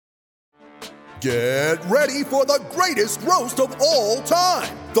Get ready for the greatest roast of all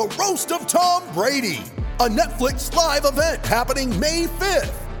time, the Roast of Tom Brady, a Netflix live event happening May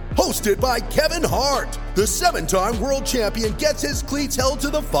 5th. Hosted by Kevin Hart, the 7-time world champion gets his cleats held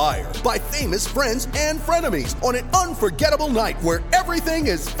to the fire by famous friends and frenemies on an unforgettable night where everything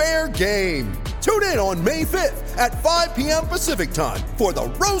is fair game. Tune in on May 5th at 5 p.m. Pacific time for the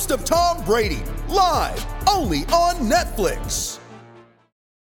Roast of Tom Brady, live only on Netflix.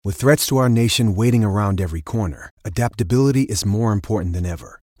 With threats to our nation waiting around every corner, adaptability is more important than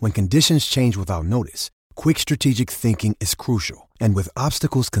ever. When conditions change without notice, quick strategic thinking is crucial. And with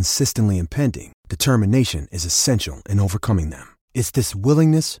obstacles consistently impending, determination is essential in overcoming them. It's this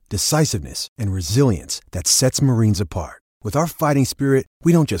willingness, decisiveness, and resilience that sets Marines apart. With our fighting spirit,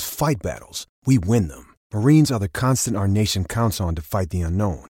 we don't just fight battles, we win them. Marines are the constant our nation counts on to fight the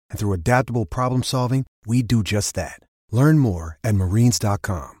unknown. And through adaptable problem solving, we do just that. Learn more at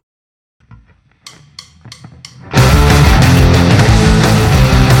marines.com.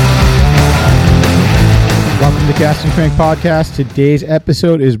 Welcome to Cast and Crank Podcast. Today's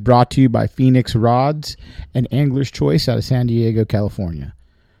episode is brought to you by Phoenix Rods and Angler's Choice out of San Diego, California.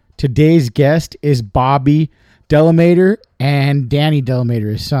 Today's guest is Bobby Delamater and Danny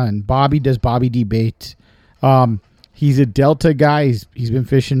Delamater, his son. Bobby does Bobby D Baits. He's a Delta guy. He's been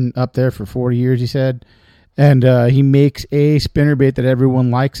fishing up there for 40 years, he said. And he makes a spinnerbait that everyone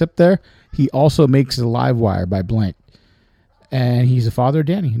likes up there. He also makes a live wire by Blank. And he's the father of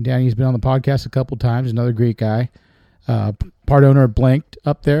Danny. And Danny's been on the podcast a couple times. Another great guy. Part owner of Blank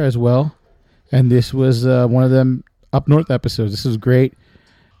up there as well. And this was one of them up north episodes. This was great.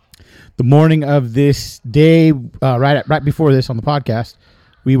 The morning of this day, right before this on the podcast,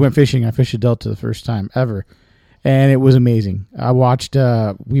 we went fishing. I fished a Delta the first time ever. And it was amazing. I watched,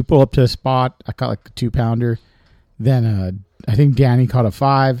 we pulled up to a spot. I caught like a 2-pounder. Then I think Danny caught a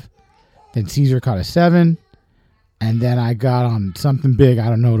 5. Then Caesar caught a 7. And then I got on something big. I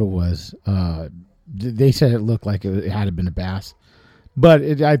don't know what it was. They said it looked like it had to been a bass.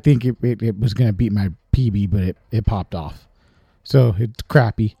 But I think it was going to beat my PB, but it popped off. So it's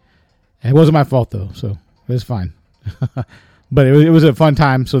crappy. And it wasn't my fault, though. So it was fine. But it was a fun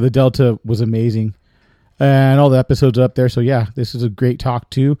time. So the Delta was amazing. And all the episodes up there. So, yeah, this is a great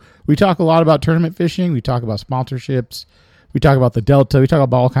talk, too. We talk a lot about tournament fishing. We talk about sponsorships. We talk about the Delta. We talk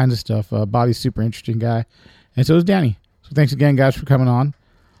about all kinds of stuff. Bobby's a super interesting guy. And so is Danny. So thanks again, guys, for coming on.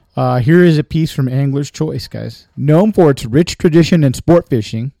 Here is a piece from Angler's Choice, guys. Known for its rich tradition in sport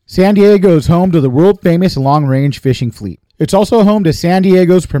fishing, San Diego is home to the world-famous long-range fishing fleet. It's also home to San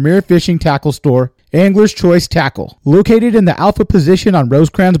Diego's premier fishing tackle store, Angler's Choice Tackle. Located in the Alpha position on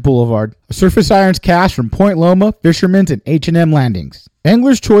Rosecrans Boulevard, a surface irons cast from Point Loma, Fisherman's, and H&M Landings.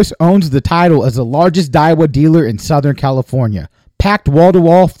 Angler's Choice owns the title as the largest Daiwa dealer in Southern California, packed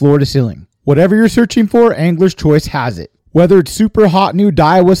wall-to-wall, floor-to-ceiling. Whatever you're searching for, Angler's Choice has it. Whether it's super hot new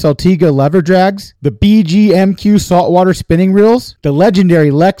Daiwa Saltiga lever drags, the BGMQ saltwater spinning reels, the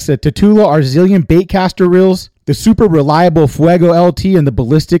legendary Lexa Tatula Arzillion baitcaster reels, the super reliable Fuego LT and the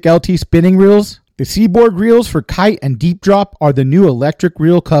Ballistic LT spinning reels, the Seaboard reels for kite and deep drop are the new electric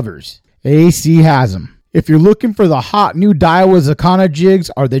reel covers. AC has them. If you're looking for the hot new Daiwa Zakana jigs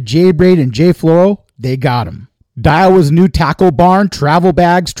or the J-Braid and J-Fluoro, they got them. Daiwa's new tackle barn, travel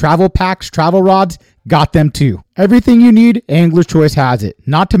bags, travel packs, travel rods, got them too. Everything you need, Angler's Choice has it.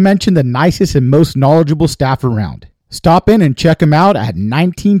 Not to mention the nicest and most knowledgeable staff around. Stop in and check them out at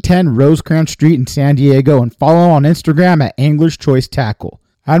 1910 Rosecrans Street in San Diego and follow on Instagram at Angler's Choice Tackle.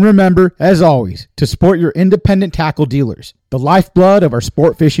 And remember, as always, to support your independent tackle dealers, the lifeblood of our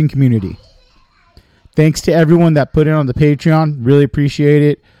sport fishing community. Thanks to everyone that put in on the Patreon. Really appreciate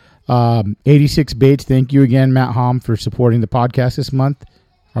it. 86 Baits, thank you again, Matt Hom, for supporting the podcast this month,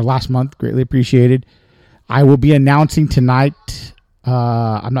 or last month. Greatly appreciated. I will be announcing tonight,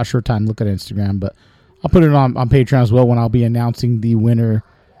 I'm not sure time, look at Instagram, but I'll put it on Patreon as well when I'll be announcing the winner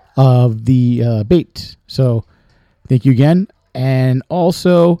of the bait. So thank you again. And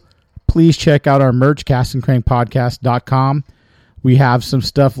also, please check out our merch, castandcrankpodcast.com. We have some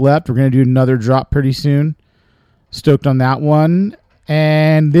stuff left. We're going to do another drop pretty soon. Stoked on that one.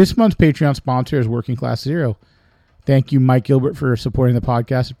 And this month's Patreon sponsor is Working Class Zero. Thank you, Mike Gilbert, for supporting the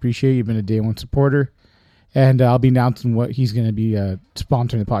podcast. Appreciate it. You've been a day one supporter. And I'll be announcing what he's going to be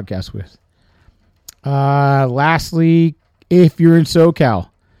sponsoring the podcast with. Lastly, if you're in SoCal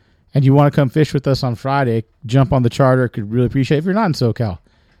and you want to come fish with us on Friday, jump on the charter. Could really appreciate it. If you're not in SoCal,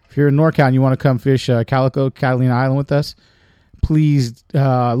 if you're in NorCal and you want to come fish Calico, Catalina Island with us, please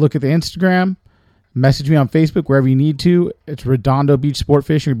look at the Instagram. Message me on Facebook, wherever you need to. It's Redondo Beach Sport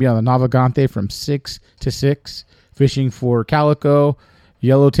Fishing. We'll be on the Navigante from 6 to 6, fishing for calico,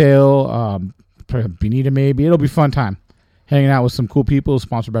 yellowtail, Bonita maybe. It'll be a fun time. Hanging out with some cool people,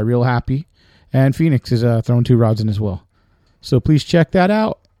 sponsored by Real Happy. And Phoenix is throwing 2 rods in as well. So please check that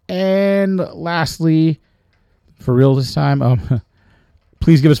out. And lastly, for real this time,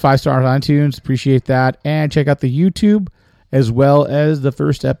 please give us 5 stars on iTunes. Appreciate that. And check out the YouTube as well as the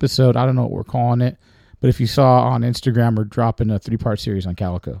first episode. I don't know what we're calling it, but if you saw on Instagram, we're dropping a 3-part series on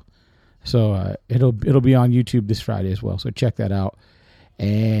Calico. So it'll be on YouTube this Friday as well. So check that out.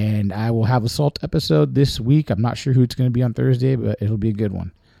 And I will have a Salt episode this week. I'm not sure who it's going to be on Thursday, but it'll be a good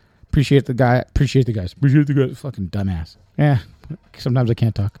one. Appreciate the guys. Fucking dumbass. Yeah, sometimes I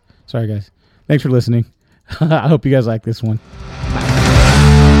can't talk. Sorry, guys. Thanks for listening. I hope you guys like this one.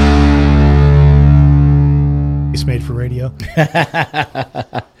 It's made for radio.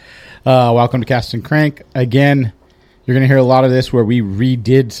 Welcome to Cast and Crank. Again, you're going to hear a lot of this where we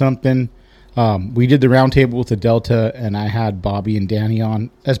redid something. We did the roundtable with the Delta, and I had Bobby and Danny on.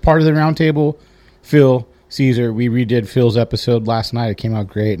 As part of the roundtable, Phil, Caesar, we redid Phil's episode last night. It came out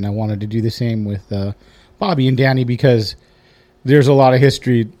great, and I wanted to do the same with Bobby and Danny because there's a lot of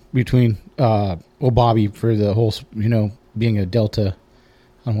history between Bobby for the whole, being a Delta.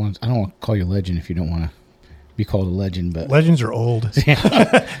 I don't want to call you a legend if you don't want to be called a legend, but legends are old.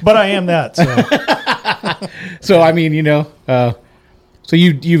 But I am that. So, so I mean, so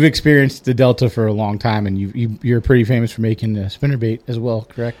you've experienced the Delta for a long time, and you're pretty famous for making the spinnerbait as well,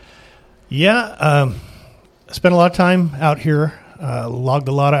 correct? Yeah, I spent a lot of time out here, logged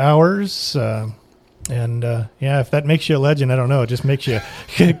a lot of hours, and if that makes you a legend, I don't know. It just makes you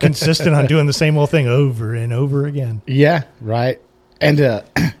consistent on doing the same old thing over and over again. Yeah, right. And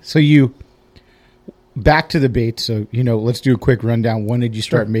so you back to the baits. So let's do a quick rundown. When did you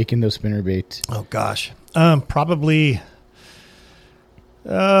start making those spinnerbaits? Oh gosh, probably.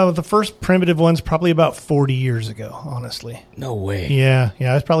 The first primitive one's probably about 40 years ago, honestly. No way. Yeah,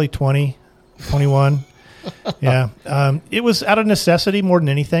 I was probably 20, 21. Yeah. It was out of necessity more than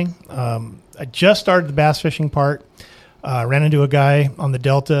anything. I just started the bass fishing part. Ran into a guy on the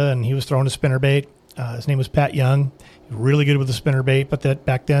Delta, and he was throwing a spinnerbait. His name was Pat Young. He was really good with the spinnerbait, but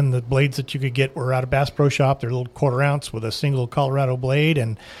back then the blades that you could get were out of Bass Pro Shop. They're a little 1/4 ounce with a single Colorado blade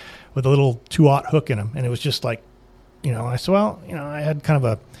and with a little 2/0 hook in them. And it was just like, I said, I had kind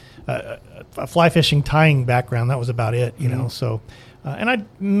of a fly fishing tying background. That was about it, So, and I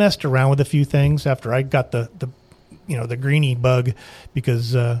messed around with a few things after I got the greenie bug,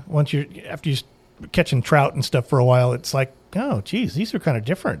 because after you're catching trout and stuff for a while, it's like, oh, geez, these are kind of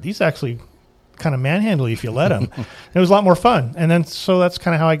different. These actually kind of manhandle you if you let them. It was a lot more fun. And then so that's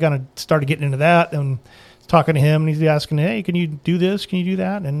kind of how I started getting into that and talking to him, and he's asking, hey, can you do this? Can you do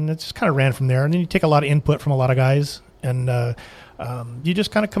that? And it just kind of ran from there. And then you take a lot of input from a lot of guys. And you just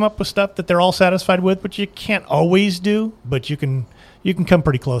kind of come up with stuff that they're all satisfied with, but you can't always do. But you can come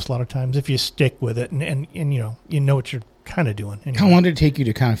pretty close a lot of times if you stick with it, and you know what you're kind of doing. Anyway. How long did it take you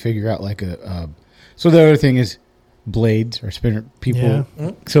to kind of figure out so the other thing is blades or spinner people. Yeah.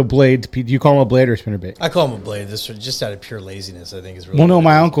 Mm-hmm. So blades, do you call them a blade or a spinnerbait? I call them a blade. This just out of pure laziness, I think is really. Well, no,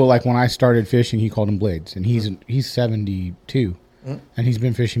 my uncle, when I started fishing, he called them blades, and he's 72. And he's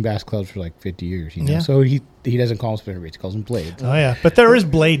been fishing bass clubs for 50 years, Yeah. So he doesn't call them spinnerbaits; he calls them blades. Oh yeah, but there is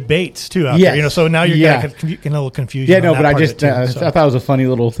blade baits too out there. So now you're getting a little confusion. Yeah, no, but I just I thought it was a funny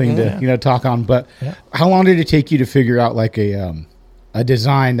little thing to talk on. But how long did it take you to figure out a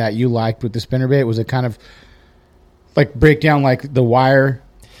design that you liked with the spinnerbait? Was it kind of break down the wire,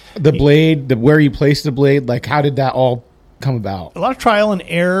 the blade, where you place the blade? How did that all come about? A lot of trial and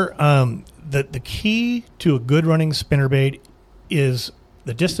error. The key to a good running spinnerbait is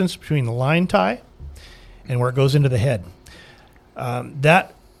the distance between the line tie and where it goes into the head.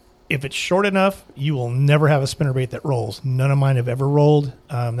 That, if it's short enough, you will never have a spinnerbait that rolls. None of mine have ever rolled.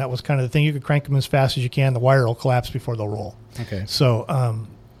 That was kind of the thing. You could crank them as fast as you can. The wire will collapse before they'll roll. Okay. So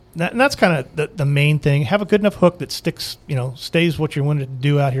that's kind of the main thing. Have a good enough hook that sticks, stays what you wanted to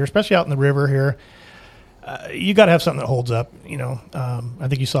do out here, especially out in the river here. You got to have something that holds up. I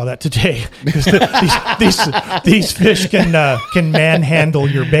think you saw that today, because these fish can manhandle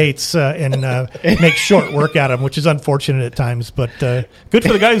your baits and make short work out of them, which is unfortunate at times, but good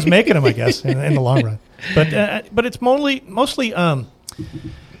for the guy who's making them, I guess, in the long run. But it's mostly.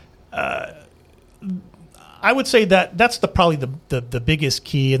 I would say that's probably the biggest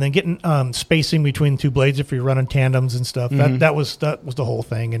key, and then getting spacing between two blades if you're running tandems and stuff. Mm-hmm. That was the whole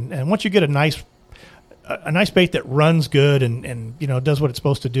thing. And once you get a nice bait that runs good and does what it's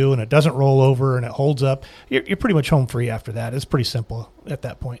supposed to do, and it doesn't roll over and it holds up, you're pretty much home free after that. It's pretty simple at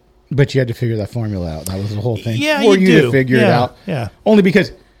that point. But you had to figure that formula out. That was the whole thing. Yeah, for you to figure it out. Yeah. Only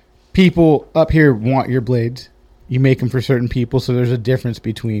because people up here want your blades. You make them for certain people, so there's a difference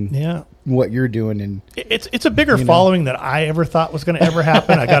between what you're doing. And it's a bigger following than I ever thought was going to ever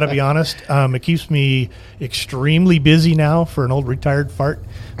happen. I got to be honest. It keeps me extremely busy now for an old retired fart,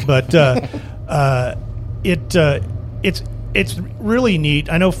 but it's really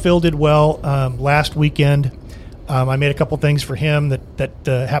neat. I know Phil did well last weekend. I made a couple things for him that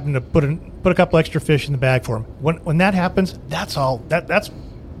happened to put a couple extra fish in the bag for him. When that happens, that's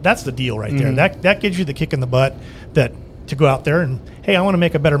the deal right there. That gives you the kick in the butt to go out there and, hey, I want to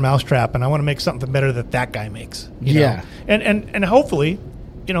make a better mousetrap, and I want to make something better that guy makes. You know? And hopefully,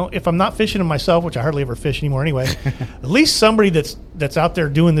 if I'm not fishing them myself, which I hardly ever fish anymore anyway, at least somebody that's out there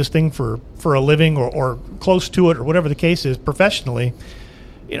doing this thing for a living or close to it or whatever the case is professionally,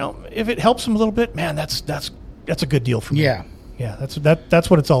 if it helps them a little bit, man, that's a good deal for me. Yeah. That's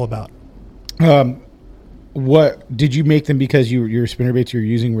what it's all about. What did you make them because your spinnerbaits you're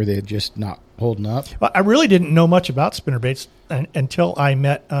using, were they just not holding up? Well, I really didn't know much about spinnerbaits until I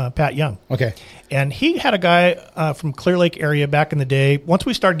met Pat Young. Okay. And he had a guy from Clear Lake area back in the day. Once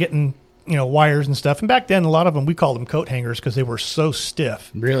we started getting, wires and stuff, and back then a lot of them, we called them coat hangers because they were so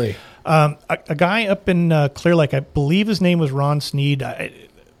stiff. Really? A guy up in Clear Lake, I believe his name was Ron Sneed.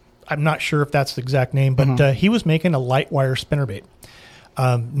 I'm not sure if that's the exact name, but he was making a light wire spinnerbait.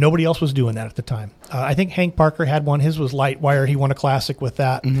 Nobody else was doing that at the time. I think Hank Parker had one. His was light wire. He won a classic with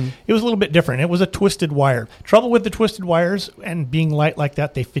that. It was a little bit different. It was a twisted wire. Trouble with the twisted wires and being light like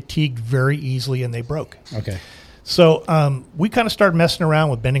that, they fatigued very easily and they broke. Okay. So we kind of started messing around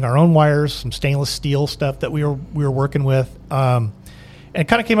with bending our own wires, some stainless steel stuff that we were working with, and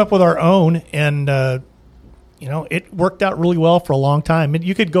kind of came up with our own. And it worked out really well for a long time.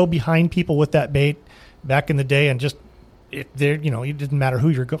 You could go behind people with that bait back in the day and just. It didn't matter who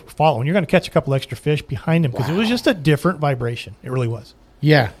you're following. You're going to catch a couple extra fish behind him because it was just a different vibration. It really was.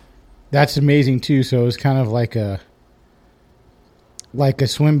 Yeah, that's amazing too. So it was kind of like a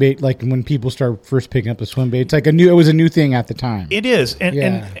swim bait, like when people start first picking up the swim bait. It's like it was a new thing at the time. It is,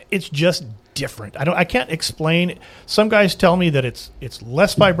 and it's just different. I can't explain. Some guys tell me that it's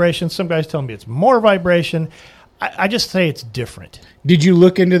less vibration. Some guys tell me it's more vibration. I just say it's different. Did you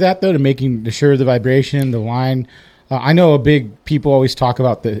look into that though, to making sure the vibration, the line? I know people always talk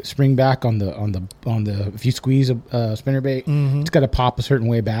about the spring back on the if you squeeze a spinnerbait, it's got to pop a certain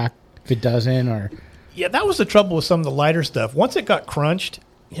way back. If it doesn't, or that was the trouble with some of the lighter stuff. Once it got crunched,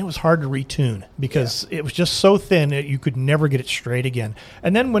 it was hard to retune because it was just so thin that you could never get it straight again.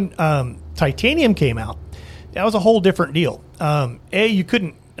 And then when titanium came out, that was a whole different deal. You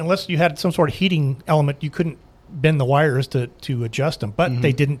couldn't, unless you had some sort of heating element, you couldn't bend the wires to adjust them. But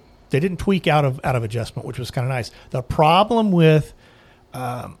they didn't tweak out of adjustment, which was kind of nice. The problem with,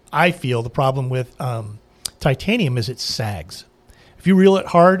 I feel, titanium is it sags. If you reel it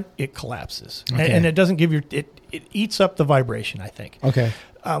hard, it collapses, and it doesn't give it eats up the vibration, I think. Okay.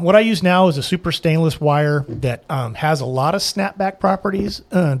 What I use now is a super stainless wire that has a lot of snapback properties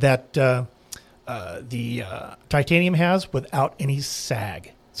that the titanium has without any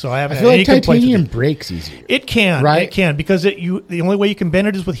sag. So I haven't. I feel like titanium breaks easier. It can, right? It can, because the only way you can bend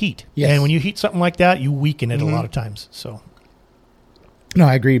it is with heat. Yes. And when you heat something like that, you weaken it a lot of times. So, no,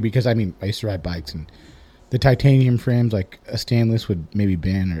 I agree, because I used to ride bikes, and the titanium frames, like a stainless would maybe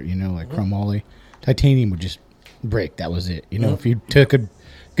bend, or like chromoly, titanium would just break. That was it. If you took a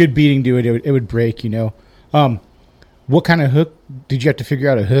good beating to it, it would break. What kind of hook did you have to figure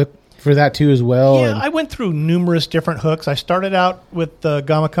out a hook for that too as well? Yeah, I went through numerous different hooks. I started out with the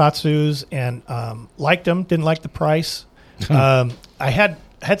Gamakatsus and liked them, didn't like the price. I had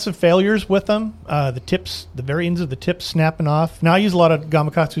some failures with them. The very ends of the tips snapping off. Now I use a lot of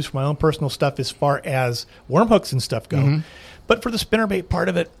Gamakatsus for my own personal stuff as far as worm hooks and stuff go. But for the spinnerbait part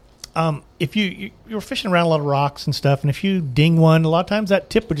of it, if you're fishing around a lot of rocks and stuff, and if you ding one, a lot of times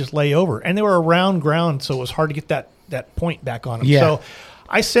that tip would just lay over. And they were around ground, so it was hard to get that point back on them. Yeah. So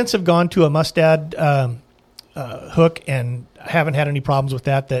I since have gone to a Mustad hook and haven't had any problems with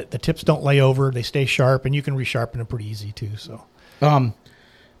that. The tips don't lay over; they stay sharp, and you can resharpen them pretty easy too. So,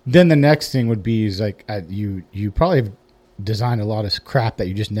 then the next thing would be you probably have designed a lot of crap that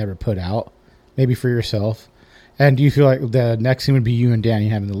you just never put out, maybe for yourself. And do you feel like the next thing would be you and Danny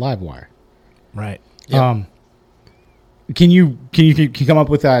having the live wire? Right. Yep. Can you come up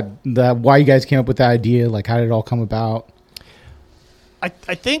with that why you guys came up with that idea? Like, how did it all come about? I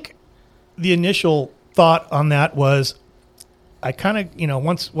think the initial thought on that was I kind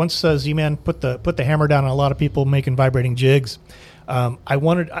of, once Z-Man put the hammer down on a lot of people making vibrating jigs, I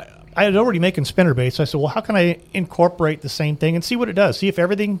had already making spinnerbaits. So I said, well, how can I incorporate the same thing and see what it does? See if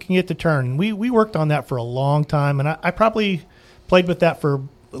everything can get to turn. And we worked on that for a long time, and I probably played with that for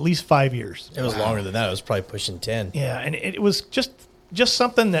at least 5 years. It was longer than that. It was probably pushing 10. Yeah, and it was just just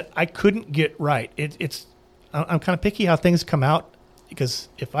something that I couldn't get right. I'm kind of picky how things come out, because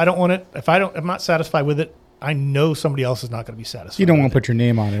if I don't want it, I'm not satisfied with it, I know somebody else is not going to be satisfied. You don't want to put your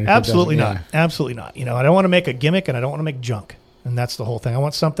name on it. Absolutely not. Absolutely not. I don't want to make a gimmick, and I don't want to make junk. And that's the whole thing. I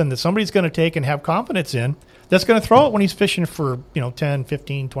want something that somebody's going to take and have confidence in, that's going to throw it when he's fishing for, $10,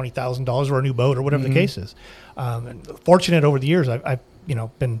 $15, $20,000 or a new boat or whatever the case is. And fortunate over the years, I've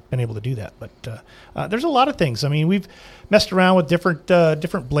been able to do that. But there's a lot of things. I mean, we've messed around with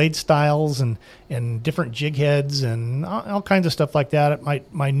different blade styles and different jig heads and all kinds of stuff like that.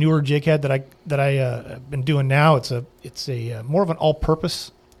 My newer jig head that I have been doing now, it's a more of an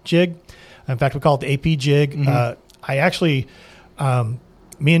all-purpose jig. In fact, we call it the AP jig. I actually,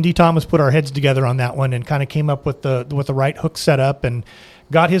 me and D. Thomas put our heads together on that one and kind of came up with the right hook setup and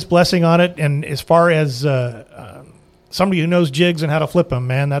got his blessing on it. And as far as somebody who knows jigs and how to flip them,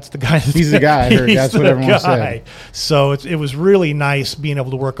 man, that's the guy. He's the guy. I heard. That's what everyone said. So it was really nice being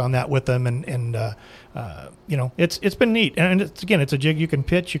able to work on that with them, and it's been neat. And it's a jig you can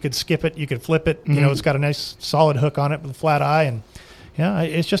pitch, you could skip it, you could flip it. It's got a nice solid hook on it with a flat eye, and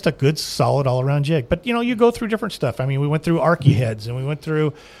it's just a good solid all around jig. But you go through different stuff. I mean, we went through Arky heads, and we went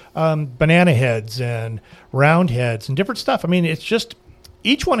through banana heads and round heads and different stuff. I mean, it's just.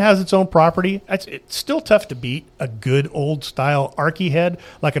 Each one has its own property. It's still tough to beat a good old-style Arky head,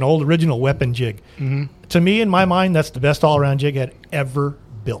 like an old original weapon jig. To me, in my mind, that's the best all-around jig head ever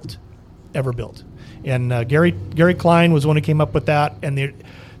built. And Gary Klein was the one who came up with that. And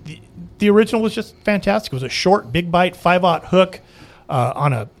the original was just fantastic. It was a short, big bite, 5/0 hook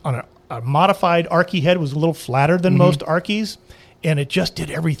on a modified Arky head. It was a little flatter than most Arkys. And it just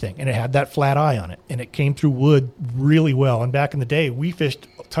did everything. And it had that flat eye on it. And it came through wood really well. And back in the day, we fished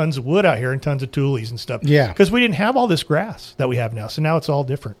tons of wood out here and tons of toolies and stuff. Yeah. Because we didn't have all this grass that we have now. So now it's all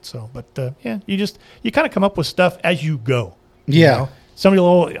different. So, but you kind of come up with stuff as you go. Yeah. Somebody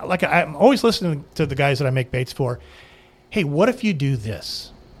will, I'm always listening to the guys that I make baits for. Hey, what if you do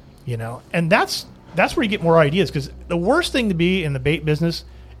this? And that's where you get more ideas. Because the worst thing to be in the bait business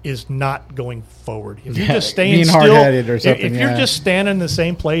is not going forward. If you're just staying still, hard-headed or something, if you're just standing in the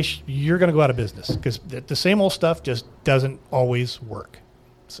same place, you're going to go out of business, because the same old stuff just doesn't always work.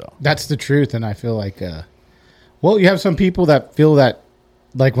 So that's the truth, and I feel like, you have some people that feel that,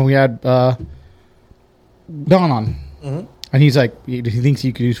 like when we had Don on, and he's like, he thinks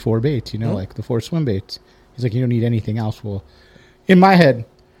you could use 4 baits, like the 4 swim baits. He's like, you don't need anything else. Well, in my head,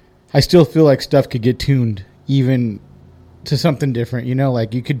 I still feel like stuff could get tuned even to something different,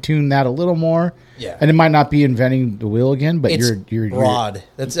 like you could tune that a little more, and it might not be inventing the wheel again, but you're broad.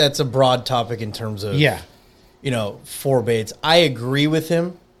 That's a broad topic in terms of 4 baits. I agree with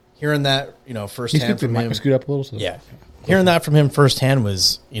him. Hearing that firsthand from him, scoot up a little. Hearing that from him firsthand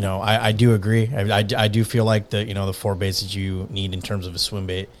was I do agree. I do feel like the 4 baits that you need in terms of a swim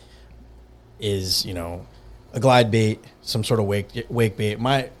bait is a glide bait, some sort of wake bait.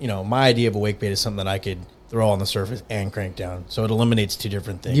 My idea of a wake bait is something that I could throw on the surface and crank down. So it eliminates 2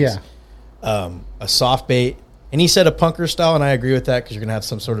 different things. Yeah. A soft bait. And he said a punker style, and I agree with that, because you're going to have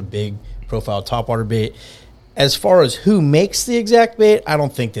some sort of big profile topwater bait. As far as who makes the exact bait, I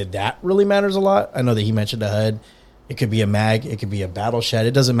don't think that really matters a lot. I know that he mentioned a HUD. It could be a mag. It could be a battle shed.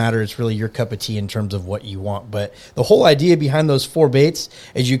 It doesn't matter. It's really your cup of tea in terms of what you want. But the whole idea behind those 4 baits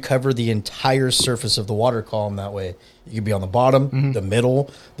is you cover the entire surface of the water column that way. You could be on the bottom, the middle,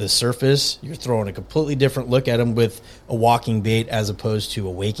 the surface. You're throwing a completely different look at them with a walking bait as opposed to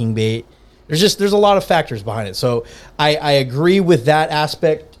a waking bait. There's a lot of factors behind it. So I agree with that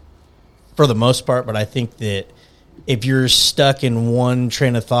aspect for the most part, but I think that if you're stuck in one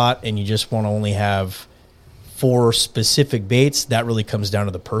train of thought and you just want to only have 4 specific baits, that really comes down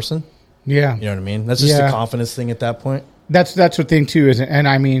to the person. Yeah. You know what I mean? That's just a confidence thing at that point. That's the thing too, isn't it? And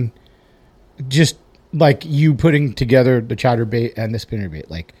I mean, just like you putting together the chowder bait and the spinner bait,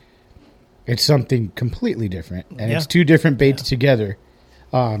 like it's something completely different, and it's 2 different baits together.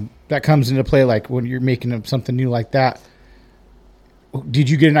 That comes into play, like when you're making something new like that. Did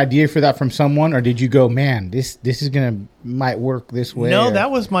you get an idea for that from someone, or did you go, man, this is might work this way? No,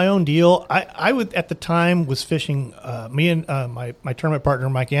 that was my own deal. I would at the time was fishing. Me and my tournament partner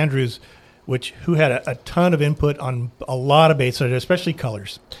Mike Andrews, who had a ton of input on a lot of baits, especially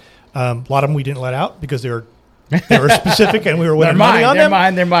colors. A lot of them we didn't let out because they were specific, and we were winning money on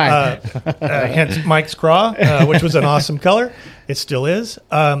them. They're mine. Hence Mike's Craw, which was an awesome color. It still is.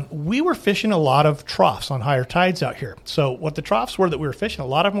 We were fishing a lot of troughs on higher tides out here. So what the troughs were that we were fishing, a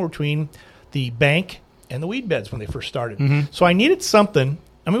lot of them were between the bank and the weed beds when they first started. So I needed something.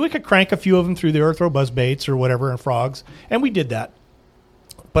 I mean, we could crank a few of them through there or throw buzz baits or whatever and frogs, and we did that.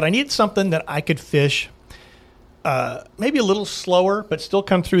 But I needed something that I could fish maybe a little slower, but still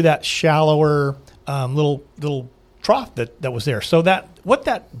come through that shallower little trough that was there. So what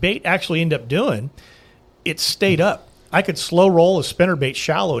that bait actually ended up doing, it stayed up. I could slow roll a spinnerbait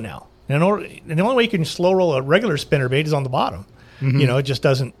shallow now. And the only way you can slow roll a regular spinnerbait is on the bottom. Mm-hmm. It just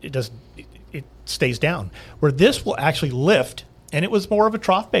doesn't. It stays down. Where this will actually lift, and it was more of a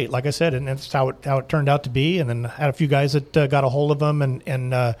trough bait, like I said, and that's how it turned out to be. And then I had a few guys that got a hold of them,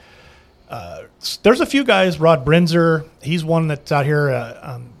 and there's a few guys. Rod Brinzer, he's one that's out here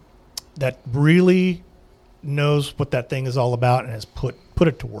that really knows what that thing is all about and has put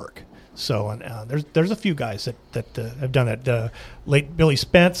it to work. So there's a few guys that have done it. Late Billy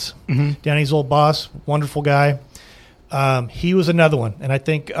Spence, Danny's old boss, wonderful guy. He was another one, and I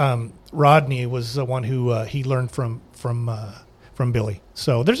think Rodney was the one who he learned from Billy.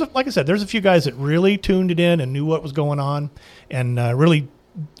 So like I said, there's a few guys that really tuned it in and knew what was going on, and really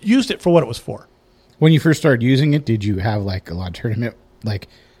used it for what it was for. When you first started using it, did you have like a lot of tournament? Like,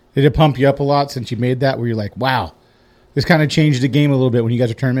 did it pump you up a lot since you made that? Where you're like, wow, this kind of changed the game a little bit when you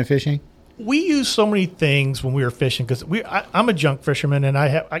guys are tournament fishing? We use so many things when we were fishing because I'm a junk fisherman, and I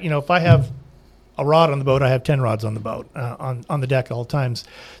have if I have a rod on the boat, I have 10 rods on the boat on the deck at all times.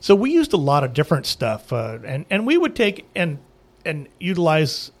 So we used a lot of different stuff, and we would take and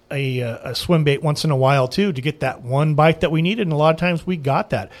utilize a swim bait once in a while too to get that one bite that we needed, and a lot of times we got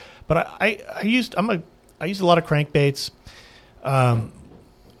that. But I used a lot of crankbaits,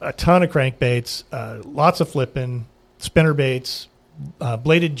 a ton of crankbaits, lots of flipping, spinnerbaits,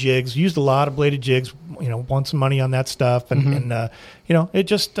 bladed jigs. Used a lot of bladed jigs. Won some money on that stuff, and it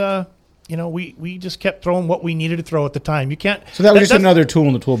just. We just kept throwing what we needed to throw at the time. You can't. So that was just another tool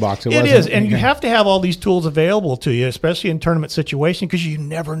in the toolbox. It is, and you have to have all these tools available to you, especially in tournament situation, because you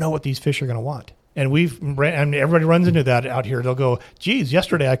never know what these fish are going to want. And everybody runs into that out here. They'll go, "Geez,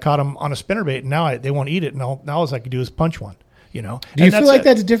 yesterday I caught them on a spinnerbait, and now they won't eat it. And now all I can do is punch one." Do you feel like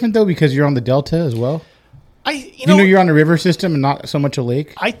that's different though because you're on the Delta as well? You're on a river system and not so much a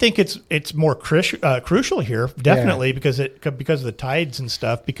lake. I think it's more crucial here, definitely, because of the tides and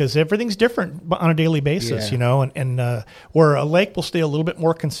stuff. Because everything's different on a daily basis, and where a lake will stay a little bit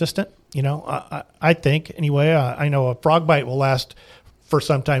more consistent. I think anyway. I know a frog bite will last for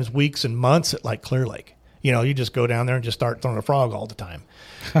sometimes weeks and months at like Clear Lake. You just go down there and just start throwing a frog all the time.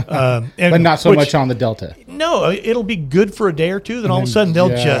 But not so much on the Delta. No, it'll be good for a day or two. Then all of a sudden they'll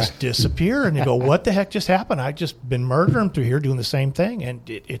just disappear, and you go, "What the heck just happened? I've just been murdering through here doing the same thing," and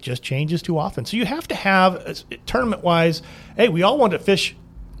it just changes too often. So you have to have tournament wise. Hey, we all want to fish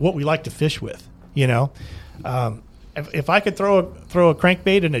what we like to fish with. If I could throw a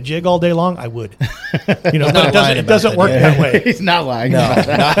crankbait and a jig all day long, I would. But it doesn't work that way. He's not lying. No, not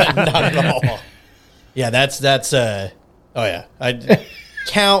at all. Yeah, that's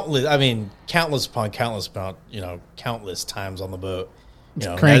countless upon countless amount, countless times on the boat.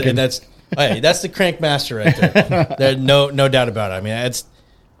 And that's the crank master right there. There's no doubt about it. I mean,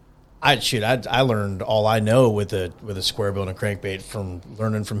 I learned all I know with a square bill and a crankbait from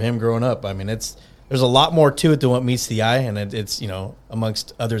learning from him growing up. I mean, there's a lot more to it than what meets the eye, and it's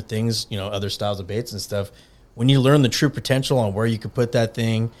amongst other things, other styles of baits and stuff. When you learn the true potential on where you could put that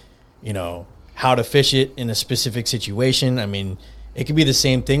thing, how to fish it in a specific situation. I mean, it could be the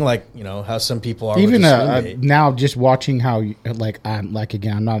same thing, like how some people are. Even now, just watching how, I'm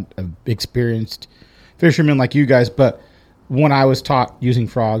not an experienced fisherman like you guys, but when I was taught using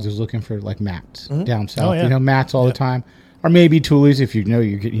frogs, I was looking for like mats down south. Oh, yeah. Mats all the time, or maybe toolies if you're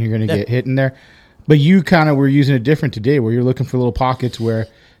going to get hit in there. But you kind of were using it different today, where you're looking for little pockets where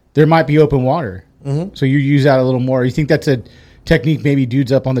there might be open water. Mm-hmm. So you use that a little more. You think that's a technique maybe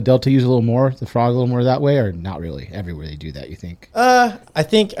dudes up on the Delta use a little more, the frog a little more that way, or not really everywhere they do that, you think? I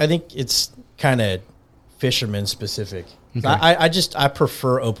think it's kind of fisherman specific. Okay. I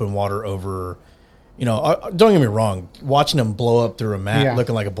prefer open water over, don't get me wrong, watching them blow up through a mat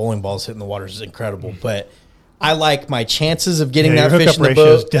looking like a bowling ball's hitting the water is incredible, but I like my chances of getting that fish in the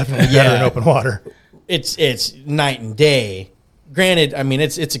boat. Is definitely better in open water. It's night and day. Granted, I mean,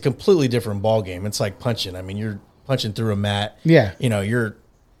 it's a completely different ball game. It's like punching. I mean, you're punching through a mat. Yeah.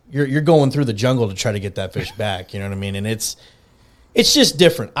 You're going through the jungle to try to get that fish back. You know what I mean? And it's just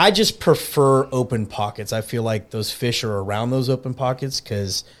different. I just prefer open pockets. I feel like those fish are around those open pockets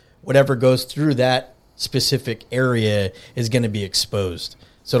because whatever goes through that specific area is going to be exposed.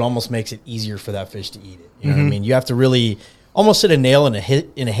 So it almost makes it easier for that fish to eat it. You know what I mean? You have to really almost hit a nail in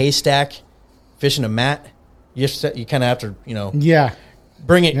a haystack, fishing a mat. You kind of have to,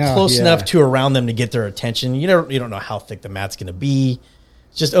 bring it close enough to around them to get their attention. You don't know how thick the mat's going to be.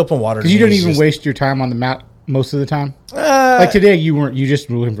 It's just open water. Because you don't even waste your time on the mat most of the time? Like today, you just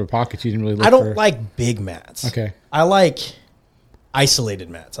were looking for pockets. You didn't really look I don't for... like big mats. Okay. I like isolated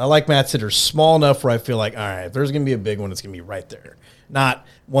mats. I like mats that are small enough where I feel like, all right, if there's going to be a big one, it's going to be right there. Not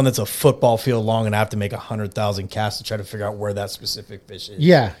one that's a football field long and I have to make 100,000 casts to try to figure out where that specific fish is.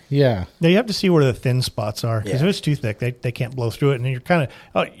 Yeah. Now you have to see where the thin spots are because Yeah. if it's too thick, they can't blow through it, and then you're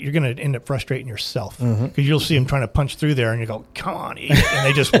you're going to end up frustrating yourself because you'll see them trying to punch through there, and you go, "Come on, eat it," and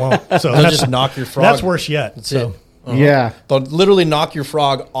they just won't. So They'll just knock your frog. That's worse yet. That's so it. Yeah. They'll literally knock your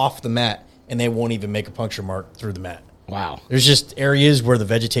frog off the mat and they won't even make a puncture mark through the mat. Wow. There's just areas where the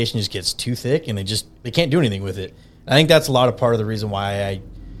vegetation just gets too thick and they can't do anything with it. I think that's a lot of part of the reason why I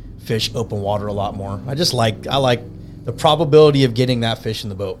fish open water a lot more. I like the probability of getting that fish in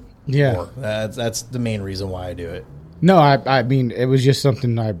the boat. Yeah. More. That's the main reason why I do it. No, I mean, it was just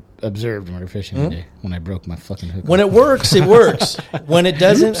something I observed when we were fishing today when I broke my fucking hook. When it works, it works. When it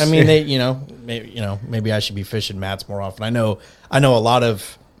doesn't, I mean, maybe I should be fishing mats more often. I know a lot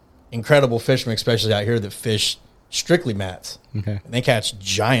of incredible fishermen, especially out here, that fish strictly mats. Okay. And they catch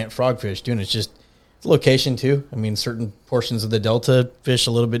giant frogfish, dude. It's just it's location too. I mean, certain portions of the Delta fish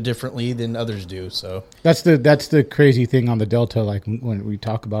a little bit differently than others do. So That's the crazy thing on the Delta. Like when we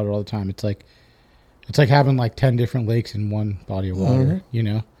talk about it all the time, it's like having like 10 different lakes in one body of water. You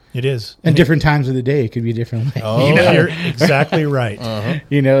know, it is. and different times of the day, it could be a different lake. You're exactly right.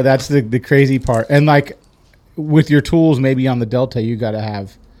 You know, that's the crazy part. And like with your tools, maybe on the Delta, you got to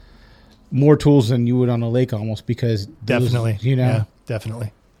have more tools than you would on a lake almost because those, Definitely. you know, Yeah,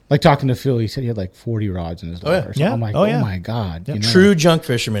 definitely. like talking to Phil, he said he had like 40 rods in his lure. yeah. So Yeah. I'm like, Oh, oh, yeah. my God. You know? true junk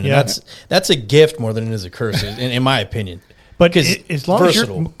fisherman. Yeah. And that's a gift more than it is a curse, in my opinion. But 'Cause as long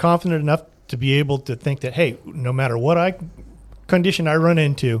versatile. as you're confident enough to be able to think that, hey, no matter what condition I run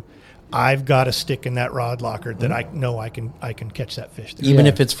into, I've got a stick in that rod locker that I know I can catch that fish. There. Even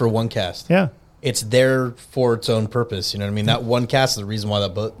Yeah. if it's for one cast. Yeah. It's there for its own purpose. You know what I mean? That one cast is the reason why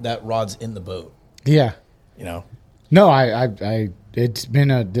that rod's in the boat. Yeah. You know? No, it's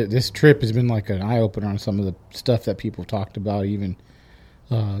been this trip has been like an eye opener on some of the stuff that people talked about. Even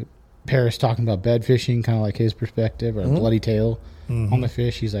Paris talking about bed fishing, kind of like his perspective, or bloody tail on the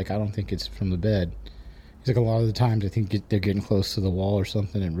fish. He's like, I don't think it's from the bed. He's like, a lot of the times I think they're getting close to the wall or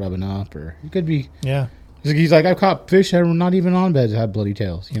something and rubbing up, or it could be. Yeah. He's like, I've caught fish that are not even on beds that have bloody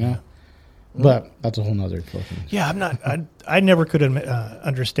tails, you know. But that's a whole nother fucking. Yeah, I'm not. I never could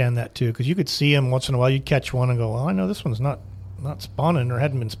understand that too, because you could see them once in a while. You'd catch one and go, "Well, I know this one's not spawning or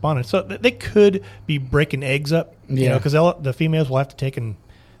hadn't been spawning." So they could be breaking eggs up, you know, because the females will have to take and,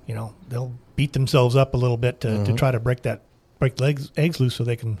 you know, they'll beat themselves up a little bit to try to break the eggs loose so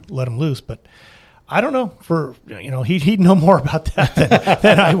they can let them loose. But I don't know. For he'd know more about that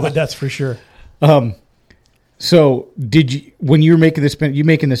than I would. That's for sure. So did you, when you were making the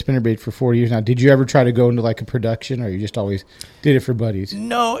spinnerbait for 4 years now, did you ever try to go into like a production, or you just always did it for buddies?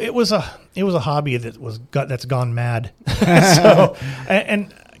 No, it was a hobby that's gone mad. So,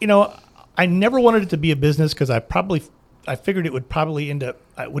 and you know, I never wanted it to be a business because I figured it would probably end up,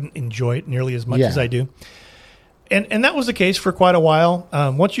 I wouldn't enjoy it nearly as much as I do. And that was the case for quite a while.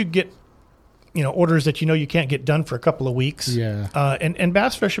 Once you get, you know, orders that you can't get done for a couple of weeks. Yeah. And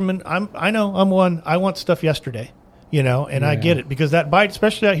bass fishermen, I want stuff yesterday, you know, and I get it because that bite,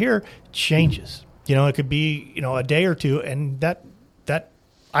 especially out here, changes. You know, it could be, you know, a day or two, and that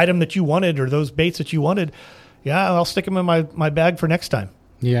item that you wanted or those baits that you wanted, I'll stick them in my bag for next time.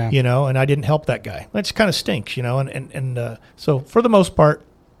 Yeah. You know, and I didn't help that guy. That just kind of stinks, you know, and so for the most part,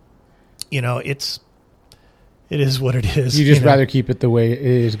 you know, it is what it is. You just know? rather keep it the way it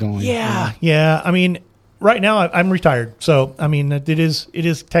is going. Yeah. I mean, right now I'm retired, so I mean it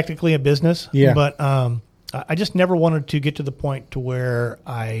is technically a business. Yeah. But I just never wanted to get to the point to where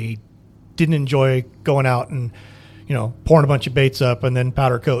I didn't enjoy going out and, you know, pouring a bunch of baits up and then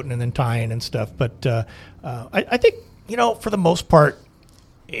powder coating and then tying and stuff. But I think, you know, for the most part,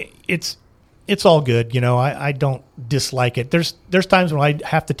 it's all good. You know, I don't dislike it. There's times when I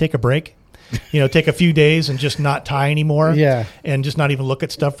have to take a break. You know, take a few days and just not tie anymore. Yeah. And just not even look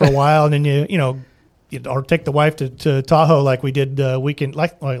at stuff for a while. And then you know, or take the wife to Tahoe like we did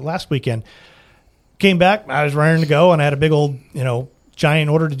last weekend. Came back, I was raring to go, and I had a big old, you know, giant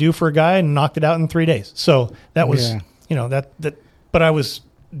order to do for a guy and knocked it out in 3 days. So that was, you know, that. But I was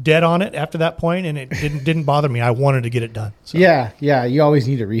dead on it after that point, and it didn't bother me. I wanted to get it done. So. Yeah. You always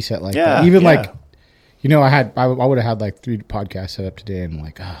need a reset like that. Yeah, Even yeah. like, you know, I would have had like 3 podcasts set up today, and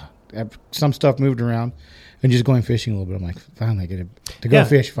like, some stuff moved around, and just going fishing a little bit. I'm like, finally I get to go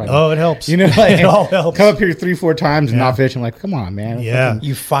fish. Finally. Oh, it helps. You know, like, it all helps. Come up here 3-4 times and not fish. I'm like, come on, man. Yeah.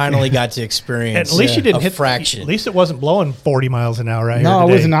 You finally got to experience At least you didn't a hit fraction. At least it wasn't blowing 40 miles an hour out No, here it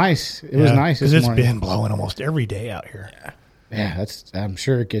today. was nice. It was nice because this it's morning. been blowing almost every day out here. Yeah, I'm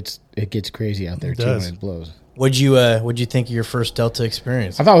sure it gets crazy out there too does. when it blows. What'd you think of your first Delta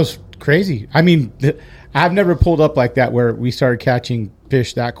experience? I thought it was crazy. I mean, I've never pulled up like that where we started catching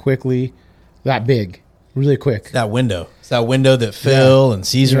fish that quickly, that big, really quick. That window. It's that window that Phil and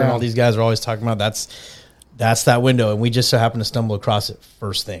Caesar and Yeah. all these guys are always talking about. That's that window, and we just so happened to stumble across it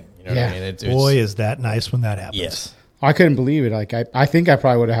first thing. You know what I mean? It's, Boy, is that nice when that happens. yes, I couldn't believe it. Like I think I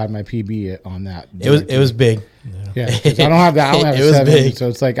probably would have had my PB on that. it was big. Yeah, 'cause I don't have that. I don't have It a was 7, big. so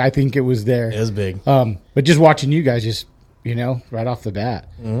it's like I think it was there. It was big. But just watching you guys, just right off the bat,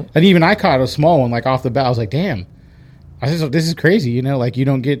 Mm-hmm. and even I caught a small one like off the bat. I was like, damn. This is crazy, like you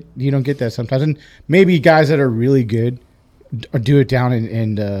don't get that sometimes, and maybe guys that are really good do it down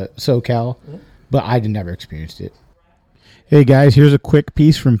in SoCal, but I never experienced it. Hey guys, here's a quick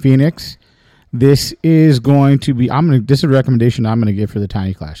piece from Phoenix. This is going to be this is a recommendation I'm gonna give for the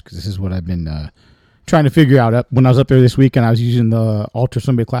Tiny Clash because this is what I've been trying to figure out. When I was up there this weekend, I was using the Ultra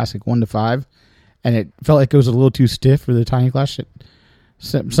Sunbait Classic 1-5, and it felt like it was a little too stiff for the Tiny Clash.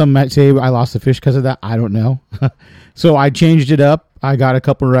 Some might say I lost the fish because of that. I don't know. So I changed it up. I got a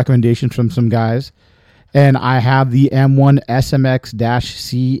couple of recommendations from some guys. And I have the M1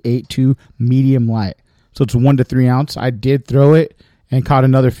 SMX-C82 medium light. So it's 1 to 3 ounce. I did throw it and caught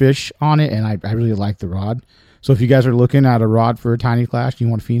another fish on it, and I really like the rod. So if you guys are looking at a rod for a Tiny Clash, you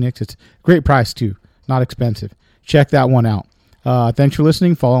want Phoenix, it's a great price too. Not expensive. Check that one out. Thanks for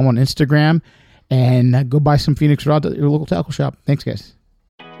listening. Follow them on Instagram, and go buy some Phoenix rods at your local tackle shop. Thanks, guys.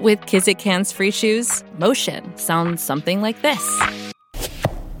 With Kizik hands-free shoes, motion sounds something like this.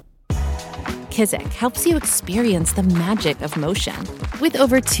 Kizik helps you experience the magic of motion. With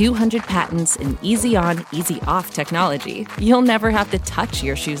over 200 patents and easy-on, easy-off technology, you'll never have to touch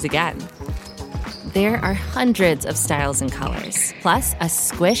your shoes again. There are hundreds of styles and colors, plus a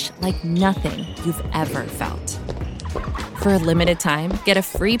squish like nothing you've ever felt. For a limited time, get a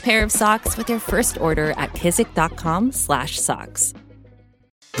free pair of socks with your first order at kizik.com/socks.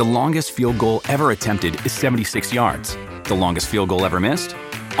 The longest field goal ever attempted is 76 yards. The longest field goal ever missed?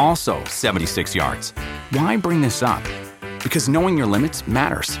 Also 76 yards. Why bring this up? Because knowing your limits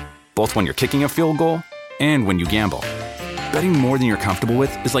matters, both when you're kicking a field goal and when you gamble. Betting more than you're comfortable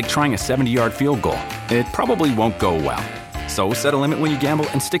with is like trying a 70-yard field goal. It probably won't go well. So set a limit when you gamble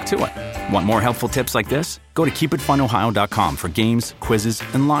and stick to it. Want more helpful tips like this? Go to keepitfunohio.com for games, quizzes,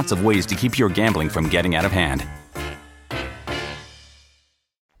 and lots of ways to keep your gambling from getting out of hand.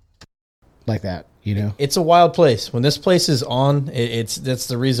 Like that, It's a wild place. When this place is on, that's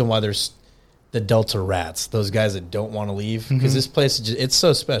the reason why there's the Delta rats, those guys that don't want to leave, because this place is it's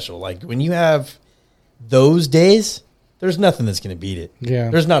so special. Like when you have those days, there's nothing that's going to beat it. Yeah.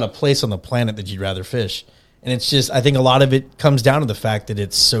 There's not a place on the planet that you'd rather fish. And it's just, I think a lot of it comes down to the fact that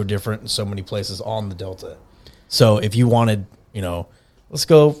it's so different in so many places on the Delta. So if you wanted, let's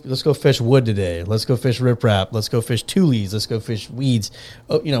go fish wood today. Let's go fish riprap. Let's go fish tules. Let's go fish weeds.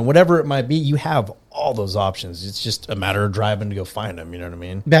 Whatever it might be, you have all those options. It's just a matter of driving to go find them. You know what I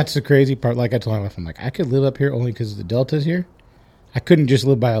mean? That's the crazy part. Like I told my wife, I'm like, I could live up here only because the Delta's here. I couldn't just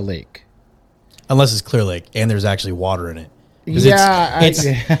live by a lake. Unless it's Clear Lake and there's actually water in it. 'Cause Yeah, it's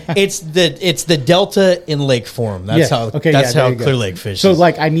the Delta in lake form. That's how there you go. Clear Lake fishes. So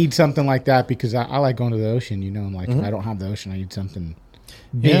like I need something like that because I like going to the ocean. I'm like, if I don't have the ocean, I need something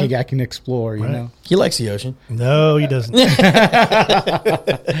big I can explore. You know, he likes the ocean. No, he doesn't.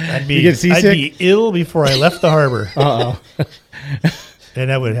 I'd You get seasick? I'd be ill before I left the harbor. oh,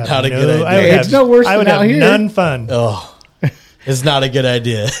 And I would have Not a good idea. It's no worse I would than out have here. none fun. Oh, it's not a good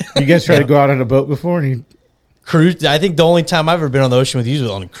idea. you guys try to go out on a boat before and you. Cruise. I think the only time I've ever been on the ocean with you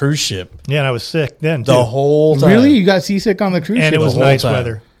was on a cruise ship. Yeah, and I was sick then too. The whole time. Really, you got seasick on the cruise And ship? it was whole nice time.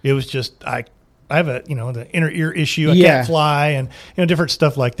 weather. It was just I have the inner ear issue. I Yeah. can't fly and different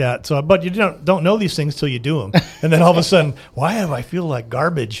stuff like that. So, but you don't know these things till you do them, and then all of a sudden, why do I feel like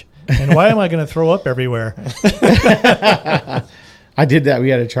garbage? And why am I going to throw up everywhere? I did that. We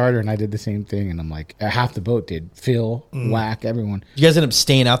had a charter, and I did the same thing. And I'm like, half the boat did. Phil, Whack, everyone. You guys end up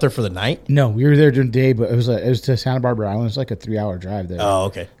staying out there for the night? No, we were there during the day, but it was to Santa Barbara Island. It's like a 3-hour drive there. Oh,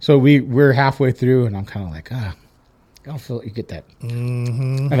 okay. So we're halfway through, and I'm kind of like, I don't feel. You get that,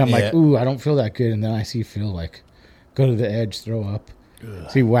 and I'm like, ooh, I don't feel that good. And then I see Phil like go to the edge, throw up.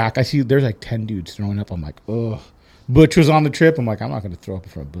 See Whack. I see there's like 10 dudes throwing up. I'm like, oh. Butch was on the trip. I'm like, I'm not going to throw up in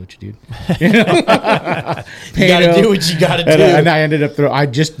front of Butch, dude. You got to do what you got to do. And I ended up I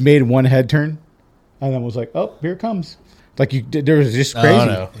just made one head turn, and then was like, oh, here it comes. Like there was just crazy.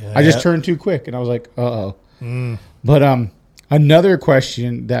 no. Yeah. I just turned too quick, and I was like, uh-oh. But another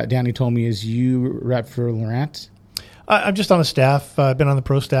question that Danny told me is you rep for Lowrance? I'm just on a staff. I've been on the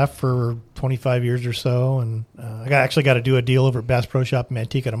pro staff for 25 years or so, and I actually got to do a deal over at Bass Pro Shop in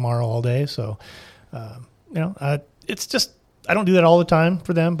Manteca tomorrow all day. So, it's just I don't do that all the time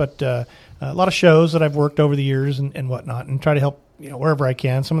for them, but a lot of shows that I've worked over the years and whatnot, and try to help wherever I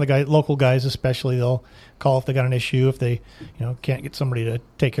can. Some of the local guys especially, they'll call if they got an issue, if they can't get somebody to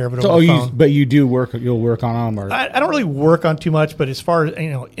take care of it over the phone. But you do work. You'll work on them, or I don't really work on too much. But as far as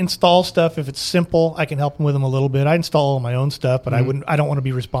install stuff, if it's simple, I can help them with them a little bit. I install all my own stuff, but I don't want to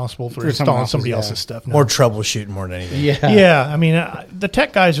be responsible for installing somebody else's stuff. No. More troubleshooting more than anything. Yeah. I mean, the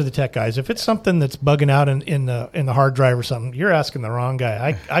tech guys are the tech guys. If it's something that's bugging out in the hard drive or something, you're asking the wrong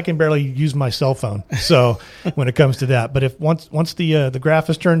guy. I can barely use my cell phone. So when it comes to that, but if once the graph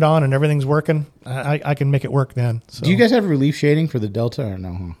is turned on and everything's working, I can make it work then. So. Do you guys have relief shading for the Delta or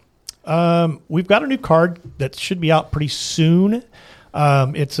no? We've got a new card that should be out pretty soon.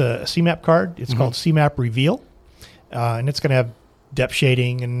 It's a CMAP card. It's called CMAP Reveal, and it's going to have depth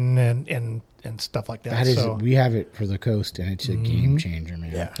shading and stuff like that. We have it for the coast, and it's a game changer,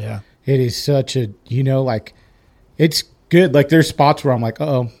 man. Yeah. It is such a it's good. Like there's spots where I'm like,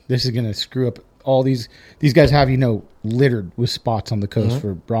 oh, this is going to screw up. All these guys have littered with spots on the coast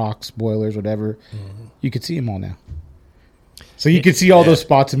for rocks, boilers, whatever. You could see them all now. So you could see all those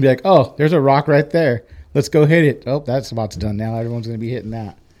spots and be like, oh, there's a rock right there. Let's go hit it. Oh, that spot's done now. Everyone's going to be hitting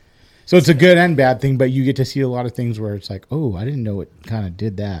that. So it's a good and bad thing, but you get to see a lot of things where it's like, oh, I didn't know it kind of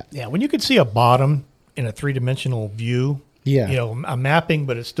did that. Yeah, when you could see a bottom in a three-dimensional view, a mapping,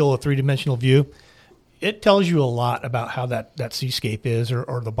 but it's still a three-dimensional view, it tells you a lot about how that seascape is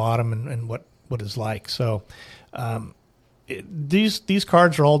or the bottom and what it's like. So these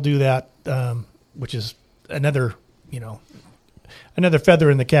cards all do that, which is another feather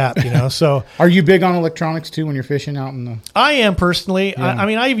in the cap, So are you big on electronics too when you're fishing out in the? I am personally. Yeah. I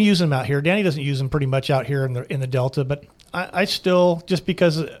mean, I even use them out here. Danny doesn't use them pretty much out here in the Delta, but I still, just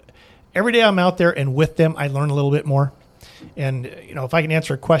because every day I'm out there and with them, I learn a little bit more. And if I can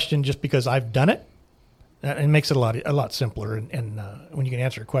answer a question just because I've done it, it makes it a lot simpler. And when you can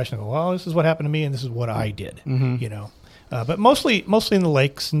answer a question, I go, well, this is what happened to me, and this is what I did. But mostly in the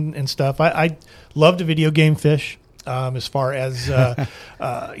lakes and stuff. I love to video game fish. As far as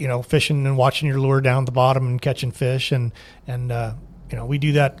fishing and watching your lure down the bottom and catching fish, and we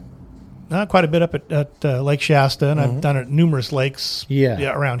do that quite a bit up at Lake Shasta, and I've done it at numerous lakes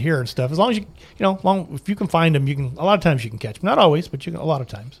around here and stuff. As long as if you can find them, a lot of times you can catch them. Not always, but a lot of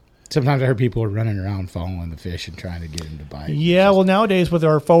times. Sometimes I heard people are running around following the fish and trying to get them to bite. Yeah, well, nowadays with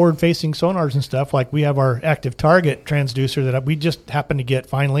our forward-facing sonars and stuff, like we have our active target transducer that we just happened to get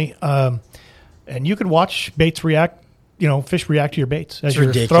finally, and you can watch baits react, fish react to your baits as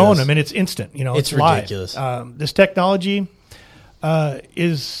you're throwing them, and it's instant. It's ridiculous. This technology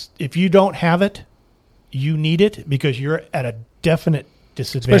is, if you don't have it, you need it because you're at a definite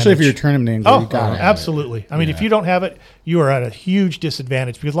disadvantage. Especially if you're a tournament angler. Absolutely. I mean, if you don't have it, you are at a huge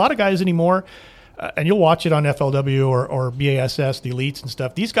disadvantage because a lot of guys anymore, and you'll watch it on FLW or BASS, the elites and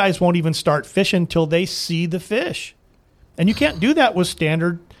stuff, these guys won't even start fishing till they see the fish. And you can't do that with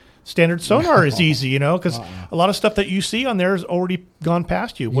standard sonar is easy, because a lot of stuff that you see on there has already gone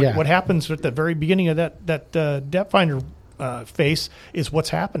past you. What happens at the very beginning of that depth finder face is what's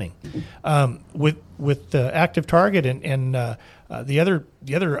happening with the active target and the other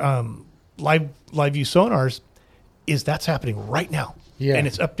live view sonars is that's happening right now, and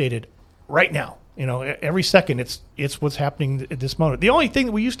it's updated right now. Every second it's what's happening at this moment. The only thing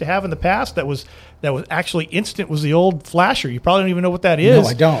that we used to have in the past that was actually instant was the old flasher. You probably don't even know what that is. No,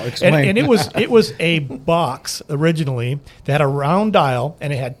 I don't. Explain. And it was a box originally that had a round dial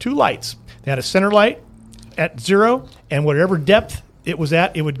and it had two lights. They had a center light at 0, and whatever depth it was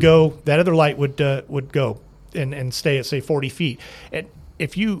at, it would go. That other light would go and stay at say 40 feet. And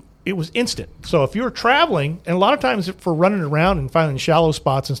it was instant. So if you were traveling, and a lot of times for running around and finding shallow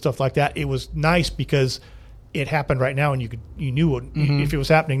spots and stuff like that, it was nice because it happened right now, and you knew if it was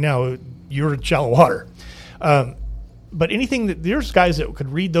happening now, you were in shallow water. But anything there's guys that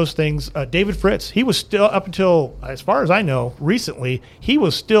could read those things. David Fritz, he was still, up until as far as I know, recently, he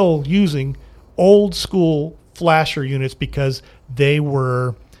was still using old school flasher units because they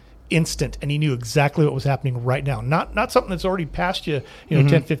were instant, and he knew exactly what was happening right now. Not something that's already past you,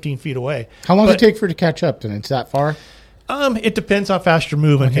 10, 15 feet away. How long does it take for it to catch up then? It's that far? It depends how fast you're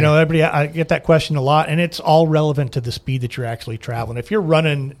moving. Okay. Everybody, I get that question a lot, and it's all relevant to the speed that you're actually traveling. If you're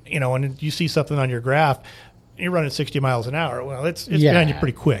running, and you see something on your graph, you're running 60 miles an hour. Well, it's behind you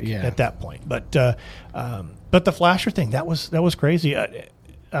pretty quick at that point. But the flasher thing, that was crazy.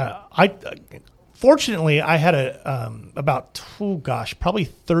 Fortunately, I had probably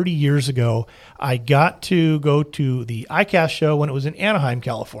 30 years ago, I got to go to the ICAST show when it was in Anaheim,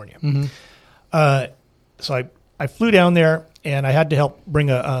 California. So I flew down there, and I had to help bring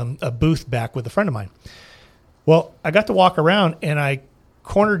a booth back with a friend of mine. Well, I got to walk around, and I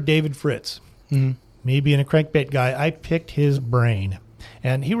cornered David Fritz. Me being a crankbait guy, I picked his brain.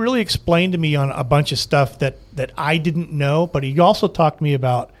 And he really explained to me on a bunch of stuff that I didn't know, but he also talked to me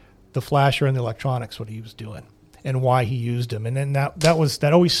about the flasher and the electronics, what he was doing and why he used them. And then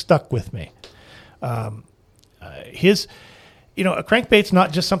that always stuck with me. A crankbait's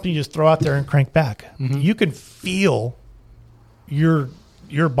not just something you just throw out there and crank back. You can feel your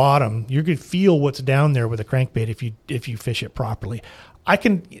bottom. You can feel what's down there with a crankbait if you fish it properly.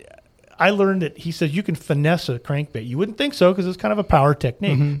 I learned that he says you can finesse a crankbait. You wouldn't think so because it's kind of a power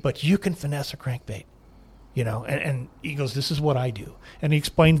technique, but you can finesse a crankbait. And he goes, this is what I do. And he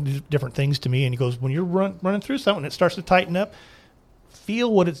explained different things to me. And he goes, when you're running through something, it starts to tighten up,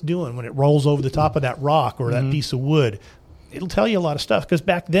 feel what it's doing when it rolls over the top of that rock or that piece of wood. It'll tell you a lot of stuff. Because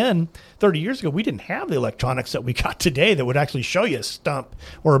back then, 30 years ago, we didn't have the electronics that we got today that would actually show you a stump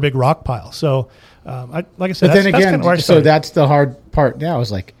or a big rock pile. So, like I said, that's the hard part now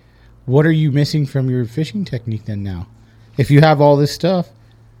is like, what are you missing from your fishing technique then now? If you have all this stuff,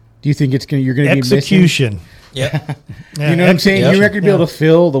 do you think you're going to be missing? Execution. Yeah. You know what I'm saying? You're not going to be able to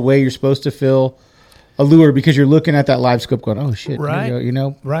fill the way you're supposed to fill a lure because you're looking at that live scope going, oh, shit. Right. You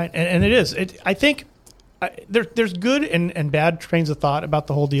know? Right. And it is. I think there's good and bad trains of thought about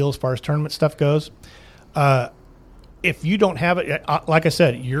the whole deal as far as tournament stuff goes. If you don't have it, like I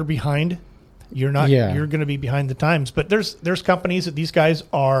said, you're behind. You're not. Yeah. You're going to be behind the times. But there's companies that these guys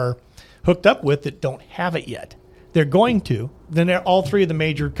are hooked up with that don't have it yet. They're going to. Then all three of the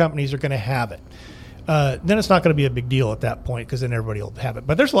major companies are going to have it. Then it's not going to be a big deal at that point because then everybody will have it.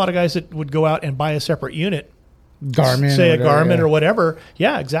 But there's a lot of guys that would go out and buy a separate unit, Garmin or whatever.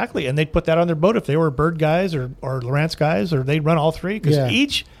 Yeah, exactly. And they'd put that on their boat if they were Bird guys or Lowrance guys, or they'd run all three because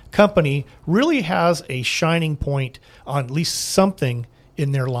each company really has a shining point on at least something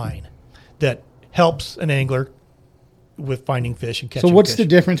in their line that helps an angler with finding fish and catching fish. So what's the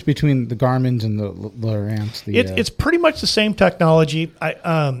difference between the Garmin's and the Lowrance? It's pretty much the same technology.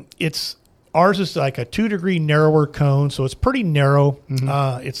 Ours is like a 2-degree narrower cone, so it's pretty narrow.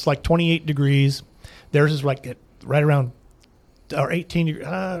 It's like 28 degrees. Theirs is like right around or 18.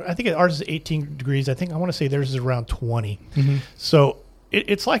 I think ours is 18 degrees. I want to say theirs is around 20. So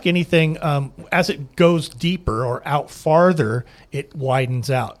it's like anything. As it goes deeper or out farther, it widens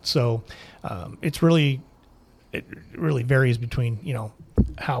out. So it really varies between,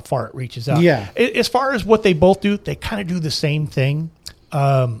 how far it reaches out. Yeah. As far as what they both do, they kind of do the same thing.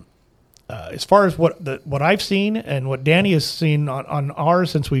 As far as what I've seen and what Danny has seen on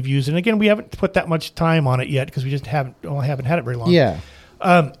ours since we've used it, and again, we haven't put that much time on it yet because we just haven't had it very long. Yeah.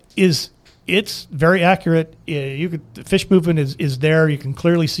 It's very accurate. The fish movement is there. You can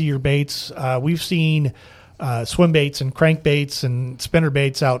clearly see your baits. We've seen swim baits and crankbaits and spinner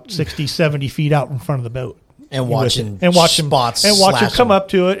baits out 60, 70 feet out in front of the boat. And watch them come up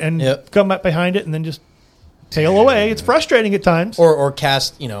to it and come up behind it and then just tail away. It's frustrating at times. Or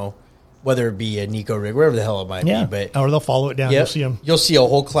cast, whether it be a Nico rig, wherever the hell it might be. But or they'll follow it down. You'll see a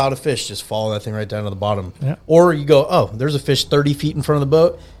whole cloud of fish just follow that thing right down to the bottom. Yeah. Or you go, oh, there's a fish 30 feet in front of the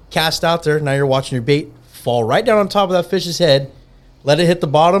boat, cast out there. Now you're watching your bait fall right down on top of that fish's head, let it hit the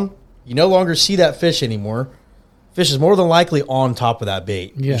bottom. You no longer see that fish anymore. Fish is more than likely on top of that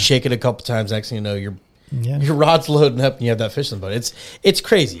bait. Yeah. You shake it a couple times, next thing you know, your rod's loading up and you have that fish in the boat. It's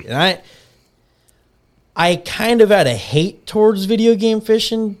crazy. And I kind of had a hate towards video game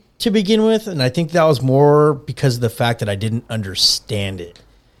fishing to begin with, and I think that was more because of the fact that I didn't understand it.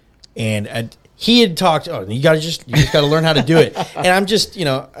 And he had talked, you just got to learn how to do it. And I'm just,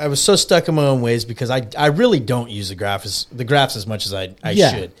 I was so stuck in my own ways because I really don't use the graphs as much as I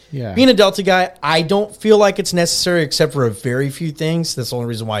should. Yeah. Being a Delta guy, I don't feel like it's necessary except for a very few things. That's the only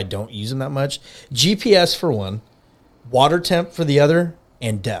reason why I don't use them that much. GPS for one, water temp for the other,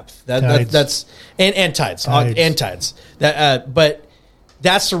 and depth. That's and tides. And tides. But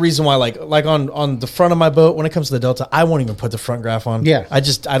that's the reason why, like on the front of my boat, when it comes to the Delta, I won't even put the front graph on. Yeah. I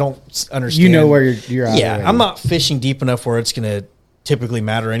don't understand. You know where you're at. Yeah. I'm not fishing deep enough where it's going to typically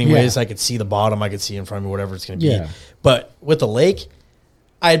matter anyways. I could see the bottom. I could see in front of me, whatever it's going to be. But with the lake,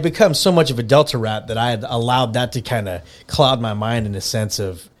 I had become so much of a Delta rat that I had allowed that to kind of cloud my mind in a sense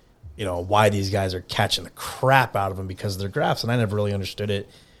of, why these guys are catching the crap out of them because of their graphs. And I never really understood it.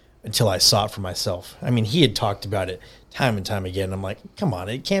 until I saw it for myself. I mean, he had talked about it time and time again. I'm like, come on,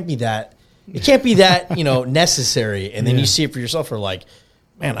 it can't be that, necessary. And then you see it for yourself, or like,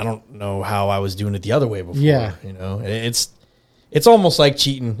 man, I don't know how I was doing it the other way before. Yeah. It's almost like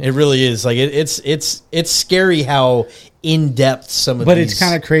cheating. It really is. Like it's scary how in depth some of. But these. it's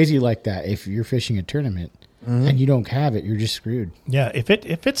kind of crazy like that. If you're fishing a tournament and you don't have it, you're just screwed. Yeah, if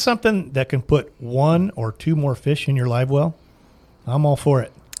it's something that can put 1 or 2 more fish in your live well, I'm all for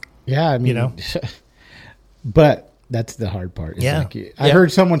it. Yeah, I mean, but that's the hard part. It's Yeah. like, I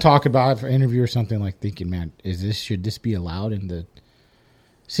heard someone talk about it for an interview or something, like thinking, man, should this be allowed in the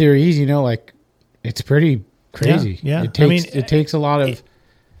series? Like it's pretty crazy. Yeah. It takes a lot of.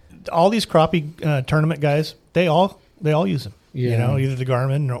 All these crappie tournament guys, they all use them. Yeah. Either the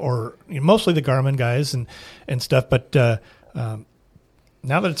Garmin or mostly the Garmin guys and stuff. But now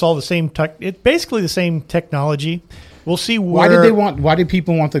that it's all the same tech, it's basically the same technology. We'll see where. Why did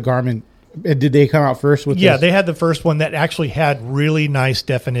people want the Garmin? Did they come out first with? Yeah, this? they had the first one that actually had really nice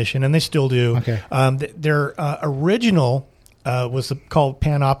definition, and they still do. Okay. Their original was called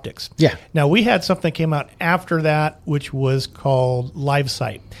Panoptix. Yeah. Now we had something that came out after that, which was called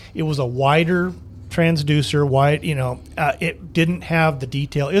LiveSight. It was a wider transducer, it didn't have the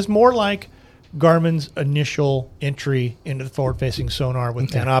detail. It was more like Garmin's initial entry into the forward-facing sonar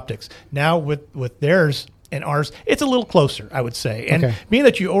with Panoptix. Now with theirs and ours, it's a little closer, I would say. And being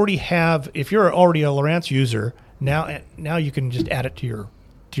that you already have, if you're already a Lowrance user, now you can just add it to your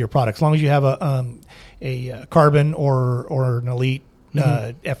product, as long as you have a Carbon or an Elite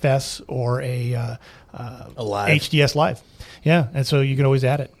FS or a Live. HDS Live. Yeah, and so you can always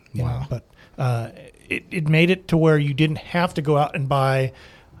add it. Wow. But it made it to where you didn't have to go out and buy.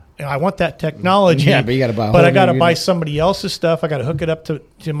 I want that technology. Yeah, but you got to buy. But I got to buy somebody else's stuff. I got to hook it up to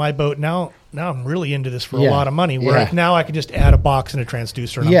my boat. Now I'm really into this for a lot of money. Where now I can just add a box and a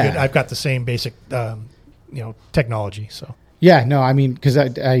transducer, and I'm good. I've got the same basic, technology. So yeah, no, I mean, because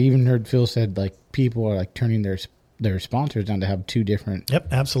I even heard Phil said like people are like turning their sponsors down to have 2 different. Yep,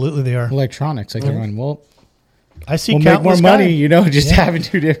 absolutely they are. Electronics, like they're going, well, I see we'll countless make more money, just having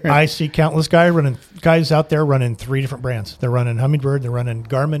 2 different. I see countless guys out there running 3 different brands. They're running Humminbird, they're running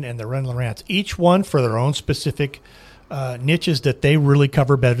Garmin, and they're running Lowrance. Each one for their own specific niches that they really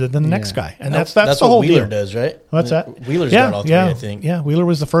cover better than the next guy. And that's the whole what Wheeler deal. does, right? What's that? Wheeler's got all 3, I think. Yeah, Wheeler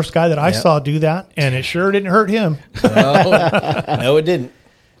was the first guy that I saw do that, and it sure didn't hurt him. No, it didn't.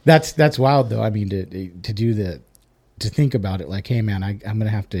 That's wild though. I mean, to think about it, like, hey man, I'm gonna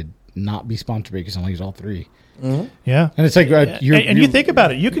have to not be sponsored because I use all 3. Mm-hmm. Yeah, and it's like you think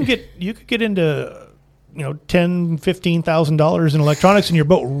about it, you could get into $10,000-$15,000 in electronics in your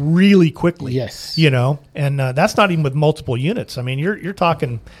boat really quickly. Yes, and that's not even with multiple units. I mean, you're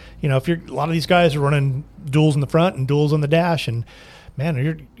talking, if a lot of these guys are running duals in the front and duals on the dash, and man,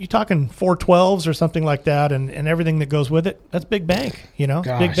 you're talking 412s or something like that, and everything that goes with it. That's big bank,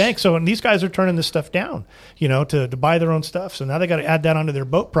 big bank. So, and these guys are turning this stuff down, to buy their own stuff. So now they got to add that onto their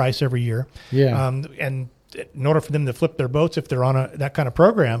boat price every year. Yeah. And in order for them to flip their boats, if they're on that kind of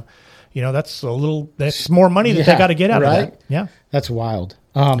program, that's more money that they got to get out of that. Yeah. That's wild.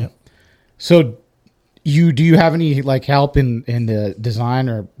 So do you have any like help in the design,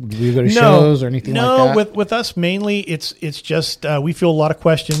 or do you go to shows or anything like that? No, with us mainly it's just we feel a lot of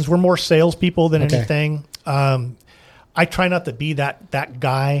questions. We're more salespeople than anything. I try not to be that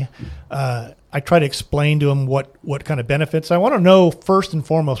guy. I try to explain to them what kind of benefits. I want to know first and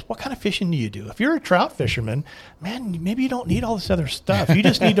foremost, what kind of fishing do you do? If you're a trout fisherman, man, maybe you don't need all this other stuff. You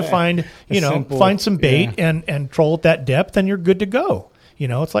just need to find find some bait and troll at that depth, and you're good to go.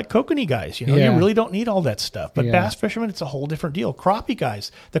 It's like kokanee guys. You really don't need all that stuff. But bass fishermen, it's a whole different deal. Crappie guys,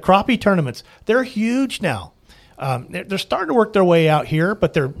 the crappie tournaments, they're huge now. They're starting to work their way out here,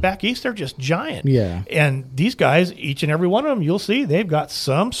 but they're back east. They're just giant. Yeah. And these guys, each and every one of them, you'll see they've got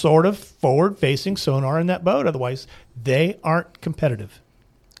some sort of forward-facing sonar in that boat. Otherwise, they aren't competitive.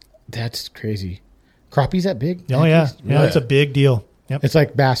 That's crazy. Crappie's that big? Oh yeah, it's a big deal. Yep. It's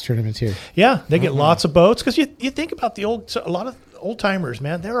like bass tournaments here. Yeah, they get lots of boats because you think about a lot of old timers,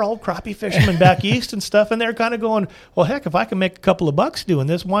 man. They're all crappie fishermen back east and stuff, and they're kind of going, well, heck, if I can make a couple of bucks doing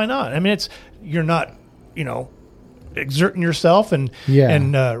this, why not? I mean, you're not, exerting yourself and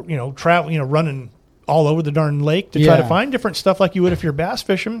traveling, running all over the darn lake to try to find different stuff like you would if you're bass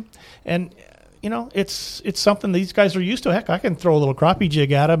fishing. And it's something these guys are used to. Heck, I can throw a little crappie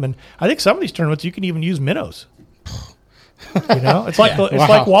jig at them, and I think some of these tournaments you can even use minnows. It's like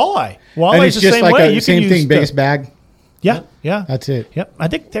like walleye. Walleye's the same way. You same can thing, use biggest bag. Yeah. That's it. Yep. I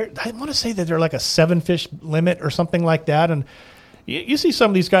think I want to say that they're like a 7 fish limit or something like that, and you see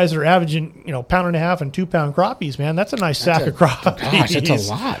some of these guys that are averaging, pound and a half and 2 pound crappies, man. That's a nice sack of crappies. Gosh, that's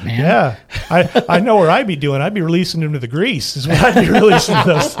a lot, man. Yeah. I know where I'd be doing. I'd be releasing them to the grease is what I'd be releasing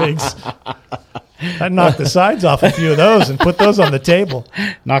those things. I'd knock the sides off a few of those and put those on the table.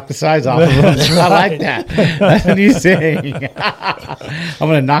 Knock the sides off of them. I like that. That's what he's saying. I'm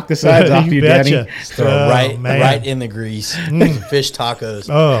going to knock the sides off you, betcha. Danny. Throw it right in the grease. Fish tacos.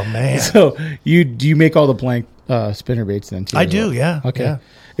 Oh, man. So do you make all the blank spinner baits then too? I do, yeah. Okay. Yeah.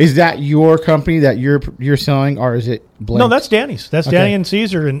 Is that your company that you're selling, or is it blank? No, that's Danny's. That's Okay. Danny and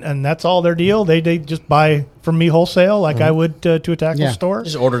Caesar, and that's all their deal. They just buy from me wholesale like I would to a tackle Yeah. store.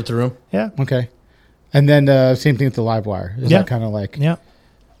 Just order through them. Yeah. Okay. And then same thing with the live wire. Is that kind of like Yeah.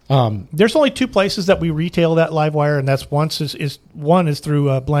 There's only 2 places that we retail that live wire, and that's one is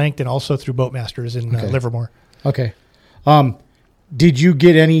through Blanked and also through Boatmasters in Livermore. Okay. Did you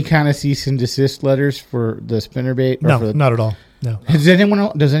get any kind of cease and desist letters for the spinnerbait? No, not at all. No. Does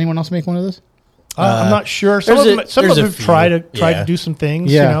anyone else make one of those? I'm not sure. Some of them few. try to Yeah. do some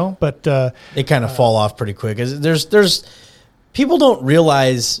things, Yeah. but They kind of fall off pretty quick. There's people don't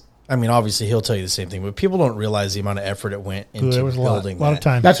realize. I mean, obviously he'll tell you the same thing, but people don't realize the amount of effort it went into there was a lot building of that.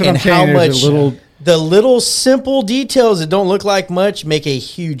 time. That's what And I'm saying. how There's much the little simple details that don't look like much make a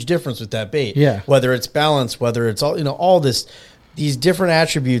huge difference with that bait. Yeah. Whether it's balance, whether it's all these different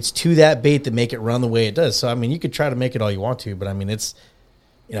attributes to that bait that make it run the way it does. So I mean, you could try to make it all you want to, but I mean, it's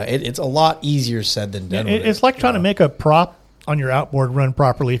it's a lot easier said than done. It's like trying to make a prop on your outboard run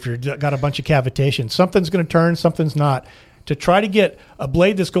properly if you've got a bunch of cavitation. Something's going to turn, something's not. To try to get a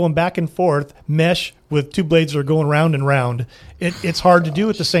blade that's going back and forth mesh with 2 blades that are going round and round, it's hard to do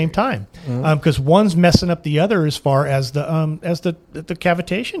at the same time because one's messing up the other as far as the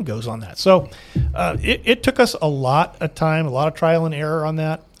cavitation goes on that. So it took us a lot of time, a lot of trial and error on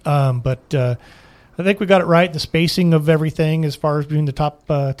that. But I think we got it right. The spacing of everything as far as between the top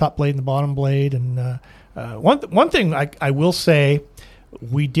blade and the bottom blade. And one thing I will say,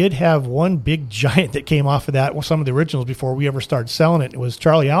 we did have one big giant that came off of that. Well, some of the originals before we ever started selling it. It was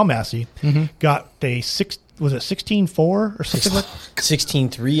Charlie Almassey. Got a 16.4 or something like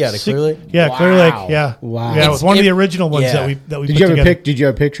 16.3 out of Clear Lake. Yeah, Wow. Clear Lake. Yeah, Wow. Yeah, it was one of the original ones yeah. that we Did put you have together. Did you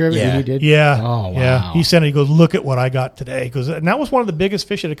have a picture of it? Yeah. You did. Yeah. Oh, wow. Yeah. He sent it. He goes, "Look at what I got today." And that was one of the biggest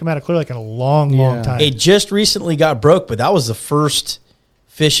fish that had come out of Clear Lake in a long, long Yeah. time. It just recently got broke, but that was the first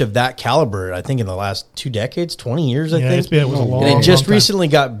fish of that caliber, I think, in the last 2 decades, 20 years, I Yeah, think. it was a long, and it just long time. recently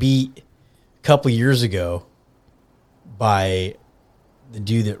got beat a couple years ago by the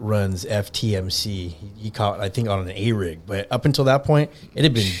dude that runs FTMC. He caught, I think, on an A-rig. But up until that point, it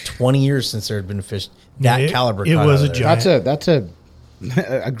had been 20 years since there had been a fish that caliber. it caught was out a of there. giant. That's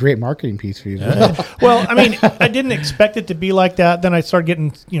a great marketing piece for you. Well, I mean, I didn't expect it to be like that. Then I started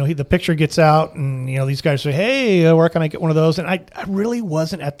getting, the picture gets out, and these guys say, "Hey, where can I get one of those?" And I really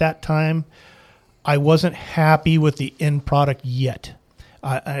wasn't at that time. I wasn't happy with the end product yet.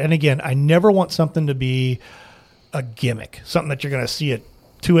 And again, I never want something to be a gimmick, something that you're going to see at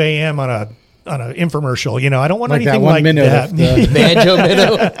 2 a.m. on an infomercial. I don't want Like that anything one like minnow that. with the- Banjo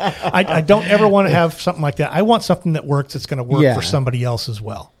minnow. I don't ever want to have something like that. I want something that works. That's going to work Yeah. for somebody else as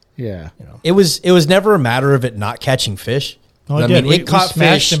well. Yeah. It was never a matter of it not catching fish. Oh, it I did. mean, it caught we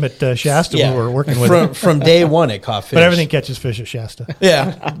smashed fish. them at Shasta when we were working with from, it. from day one, it caught fish. But everything catches fish at Shasta.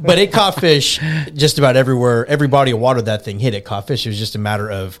 Yeah, but it caught fish just about everywhere. Every body of water that thing hit, it caught fish. It was just a matter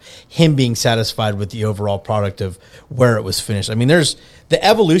of him being satisfied with the overall product of where it was finished. I mean, there's the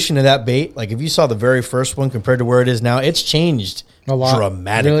evolution of that bait. Like if you saw the very first one compared to where it is now, it's changed A lot.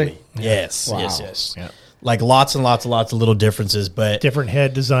 dramatically. Really? Yes, Wow. yes. Like lots and lots and lots of little differences, but Different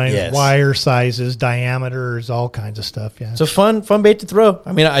head designs, Yes. wire sizes, diameters, all kinds of stuff. Yeah. it's a fun bait to throw.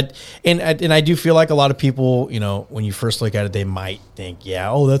 I mean, I do feel like a lot of people, when you first look at it, they might think,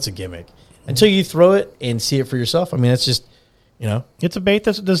 that's a gimmick. Until you throw it and see it for yourself. I mean, it's just, it's a bait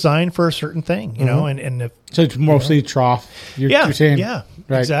that's designed for a certain thing, and if, So it's mostly trough. You're saying, yeah,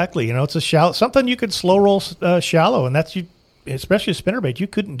 right? exactly. It's a shallow, something you could slow roll shallow, and that's especially a spinnerbait, you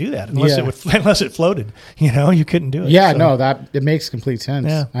couldn't do that unless unless it floated. You couldn't do it. Yeah, So, no, that it makes complete sense.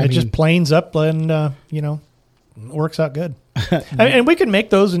 Yeah, I it just planes up and works out good. And we can make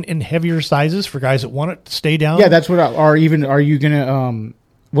those in heavier sizes for guys that want it to stay down. yeah, that's what. Are you gonna?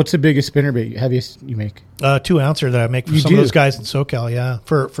 What's the biggest spinnerbait heaviest you make? 2 ouncer that I make for You some do? of those guys in SoCal. Yeah,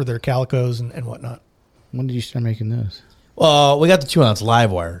 for their calicos and whatnot. When did you start making those? Well, we got the 2 ounce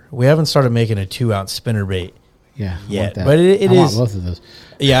live wire. We haven't started making a 2 ounce spinnerbait. Yeah, I Yeah, want that. but it I want is- both of those.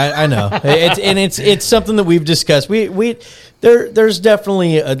 Yeah, I know. It's something that we've discussed. There's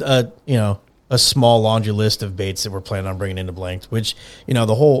definitely a small laundry list of baits that we're planning on bringing into Blanked. Which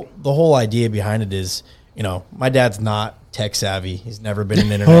the whole idea behind it is my dad's not tech savvy. He's never been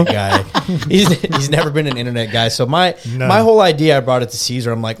an internet guy. He's never been an internet guy. So my whole idea, I brought it to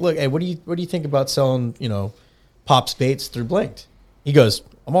Caesar. I'm like, look, hey, what do you think about selling, Pop's baits through Blinked? He goes,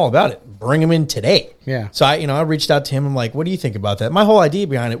 I'm all about it. Bring them in today. Yeah. So I reached out to him. I'm like, what do you think about that? My whole idea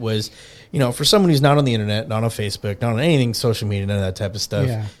behind it was, for someone who's not on the internet, not on Facebook, not on anything, social media, none of that type of stuff,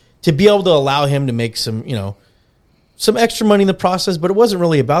 to be able to allow him to make some extra money in the process. But it wasn't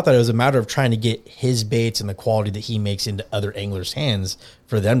really about that. It was a matter of trying to get his baits and the quality that he makes into other anglers' hands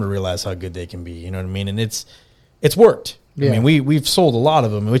for them to realize how good they can be. You know what I mean? And it's worked. Yeah. I mean, we've sold a lot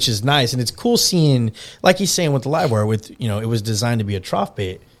of them, which is nice. And it's cool seeing, like he's saying with the live wire, with, it was designed to be a trough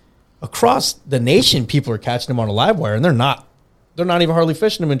bait. Across the nation, people are catching them on a live wire, and they're not even hardly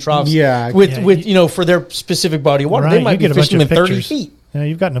fishing them in troughs with for their specific body of water. Right, they might be fishing them in 30 feet. Yeah,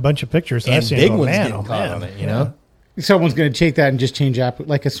 you've gotten a bunch of pictures. And big ones getting caught on it, Someone's going to take that and just change up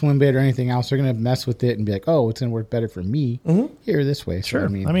like a swim bait or anything else. They're going to mess with it and be like, oh, it's going to work better for me here this way. Sure.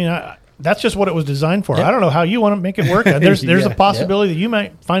 So, that's just what it was designed for. Yeah. I don't know how you want to make it work. There's a possibility that you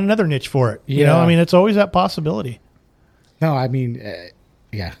might find another niche for it. It's always that possibility. No,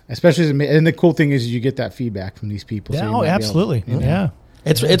 especially and the cool thing is you get that feedback from these people. Yeah, so absolutely. Yeah.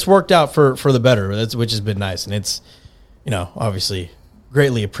 It's worked out for the better, which has been nice, and it's obviously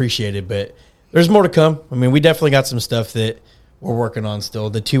greatly appreciated. But there's more to come. I mean, we definitely got some stuff that we're working on still.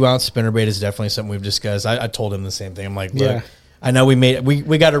 The 2-ounce spinnerbait is definitely something we've discussed. I told him the same thing. I'm like, look, I know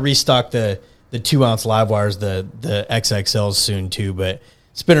we got to restock the 2-ounce live wires, the XXLs soon too, but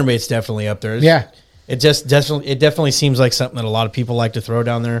spinnerbait's definitely up there. It definitely seems like something that a lot of people like to throw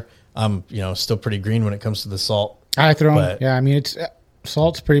down there. Still pretty green when it comes to the salt. I throw them. Yeah, I mean, it's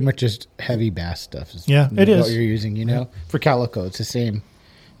salt's pretty much just heavy bass stuff. It is what you're using. For calico, it's the same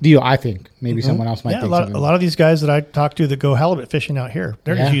deal. I think maybe someone else might think a lot of these guys that I talk to that go halibut fishing out here,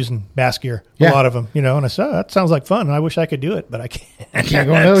 they're just using bass gear. A lot of them, and I said, oh, that sounds like fun. I wish I could do it, but I can't. I can't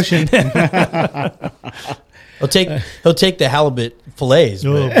go in the ocean. He'll take the halibut fillets.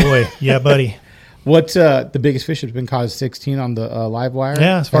 Oh boy, yeah, buddy. What's the biggest fish that's been caught? 16 on the live wire?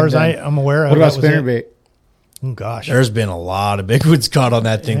 Yeah, as far as I'm aware of. What about spinnerbait? Oh, gosh. There's been a lot of big ones caught on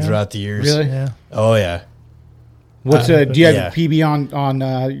that thing throughout the years. Really? Yeah. Oh, yeah. What's do you have a PB on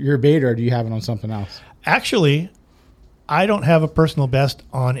your bait, or do you have it on something else? Actually, I don't have a personal best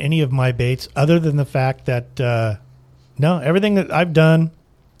on any of my baits other than the fact that, everything that I've done,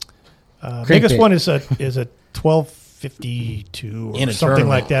 biggest one is a 1252 or something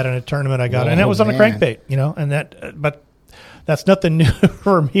like that in a tournament I got. And that was on a crankbait, but that's nothing new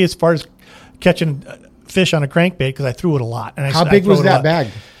for me as far as catching fish on a crankbait because I threw it a lot. And how big was that bag?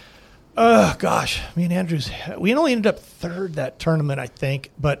 Oh, gosh. Me and Andrews, we only ended up third that tournament, I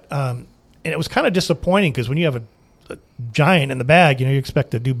think. But and it was kind of disappointing because when you have a giant in the bag, you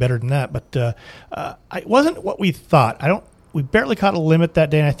expect to do better than that. But it wasn't what we thought. We barely caught a limit that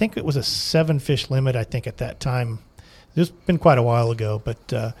day, and I think it was a 7-fish limit, I think, at that time. It's been quite a while ago.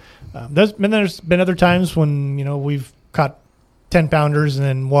 But there's been other times when, we've caught 10-pounders and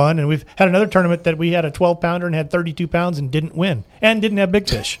then won. And we've had another tournament that we had a 12-pounder and had 32 pounds and didn't win and didn't have big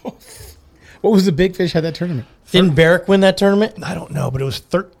fish. What was the big fish had that tournament? Didn't Barrick win that tournament? I don't know, but it was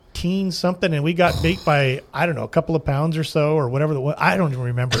 13-something, and we got beat by, I don't know, a couple of pounds or so or whatever. I don't even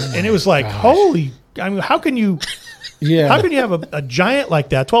remember. And it was like, holy, I mean, how can you... Yeah. How can you have a giant like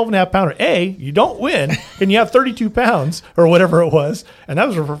that, 12.5 pounder? A, you don't win, and you have 32 pounds or whatever it was, and that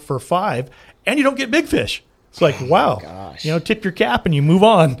was for 5, and you don't get big fish. It's like, wow, gosh. Tip your cap and you move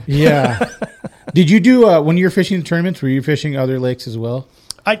on. Yeah. Did you do when you were fishing the tournaments? Were you fishing other lakes as well?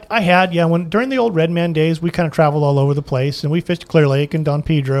 I had, yeah. During the old Redman days, we kind of traveled all over the place, and we fished Clear Lake and Don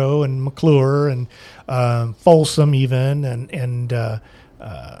Pedro and McClure and Folsom even, and so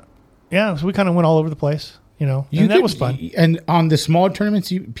we kind of went all over the place. And that was fun. And on the smaller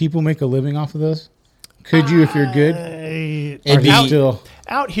tournaments, people make a living off of those? Could you if you're good?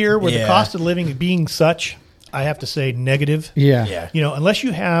 Out here where the cost of living being such, I have to say negative. Yeah. Unless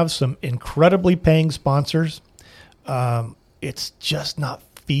you have some incredibly paying sponsors, it's just not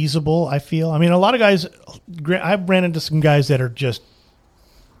feasible, I feel. I mean, a lot of guys, I've ran into some guys that are just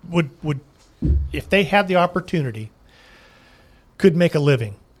would if they had the opportunity, could make a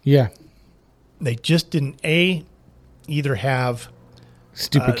living. Yeah. They just didn't either have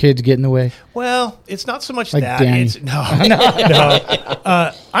stupid kids get in the way. Well, it's not so much like that. Danny. It's, no.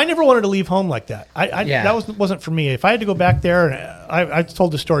 I never wanted to leave home like that. That wasn't for me. If I had to go back there, and I've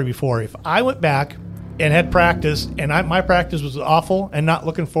told this story before. If I went back and had practice, and my practice was awful, and not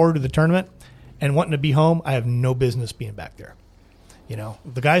looking forward to the tournament, and wanting to be home, I have no business being back there.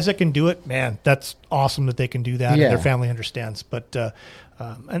 The guys that can do it, man, that's awesome that they can do that, and their family understands. But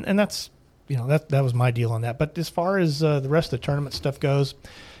and that's. that was my deal on that. But as far as the rest of the tournament stuff goes,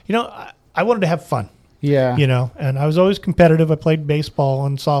 I wanted to have fun. Yeah. And I was always competitive. I played baseball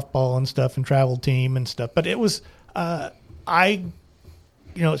and softball and stuff and travel team and stuff. But it was, it's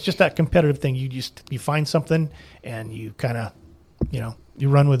just that competitive thing. You find something and you kind of, you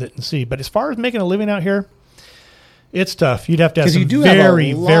run with it and see. But as far as making a living out here, it's tough. You'd have to have some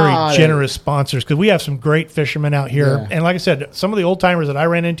very, very generous sponsors because we have some great fishermen out here. Yeah. And like I said, some of the old timers that I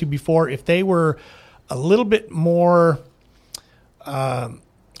ran into before, if they were a little bit more, I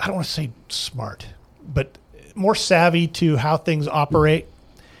don't want to say smart, but more savvy to how things operate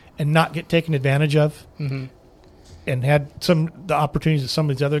and not get taken advantage of, and had the opportunities that some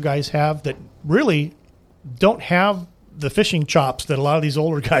of these other guys have that really don't have the fishing chops that a lot of these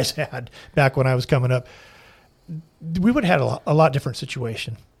older guys had back when I was coming up, we would have had a lot different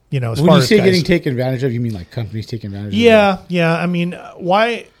situation. As when far you as say guys, getting taken advantage of, you mean like companies taking advantage of? Yeah. I mean,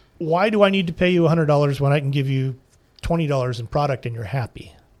 why do I need to pay you $100 when I can give you $20 in product and you're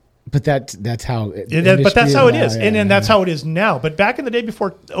happy? But that's how. But that's how it is, now, and that's how it is now. But back in the day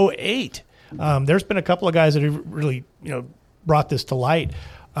before 2008, there's been a couple of guys that have really brought this to light.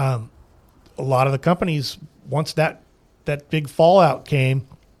 A lot of the companies, once that big fallout came,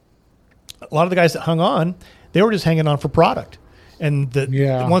 a lot of the guys that hung on, they were just hanging on for product. And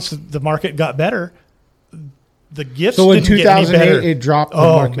once the market got better, the gifts didn't get any better. So in 2008, it dropped the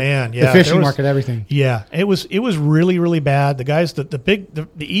market. Man, yeah. The fishing market, everything. Yeah. It was really, really bad. The guys, the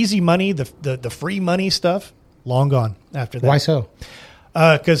easy money, the free money stuff, long gone after that. Why so?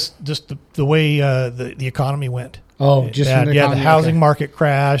 Because just the way the economy went. Oh, just the housing market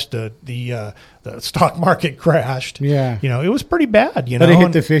crashed, the stock market crashed. Yeah, it was pretty bad. But it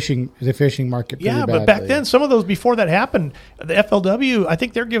hit the fishing market. Pretty badly. But back then, some of those before that happened, the FLW, I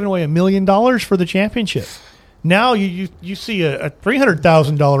think they're giving away $1 million for the championship. Now you see a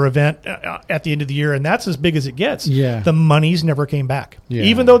 $300,000 event at the end of the year, and that's as big as it gets. Yeah, the monies never came back. Yeah.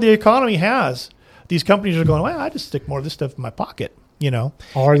 Even though the economy has, these companies are going, well, I just stick more of this stuff in my pocket.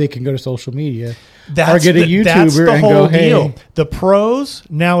 Or they can go to social media or get a YouTuber that's the and whole go, hey. deal. The pros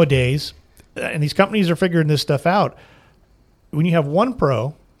nowadays, and these companies are figuring this stuff out. When you have one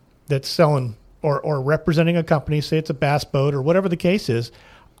pro that's selling or representing a company, say it's a bass boat or whatever the case is,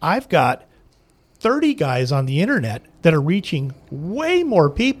 I've got 30 guys on the internet that are reaching way more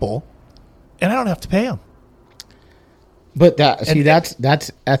people, and I don't have to pay them. But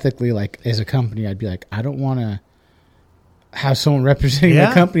that's ethically, like, as a company, I'd be like, I don't want to have someone representing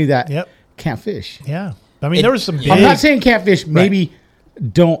a company that can't fish. Yeah. I mean, there was some big... I'm not saying can't fish. Maybe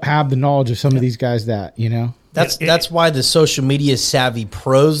don't have the knowledge of some of these guys that, That's why the social media savvy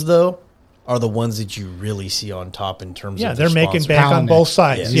pros, though, are the ones that you really see on top in terms of they're making bank on both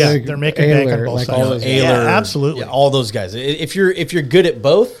sides. Yes. Yeah, they're making bank on both sides. Absolutely. Yeah, all those guys. If you're good at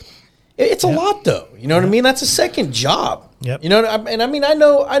both, it's a lot, though. You know what I mean? That's a second job. Yep. And I mean, I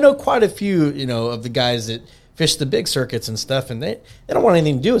know quite a few, of the guys that fish the big circuits and stuff, and they don't want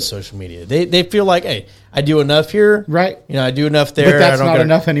anything to do with social media. They feel like, hey, I do enough here, right? I do enough there. But that's not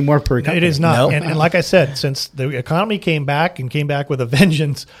enough anymore per company. It is not. No. And like I said, since the economy came back with a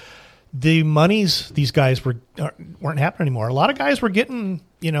vengeance, the monies these guys weren't happening anymore. A lot of guys were getting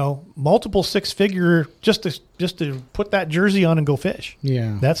multiple six-figure just to put that jersey on and go fish.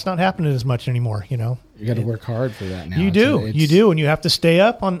 Yeah, that's not happening as much anymore. You got to work hard for that now. You do, and you have to stay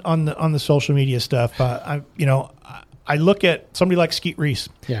up on the social media stuff. I look at somebody like Skeet Reese.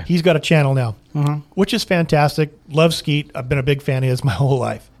 Yeah, he's got a channel now, which is fantastic. Love Skeet. I've been a big fan of his my whole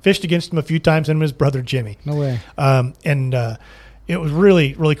life. Fished against him a few times, and his brother Jimmy. No way. It was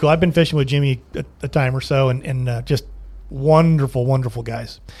really, really cool. I've been fishing with Jimmy a time or so, and just wonderful, wonderful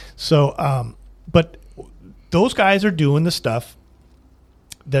guys. So, but those guys are doing the stuff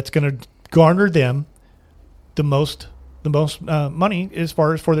that's going to garner them the most money as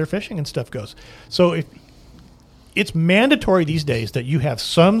far as for their fishing and stuff goes. So it's mandatory these days that you have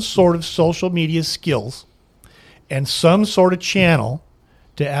some sort of social media skills and some sort of channel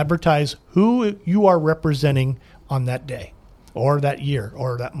to advertise who you are representing on that day or that year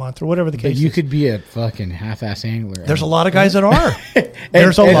or that month or whatever the case is. You could be a fucking half-ass angler. There's a lot of guys that are.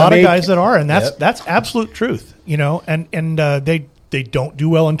 There's a lot of guys that are, and that's absolute truth, and they don't do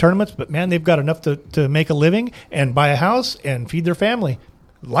well in tournaments, but man, they've got enough to make a living and buy a house and feed their family.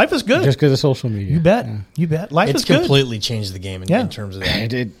 Life is good. Just because of social media. You bet. Yeah. You bet. Life is good. It's completely changed the game in terms of that. It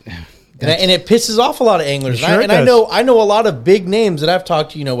did. And it pisses off a lot of anglers. I know a lot of big names that I've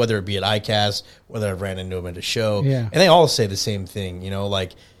talked to, whether it be at ICAST, whether I've ran into them at a show, and they all say the same thing,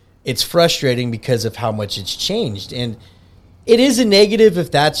 like it's frustrating because of how much it's changed. And it is a negative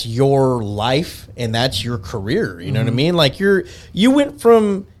if that's your life and that's your career. You know what I mean? Like you went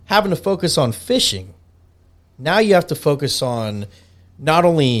from having to focus on fishing, now you have to focus on not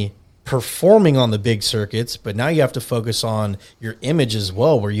only performing on the big circuits, but now you have to focus on your image as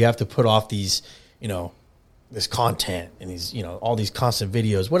well, where you have to put off these, this content and these, all these constant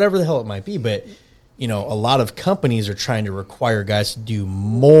videos, whatever the hell it might be. But, a lot of companies are trying to require guys to do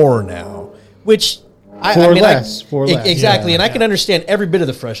more now, which for less. Exactly. And I can understand every bit of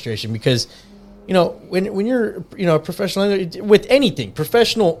the frustration because, when you're, a professional with anything,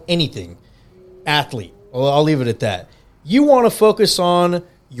 professional, anything, athlete, well, I'll leave it at that. You want to focus on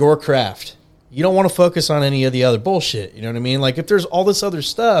your craft. You don't want to focus on any of the other bullshit. You know what I mean? Like if there's all this other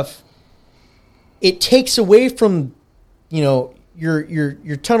stuff, it takes away from, your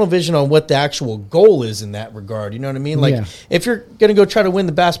tunnel vision on what the actual goal is in that regard. You know what I mean? Like if you're going to go try to win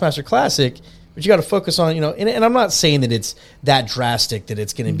the Bassmaster Classic, but you got to focus on, and I'm not saying that it's that drastic that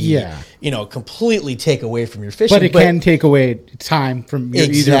it's going to be, completely take away from your fishing. But it can take away time from your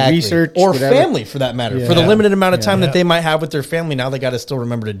either research or whatever. Family for that matter. For the limited amount of time that they might have with their family, now they got to still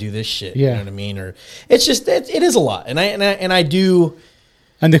remember to do this shit. You know what I mean? Or it's just, it is a lot. And I do.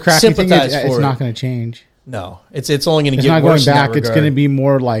 And the crappy thing is it's not going to change. No, it's only going to get not worse. Going back. It's going to be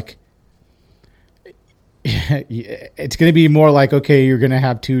more like, it's going to be more like, okay, you're going to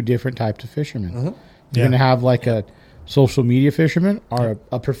have two different types of fishermen. Mm-hmm. You're going to have like a social media fisherman or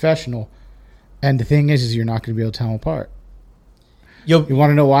a professional. And the thing is you're not going to be able to tell them apart. You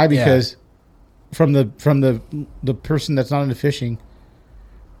want to know why? Because from the person that's not into fishing,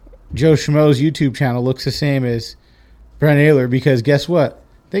 Joe Schmo's YouTube channel looks the same as Brent Ehrler because guess what?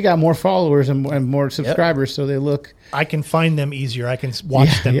 They got more followers and more subscribers, so they look. I can find them easier. I can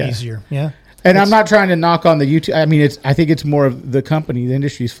watch them easier. Yeah. And I'm not trying to knock on the YouTube. I mean, I think it's more of the company, the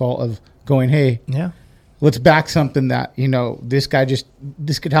industry's fault of going, hey, let's back something that,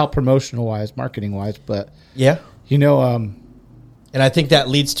 this could help promotional wise, marketing wise, but and I think that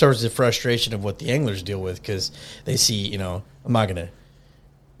leads towards the frustration of what the anglers deal with because they see, I'm not gonna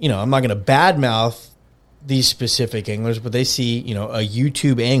badmouth these specific anglers, but they see, a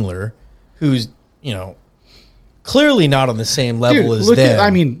YouTube angler who's, clearly not on the same level as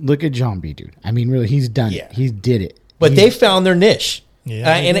them. Look at John B, dude. I mean, really, he's done it. He did it. But they found their niche. Yeah,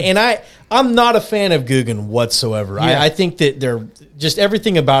 and I'm not a fan of Guggen whatsoever. Yeah. I think that they're just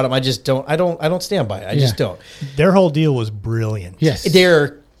everything about him. I don't stand by it. I just don't. Their whole deal was brilliant. Yes,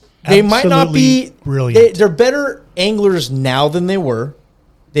 they might not be brilliant. They're better anglers now than they were.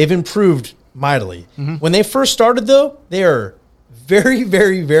 They've improved mightily. Mm-hmm. When they first started, though, they are very,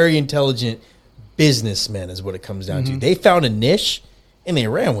 very, very intelligent businessmen is what it comes down to. They found a niche and they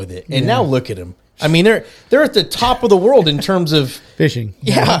ran with it. And now look at them. I mean, they're at the top of the world in terms of fishing.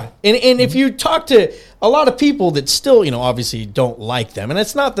 Yeah. And if you talk to a lot of people that still, obviously don't like them, and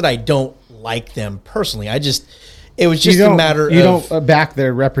it's not that I don't like them personally. It was just a matter of... You don't back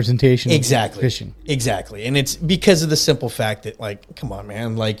their representation of fishing. Exactly. And it's because of the simple fact that, like, come on,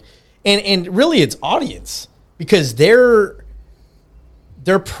 man. Like, and really it's audience because their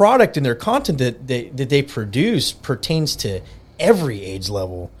product and their content that they produce pertains to every age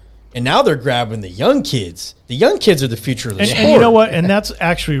level. And now they're grabbing the young kids. The young kids are the future of the sport. And you know what? And that's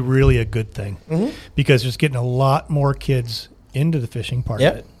actually really a good thing because there's getting a lot more kids into the fishing part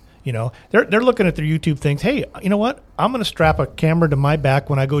of it. They're looking at their YouTube things. Hey, you know what? I'm going to strap a camera to my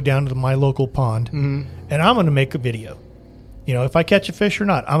back when I go down to my local pond, and I'm going to make a video. If I catch a fish or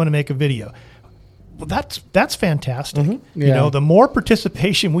not, I'm going to make a video. Well, that's fantastic. Mm-hmm. Yeah. The more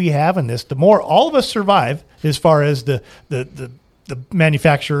participation we have in this, the more all of us survive as far as the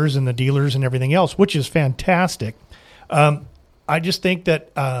manufacturers and the dealers and everything else, which is fantastic. I just think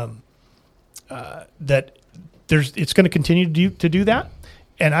that that it's going to continue to do that,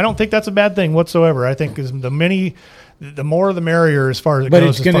 and I don't think that's a bad thing whatsoever. I think the more the merrier as far as it goes. But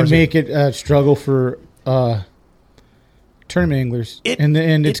it's going to make it a struggle for tournament anglers, and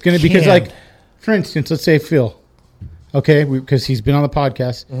it's going to because, like, for instance, let's say Phil, because he's been on the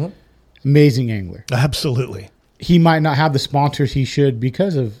podcast, amazing angler, absolutely. He might not have the sponsors he should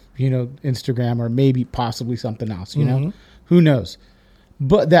because of, Instagram or maybe possibly something else, who knows?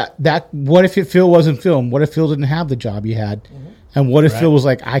 But that what if Phil wasn't Phil? What if Phil didn't have the job he had? And what if Phil was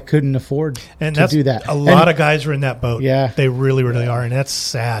like, I couldn't afford to do that? A lot of guys are in that boat. Yeah. They really, really are. And that's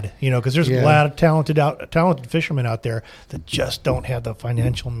sad, because there's a lot of talented fishermen out there that just don't have the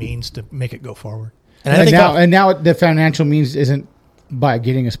financial means to make it go forward. And now the financial means isn't by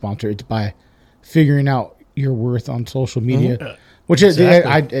getting a sponsor. It's by figuring out your worth on social media, which is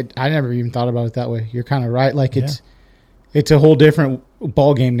I never even thought about it that way. You're kind of right. Like it's a whole different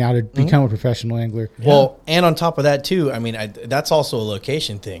ball game now to become a professional angler. Well, and on top of that too, I mean, that's also a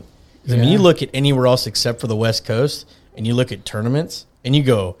location thing. I mean, you look at anywhere else except for the West Coast, and you look at tournaments. and you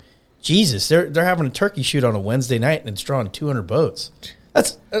go, Jesus, they're having a turkey shoot on a Wednesday night and it's drawing 200 boats.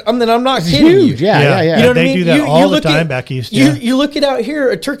 That's, I'm not kidding huge. you. Yeah. You know what I mean? They do that all the time back east. You look at out here,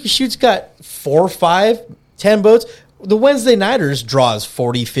 a turkey shoot's got 4, 5, 10 boats. The Wednesday nighters draws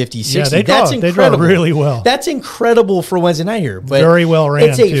 40, 50, 60. Yeah, they That's draw incredible. really well. That's incredible for Wednesday night here. But very well ran,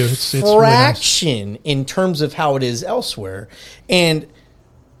 it's a too. It's really nice. fraction in terms of how it is elsewhere. And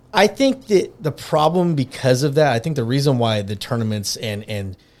I think that the problem because of that, I think the reason why the tournaments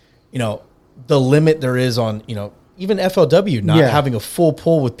and the limit there is on, even FLW not having a full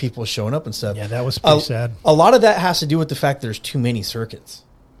pool with people showing up and stuff. Yeah, that was pretty sad. A lot of that has to do with the fact there's too many circuits.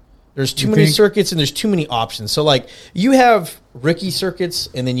 There's too many circuits and there's too many options. So, like, you have rookie circuits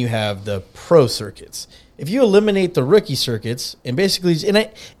and then you have the pro circuits. If you eliminate the rookie circuits and basically,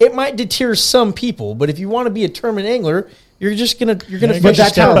 it might deter some people, but if you want to be a tournament angler, you're gonna But fish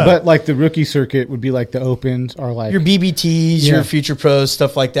that's step how. up. But like the rookie circuit would be like the opens or like Your BBTs, your future pros,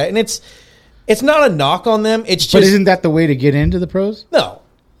 stuff like that, and it's not a knock on them. It's just But isn't that the way to get into the pros? no.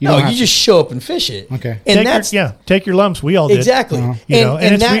 You You don't have to. just show up and fish it. Okay. And take your lumps. We all did. exactly.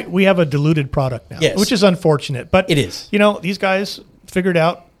 And we have a diluted product now, Yes. which is unfortunate. But It is. These guys figured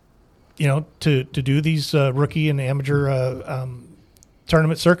out, to do these rookie and amateur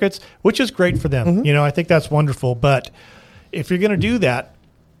tournament circuits, which is great for them. Mm-hmm. I think that's wonderful. But if you're going to do that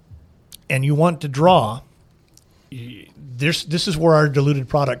and you want to draw, this is where our diluted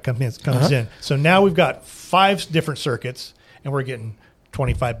product comes in. So now we've got 5 different circuits, and we're getting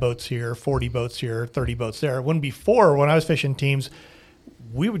 25 boats here, 40 boats here, 30 boats there. When before, when I was fishing teams,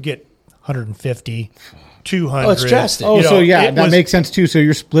 we would get 150, 200. Oh, it's drastic. Oh, that was, makes sense too. So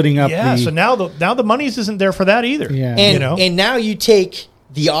you're splitting up. Yeah. So now the money's isn't there for that either. Yeah. And now you take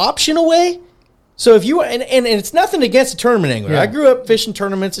the option away. So if you and it's nothing against a tournament angler. Yeah. I grew up fishing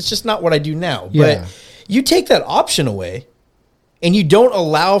tournaments. It's just not what I do now. Yeah. But you take that option away, and you don't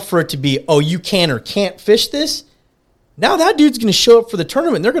allow for it to be, oh, you can or can't fish this. Now that dude's going to show up for the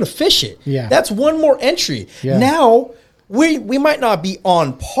tournament and they're going to fish it. Yeah. That's one more entry. Yeah. Now we might not be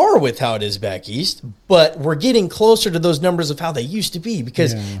on par with how it is back east, but we're getting closer to those numbers of how they used to be,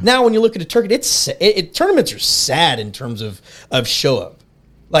 because now when you look at a tournament, tournaments are sad in terms of show up.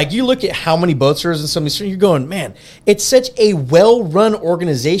 Like, you look at how many boats there is in some of these, you're going, man, it's such a well-run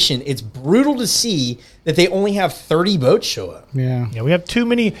organization. It's brutal to see that they only have 30 boats show up. Yeah. Yeah, we have too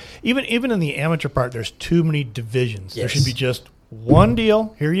many. Even in the amateur part, there's too many divisions. There Yes. should be just one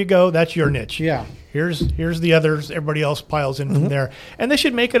deal. Here you go. That's your niche. Yeah. Here's the others. Everybody else piles in from there, and they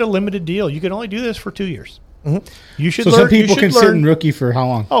should make it a limited deal. You can only do this for 2 years. You should. So some people can sit in rookie for how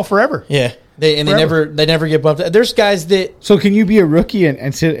long? Oh, forever. Yeah. They never get bumped. There's guys that So can you be a rookie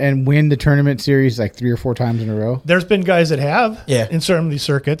and sit and win the tournament series like 3 or 4 times in a row? There's been guys that have, in some of these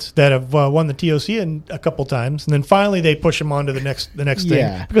circuits, that have won the TOC in a couple times, and then finally they push them on to the next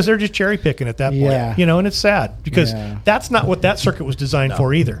thing, because they're just cherry picking at that point. Yeah. And it's sad because that's not what that circuit was designed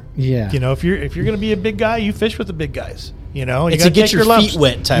for either. Yeah. If you're going to be a big guy, you fish with the big guys. You It's gotta a get take your lumps. feet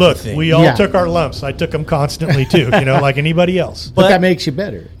wet type Look, of thing. we all took our lumps. I took them constantly too. Like anybody else. But that makes you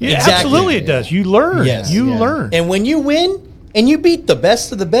better. Yeah, Exactly. absolutely, it does. You learn. Yes. You learn. And when you win and you beat the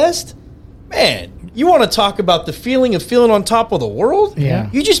best of the best, man, you want to talk about the feeling of feeling on top of the world? Yeah.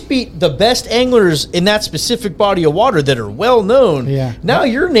 You just beat the best anglers in that specific body of water that are well known. Yeah. Now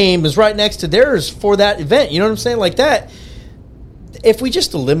your name is right next to theirs for that event. You know what I'm saying? Like that. If we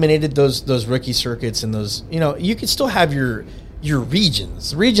just eliminated those rookie circuits and those, you could still have your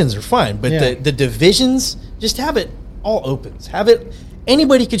regions. The regions are fine, but the divisions, just have it all opens. Have it,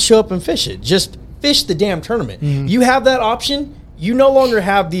 anybody could show up and fish it. Just fish the damn tournament. You have that option. You no longer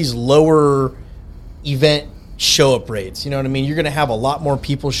have these lower event show up rates. You know what I mean? You're going to have a lot more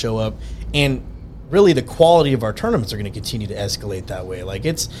people show up, and really the quality of our tournaments are going to continue to escalate that way. Like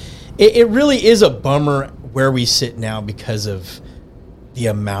it really is a bummer where we sit now because of the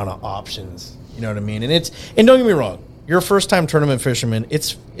amount of options. You know what I mean? And don't get me wrong, you're a first time tournament fisherman.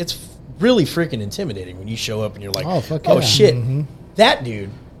 It's really freaking intimidating when you show up and you're like, oh shit, that dude.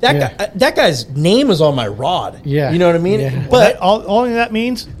 That guy's name is on my rod. Yeah. You know what I mean? Yeah. But all that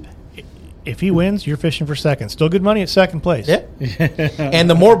means, if he wins, you're fishing for second. Still good money at second place. yeah. And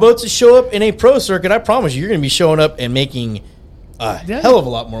the more boats that show up in a pro circuit, I promise you're going to be showing up and making a hell of a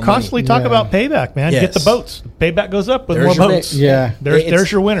lot more Constantly money. talk about payback, man. Yes. Get the boats. Payback goes up with There's more your boats. Yeah.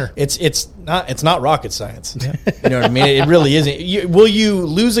 There's your winner. It's not rocket science. You know what I mean? It really isn't. Will you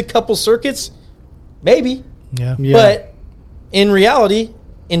lose a couple circuits? Maybe. Yeah. But in reality,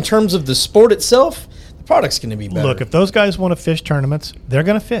 in terms of the sport itself, the product's going to be better. Look, if those guys want to fish tournaments, they're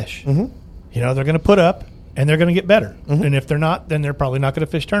going to fish. Mm-hmm. They're going to put up, and they're going to get better. Mm-hmm. And if they're not, then they're probably not going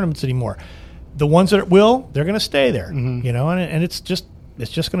to fish tournaments anymore. the ones that will, they're going to stay there, you know, and it's just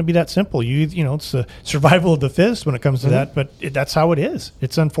going to be that simple. You know, it's the survival of the fittest when it comes to that, but that's how it is.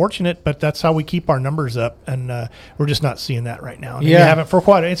 It's unfortunate, but that's how we keep our numbers up, and we're just not seeing that right now. And we haven't for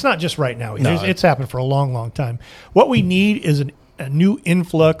quite. It's not just right now. It's happened for a long, long time. What we need is a new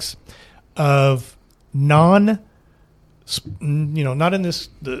influx of not in this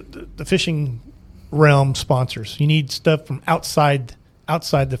the fishing realm sponsors. You need stuff from outside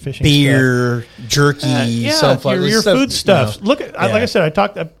the fishing beer, stuff. jerky, sunflower, your stuff, food stuff. you know. Look at like I said, I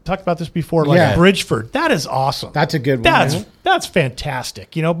talked about this before. Like Bridgeford, that is awesome. That's a good one. That's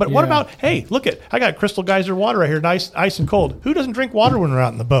fantastic. You know, but what about look at I got Crystal Geyser water right here, nice, ice and cold. Who doesn't drink water when we're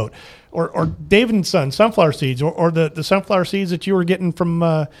out in the boat? Or David and Son sunflower seeds, or the sunflower seeds that you were getting from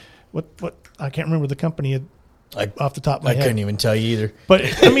what I can't remember the company. Off the top of my head. I couldn't even tell you either.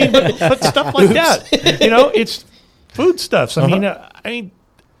 But I mean, but stuff like that. You know, it's food stuff. So, I mean,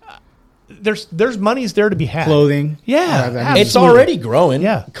 there's monies there to be had. Clothing. Yeah, it's already growing.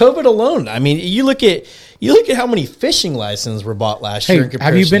 Yeah. COVID alone. I mean, you look at how many fishing licenses were bought last year. In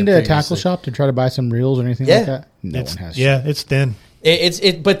have you been to a previously. tackle shop to try to buy some reels or anything like that? No one has. Yeah, it's thin.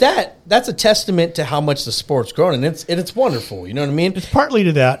 But that's a testament to how much the sport's grown, and it's wonderful. You know what I mean? It's partly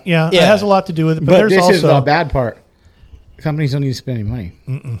to that. Yeah, it has a lot to do with it. But there's this also is the bad part. Companies don't need to spend any money.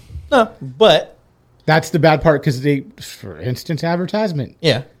 No, but that's the bad part because for instance, advertisement.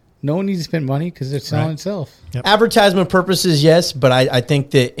 Yeah. No one needs to spend money because it's selling itself. Yep. Advertisement purposes, yes, but I think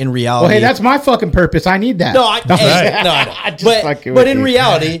that in reality, well, hey, that's my fucking purpose. I need that. No, I know. But in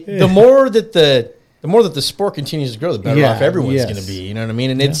reality, the more that the sport continues to grow, the better off everyone's going to be. You know what I mean?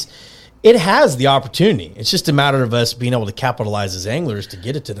 And it has the opportunity. It's just a matter of us being able to capitalize as anglers to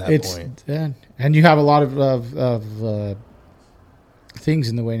get it to that point. And you have a lot of things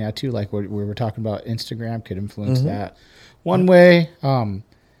in the way now too. Like we were talking about, Instagram could influence that one way.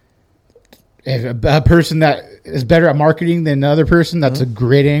 If a person that is better at marketing than another person that's a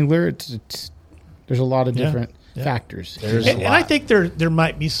great angler, there's a lot of different factors. And I think there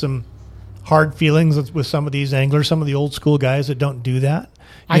might be some hard feelings with some of these anglers, some of the old school guys that don't do that.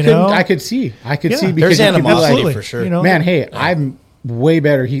 I could see because there's animosity like, for sure. Man, hey, I'm way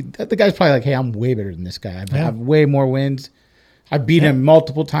better. The guy's probably like, hey, I'm way better than this guy. I have way more wins. I beat him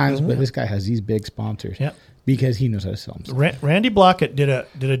multiple times, but this guy has these big sponsors because he knows how to sell them. Randy Blockett did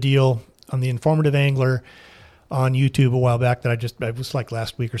a deal on the Informative Angler on YouTube a while back that it was like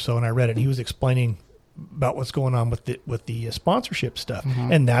last week or so, and I read it. And he was explaining about what's going on with the sponsorship stuff,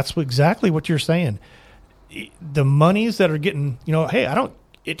 and that's exactly what you're saying. The monies that are getting, hey,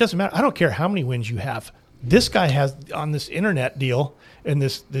 it doesn't matter. I don't care how many wins you have. This guy has on this internet deal and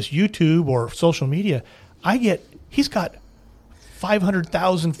this YouTube or social media. He's got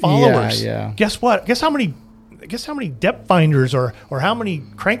 500,000 followers. Yeah. Guess what? Guess how many depth finders or how many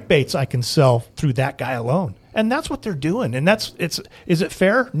crankbaits I can sell through that guy alone. And that's what they're doing. And is it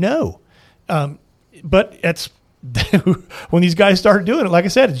fair? No. But it's when these guys started doing it, like I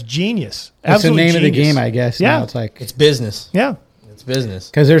said, it's genius. It's the name of the genius. game, I guess. Yeah. Now it's business. Yeah. It's business.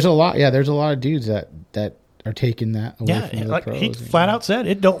 Because there's a lot of dudes that are taking that away from the pros. He flat out said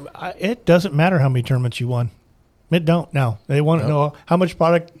it doesn't matter how many tournaments you won. It don't. No. They want to know how much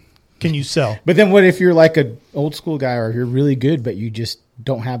product can you sell. But then what if you're like an old school guy or you're really good, but you just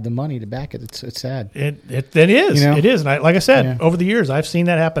don't have the money to back it? It's sad. It is. It is. And like I said, over the years, I've seen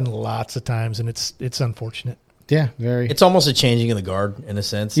that happen lots of times, and it's unfortunate. Yeah, very. It's almost a changing of the guard in a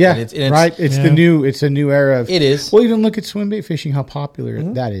sense. Yeah, it's right. It's a new era of. It is. Well, even look at swim bait fishing, how popular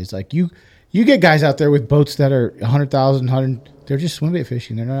that is. Like you get guys out there with boats that are 100,000, they're just swim bait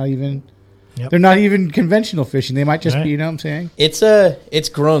fishing. They're not even. Yep. They're not even conventional fishing. They might just be, you know what I'm saying? It's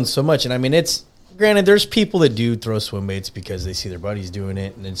grown so much, and I mean, it's granted. There's people that do throw swim baits because they see their buddies doing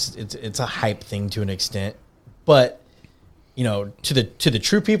it, and it's a hype thing to an extent. But to the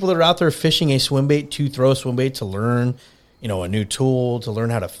true people that are out there fishing a swim bait, to throw a swim bait, to learn, a new tool, to learn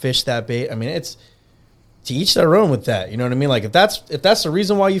how to fish that bait. I mean, it's to each their own with that. You know what I mean? Like if that's the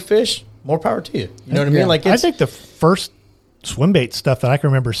reason why you fish, more power to you. You know what I mean? Like I think the first swim bait stuff that I can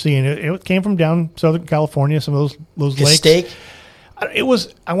remember seeing, it came from down Southern California, some of those lakes. Steak. It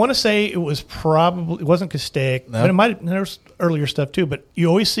was. I want to say it was probably. It wasn't Castaic, but it might. There was earlier stuff too. But you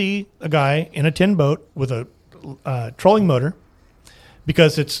always see a guy in a tin boat with a trolling motor,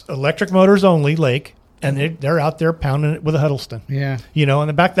 because it's electric motors only lake, and they're out there pounding it with a Huddleston. Yeah, in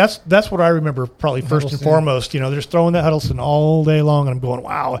the back. That's what I remember probably first and foremost. They're just throwing that Huddleston all day long, and I'm going,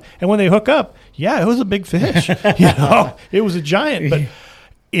 wow. And when they hook up, it was a big fish. It was a giant. But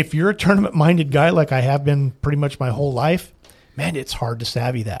if you're a tournament minded guy like I have been pretty much my whole life, man, it's hard to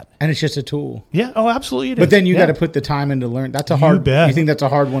savvy that. And it's just a tool. Yeah. Oh, absolutely. It is. But then you Yeah. got to put the time in to learn. That's a You hard. bet. You think that's a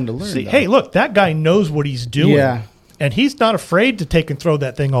hard one to learn? See, though. hey, look, that guy knows what he's doing. Yeah. And he's not afraid to take and throw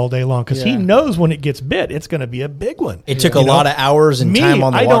that thing all day long because he Yeah. knows when it gets bit, it's going to be a big one. It took You a know? lot of hours and Me, time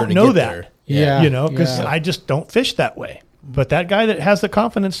on the I water don't to know get that. there. Yeah. You know, because Yeah. I just don't fish that way. But that guy that has the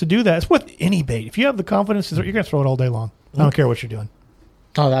confidence to do that, it's with any bait. If you have the confidence to throw, you're going to throw it all day long. I don't care what you're doing.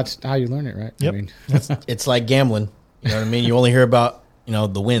 Oh, that's how you learn it, right? Yep. It's like gambling. You know what I mean? You only hear about,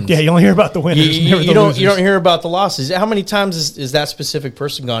 the wins. Yeah, you only hear about the winners. You, never you the don't losers. you don't hear about the losses. How many times is that specific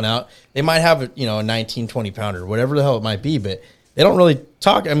person gone out? They might have a 19, 20 pounder, whatever the hell it might be, but they don't really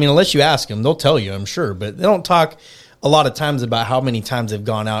talk. I mean, unless you ask them, they'll tell you, I'm sure, but they don't talk a lot of times about how many times they've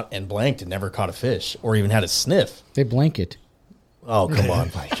gone out and blanked and never caught a fish or even had a sniff. They blanket. Oh, come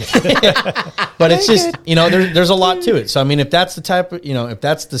on. But it's just, there's a lot to it. So, I mean, if that's the type of, if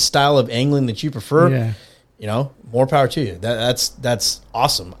that's the style of angling that you prefer, more power to you. That's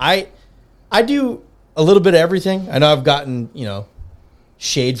awesome. I do a little bit of everything. I know I've gotten,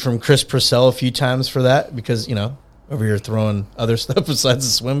 shade from Chris Purcell a few times for that because, over here throwing other stuff besides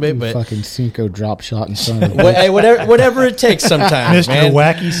the swim bait, but Fucking Cinco drop shot in front of whatever it takes sometimes, Mr. man.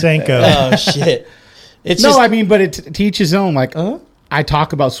 Wacky Senko. Oh, shit. It's No, just, I mean, but it's to each his own. Like, I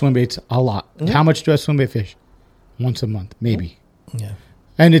talk about swim baits a lot. How much do I swim bait fish? Once a month, maybe. Yeah.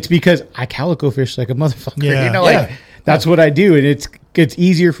 And it's because I calico fish like a motherfucker. Yeah. Like that's what I do, and it's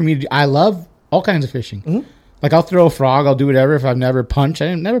easier for me to do. I love all kinds of fishing. Like I'll throw a frog, I'll do whatever. If I've never punched, I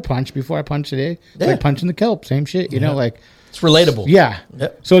didn't never punch before I punch today. It's like punching the kelp, same shit. You know, like it's relatable. yeah.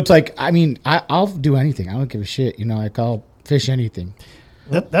 Yep. So it's like I mean, I'll do anything. I don't give a shit. Like I'll fish anything.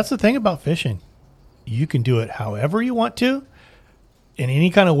 That's the thing about fishing. You can do it however you want to, in any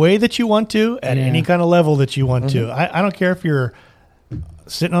kind of way that you want to, at any kind of level that you want to. I don't care if you're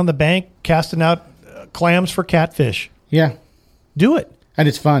sitting on the bank casting out clams for catfish. Yeah, Do it. and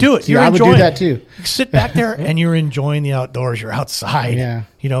it's fun. Do it. See, You're I would enjoying do that it. too. Sit back there and you're enjoying the outdoors. You're outside. Yeah.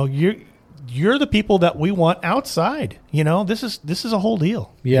 You're the people that we want outside. This is a whole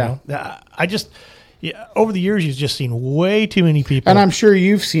deal. Yeah. I just over the years you've just seen way too many people. And I'm sure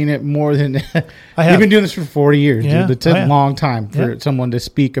you've seen it more than I have. You've been doing this for 40 years, Yeah. dude. It's a Oh, yeah. long time for Yeah. someone to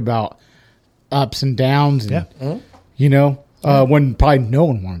speak about ups and downs. And, Yeah. when probably no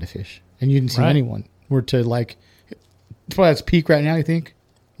one wanted to fish and you didn't see Right. anyone. We're to like, it's probably at its peak right now, you think?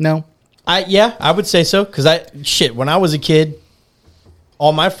 No? I would say so because when I was a kid,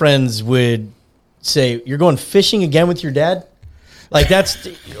 all my friends would say, "You're going fishing again with your dad." Like that's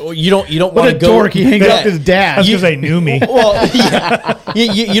you don't What want a to go. dork. He hangs out with his dad. That's because they knew me. Well, yeah,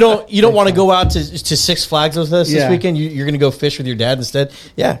 you don't want to go out to Six Flags with us this Yeah. weekend. You're going to go fish with your dad instead.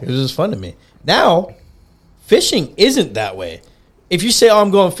 Yeah, it was just fun to me. Now, fishing isn't that way. If you say, "Oh,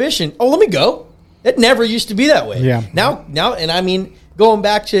 I'm going fishing," let me go. It never used to be that way. Yeah. Now, and I mean, going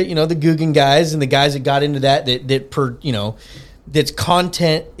back to the Guggen guys and the guys that got into that's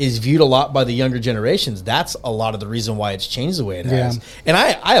content is viewed a lot by the younger generations. That's a lot of the reason why it's changed the way it has. And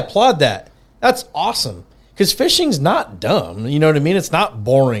I applaud that. That's awesome. Because fishing's not dumb. You know what I mean? It's not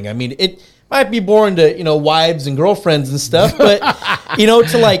boring. I mean, it might be boring to, wives and girlfriends and stuff, but,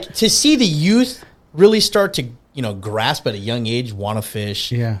 to see the youth really start to, grasp at a young age, want to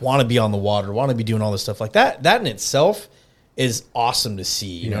fish, want to be on the water, want to be doing all this stuff like that, that in itself is awesome to see.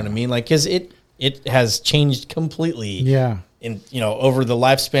 You know what I mean? Like, because it has changed completely. Yeah. In over the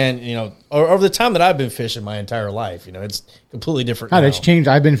lifespan, or over the time that I've been fishing my entire life, it's completely different. God, now. it's changed.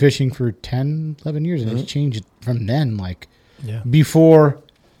 I've been fishing for 10, 11 years, and it's changed from then. Like, Yeah. before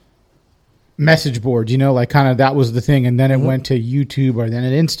message boards, like kind of that was the thing. And then it went to YouTube or then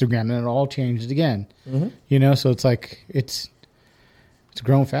at Instagram, and it all changed again. So it's like, it's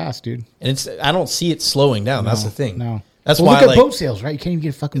grown fast, dude. And I don't see it slowing down. That's the thing. No. That's Well, why look at boat sales, right? You can't even get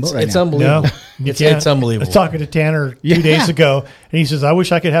a fucking boat right it's now. unbelievable. No, you can't. It's unbelievable. I was talking to Tanner 2 days ago, and he says, "I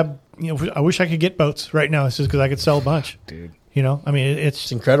wish I could have, I wish I could get boats right now." He says, "Because I could sell a bunch, Dude. I mean,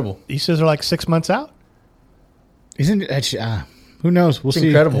 It's incredible. He says they're like 6 months out. Isn't it? Who knows? We'll It's see.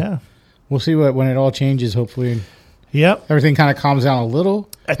 incredible. Yeah. We'll see when it all changes, hopefully. And Yep. everything kind of calms down a little.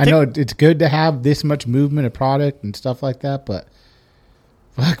 I I know it's good to have this much movement of product and stuff like that, but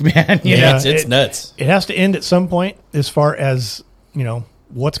fuck, man. Yeah, Yeah, it's nuts. It has to end at some point, as far as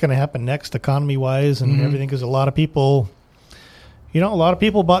what's going to happen next, economy wise, and everything. Because a lot of people,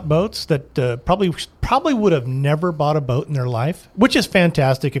 bought boats that probably would have never bought a boat in their life, which is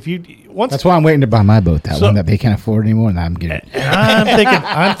fantastic. If you once, That's why I'm waiting to buy my boat, that So- one that they can't afford anymore, and I'm getting it.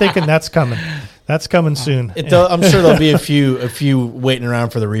 I'm thinking that's coming. That's coming soon. I'm sure there'll be a few waiting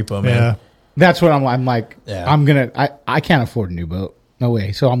around for the repo, man. Yeah. That's what I'm like. Yeah. I can't afford a new boat. No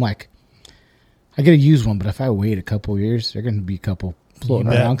way. So I'm like, I get to use one, but if I wait a couple years, they're going to be a couple floating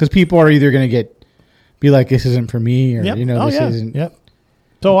You bet. around because people are either going to be like, this isn't for me, or Yep. this isn't. Yep.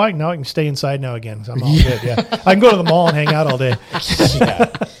 So I can stay inside now again. 'Cause I'm all good. Yeah. I can go to the mall and hang out all day. Yeah.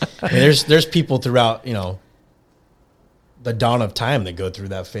 I mean, there's people throughout, the dawn of time that go through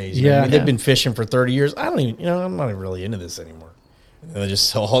that phase. You know what I mean? They've been fishing for 30 years. I don't even, I'm not even really into this anymore. They just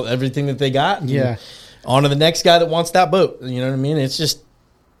sell everything that they got. Yeah. On to the next guy that wants that boat. You know what I mean? It's just.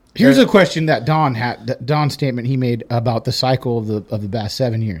 Here's a question that Don had. That Don's statement he made about the cycle of the Bass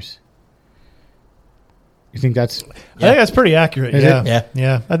 7 years. You think that's? I think that's pretty accurate. Is Yeah. it?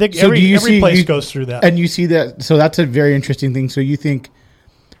 Yeah. I think So do you every see- place you- goes through that. And you see that? So that's a very interesting thing. So you think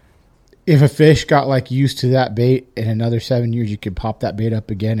if a fish got like used to that bait in another 7 years, you could pop that bait up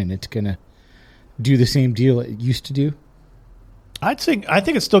again, and it's gonna do the same deal it used to do? I think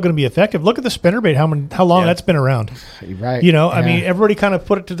it's still going to be effective. Look at the spinnerbait. How long that's been around. You're right. I mean, everybody kind of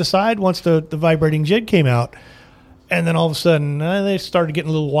put it to the side once the vibrating jig came out, and then all of a sudden they started getting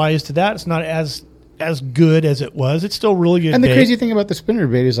a little wise to that. It's not as good as it was. It's still really good. And the bait. crazy thing about the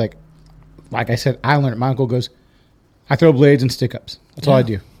spinnerbait is like I said, I learned. My uncle goes, I throw blades and stick ups. That's all I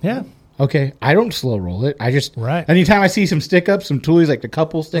do. Yeah. Okay, I don't slow roll it. I just Anytime I see some stick ups, some toolies like the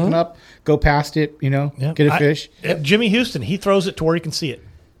couple sticking up, go past it. Yep. Get a fish. Jimmy Houston, he throws it to where he can see it.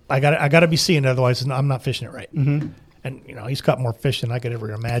 I got to be seeing it, otherwise I'm not fishing it right. Mm-hmm. And he's caught more fish than I could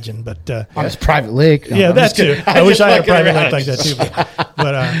ever imagine. But on his private lake. No, yeah, I'm that just too. kidding. I wish I had a fucking private around. lake like that too.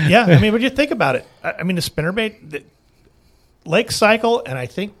 But yeah, I mean, when you think about it, I mean, the spinnerbait, the lake cycle, and I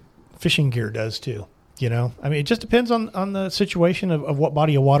think fishing gear does too. I mean, it just depends on the situation of what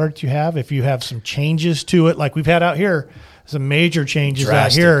body of water that you have. If you have some changes to it, like we've had out here, some major changes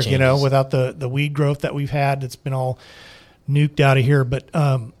Drastic out here, changes. without the weed growth that we've had, it's been all nuked out of here. But,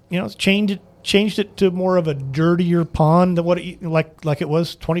 it's changed it to more of a dirtier pond than what it, like it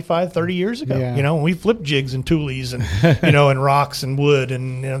was 25, 30 years ago. Yeah. When we flipped jigs and toolies and, and rocks and wood,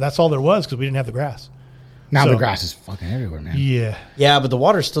 and that's all there was because we didn't have the grass. Now So- the grass is fucking everywhere, man. Yeah. Yeah, but the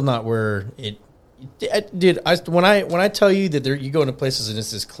water's still not where it. Dude, when I tell you that you go into places and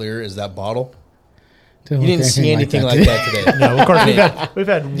it's as clear as that bottle, Doesn't you look didn't see anything like that today. No, of course we've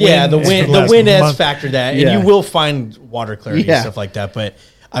had wind Yeah, the for wind last has month. factored that, Yeah. and you will find water clarity Yeah. and stuff like that. But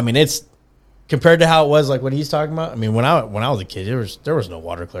I mean, it's compared to how it was like what he's talking about. I mean, when I was a kid, there was no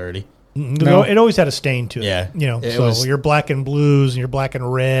water clarity. No. It always had a stain to it. Yeah. It so was- you're black and blues and you're black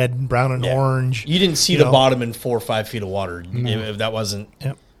and red, brown and Yeah. orange. You didn't see You the know. bottom in 4 or 5 feet of water. If that wasn't,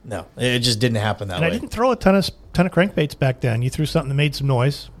 Yep. no, it just didn't happen that And way. I didn't throw a ton of crankbaits back then. You threw something that made some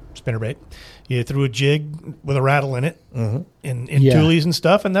noise, spinnerbait. You threw a jig with a rattle in it, in Yeah. toolies and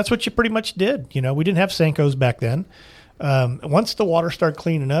stuff, and that's what you pretty much did. We didn't have Senkos back then. Once the water started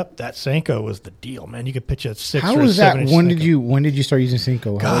cleaning up, that Senko was the deal, man. You could pitch a 6 How or a was that? 7-inch When Senko. did you start using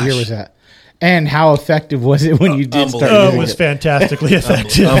Cinco? How Gosh. year was that? And how effective was it when you did start Unbelievable. Oh, it using was it? fantastically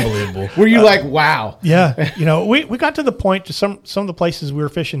effective. Unbelievable. Were you like, wow? Yeah, we got to the point to some of the places we were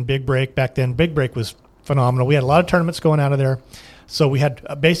fishing Big Break back then. Big Break was phenomenal. We had a lot of tournaments going out of there, so we had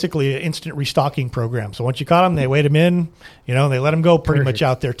basically an instant restocking program. So once you caught them, they weighed them in, they let them go pretty much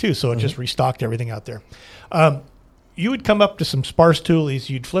out there too. So it just restocked everything out there. You would come up to some sparse toolies,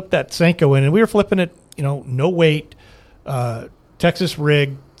 you'd flip that Senko in, and we were flipping it, no weight, Texas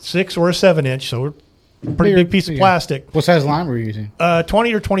rig, 6 or a 7-inch, so we're a pretty big piece of plastic. What size line were you using?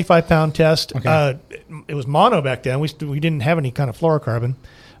 20 or 25 pound test. Okay. It was mono back then. We didn't have any kind of fluorocarbon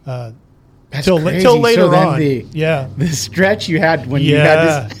That's till crazy. later So then on. the stretch you had when you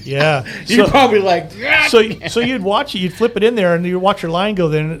had this, yeah. you're probably like, so you'd watch it, you'd flip it in there, and you'd watch your line go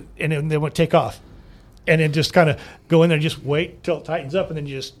there, and then would take off, and then just kind of go in there, and just wait till it tightens up, and then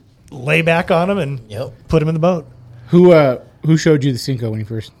you just lay back on them and put them in the boat. Who showed you the Cinco when you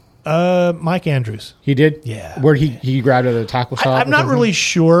first? Mike Andrews. He did. Yeah. Where he grabbed it at a tackle shop. I'm not really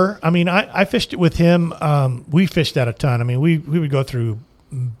sure. I mean, I fished it with him. We fished that a ton. I mean, we would go through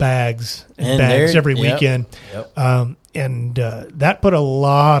bags and bags every weekend. Yep. And that put a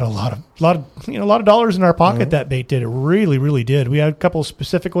lot of dollars in our pocket. That bait did. It really, really did. We had a couple of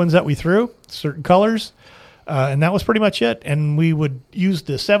specific ones that we threw, certain colors, and that was pretty much it. And we would use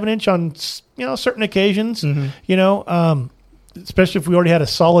the 7-inch on certain occasions. Especially if we already had a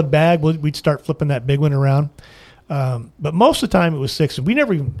solid bag, we'd start flipping that big one around. But most of the time it was 6. We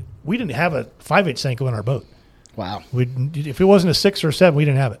didn't have a 5-inch Senko in our boat. Wow. If it wasn't a 6 or a 7, we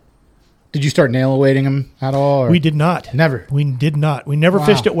didn't have it. Did you start nail weighting them at all? Or? We did not. Never. We did not. We never Wow.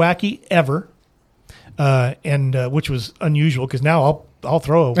 fished at Wacky ever, and which was unusual because now I'll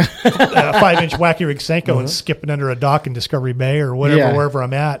throw a 5-inch Wacky rig Senko and skip it under a dock in Discovery Bay or whatever, wherever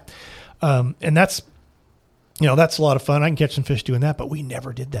I'm at. And that's a lot of fun. I can catch some fish doing that, but we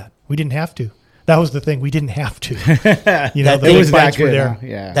never did that. We didn't have to. That was the thing. We didn't have to. You know, That the thing big was bites that were good, there. huh?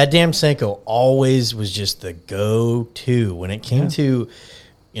 Yeah. That damn Senko always was just the go-to when it came to,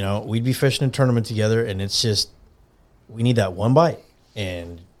 you know, we'd be fishing a tournament together, and it's just we need that one bite.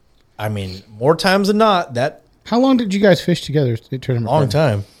 And I mean, more times than not, that How long did you guys fish together at tournament? long prep?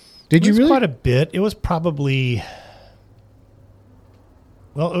 time. Did It you was really? quite a bit. It was probably,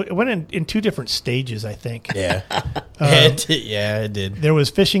 well, it went in two different stages, I think. Yeah, it did. There was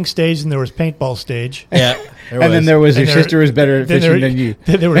fishing stage and there was paintball stage. Yeah, and then there was your And there- sister was better at then fishing there- than you.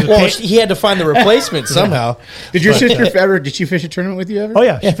 Then there was a Well, paint- he had to find the replacement somehow. Did your sister ever? Did she fish a tournament with you ever? oh,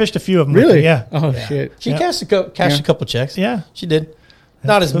 yeah. She fished a few of them. Really? Yeah. Oh shit. She cashed a couple checks. Yeah. she did.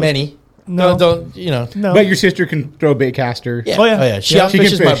 Not as many. No. Don't you know? No. But your sister can throw a bait caster. Yeah. Oh, yeah. She Yeah. She can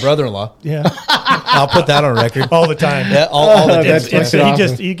outfishes my fish. brother-in-law. Yeah. I'll put that on record. All the time. Yeah, all the That's damn fucking time.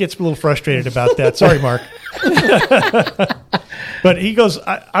 awesome. He gets a little frustrated about that. Sorry, Mark. But he goes,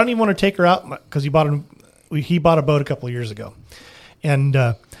 I don't even want to take her out because he bought a boat a couple of years ago, and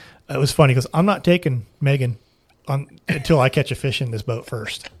it was funny because I'm not taking Megan until I catch a fish in this boat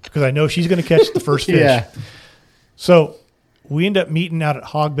first because I know she's going to catch the first fish. Yeah. So we end up meeting out at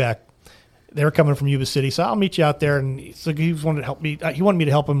Hogback. They were coming from Yuba City, so I'll meet you out there. And so he wanted to help me. He wanted me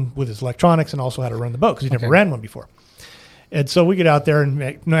to help him with his electronics and also how to run the boat because he never ran one before. And so we get out there,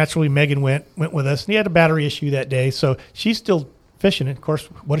 and naturally Megan went with us. And he had a battery issue that day, so she's still fishing. And of course,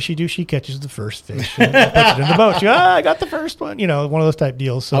 what does she do? She catches the first fish and puts it in the boat. She goes, I got the first one. You know, one of those type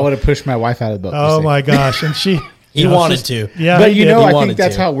deals. So, I would have pushed my wife out of the boat. oh my gosh! And she, He you know, wanted she's- to. Yeah, But he you did. know, He I wanted think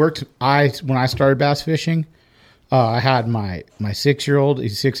that's to. how it worked. When I started bass fishing, I had my 6-year-old.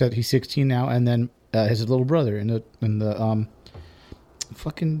 He's 16 now, and then his little brother in the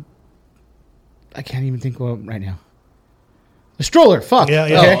fucking. I can't even think of him right now. The stroller. Fuck. Yeah,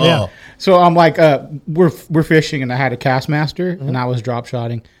 yeah, Okay? yeah. So I'm like, we're fishing, and I had a cast master, and I was drop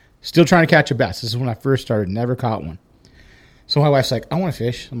shotting, still trying to catch a bass. This is when I first started. Never caught one. So my wife's like, I want to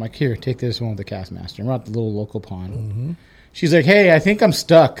fish. I'm like, here, take this one with the cast master. And we're at the little local pond. She's like, hey, I think I'm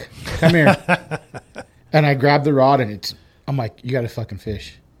stuck. Come here. And I grabbed the rod, and I'm like, you got to fucking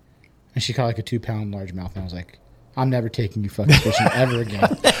fish. And she caught like a 2-pound largemouth, and I was like, I'm never taking you fucking fishing ever again.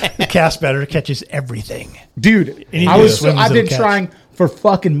 The cast batter catches everything. Dude, Any I of was the swims I've been it'll catch. trying for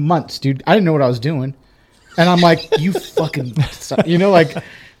fucking months, dude. I didn't know what I was doing. And I'm like, you fucking, like,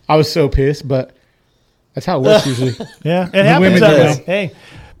 I was so pissed, but that's how it works usually. Yeah, it The happens women that do. way. Hey,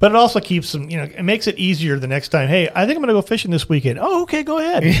 but it also keeps them. It makes it easier the next time. Hey, I think I'm going to go fishing this weekend. Oh, okay, go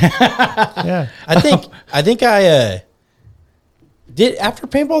ahead. Yeah. I think I did after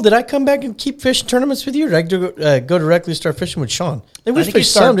paintball. Did I come back and keep fishing tournaments with you, or did I go directly start fishing with Sean? I think you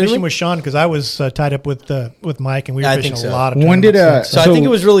started fishing with Sean because I was tied up with Mike, and we were I fishing think so. a lot of When did, tournaments. So I think it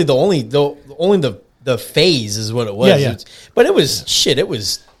was really the only the phase is what it was. Yeah, yeah. But it was shit. It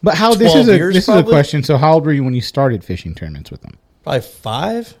was. But how 12 years, this is a probably? question. So how old were you when you started fishing tournaments with them? Probably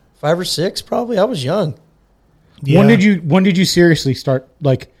 5 or 6. Probably I was young. Yeah. When did you seriously start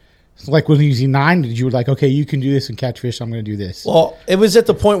like when you was 9? Did you like, okay, you can do this and catch fish? I'm going to do this. Well, it was at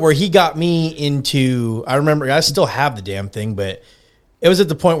the point where he got me into. I remember I still have the damn thing, but it was at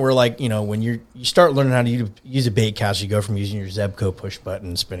the point where, like, when you start learning how to use a bait cast, you go from using your Zebco push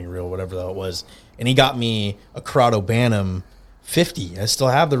button, spinning reel, whatever that was, and he got me a Corrado Bantam 50. I still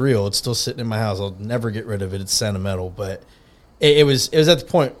have the reel; it's still sitting in my house. I'll never get rid of it. It's sentimental, but it was at the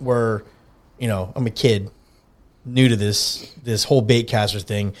point where, I'm a kid, new to this whole bait caster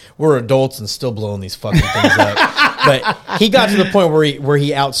thing. We're adults and still blowing these fucking things up. But he got to the point where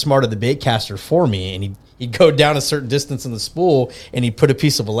he outsmarted the bait caster for me, and he'd go down a certain distance in the spool, and he'd put a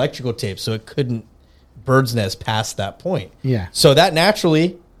piece of electrical tape so it couldn't bird's nest past that point. Yeah. So that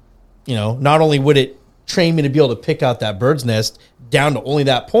naturally, not only would it train me to be able to pick out that bird's nest down to only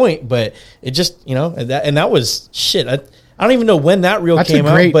that point, but it just, and that was shit. I don't even know when that reel That's came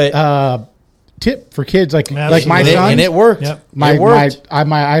a great out, but tip for kids like my Absolutely. son. and it worked. Yep. I It worked.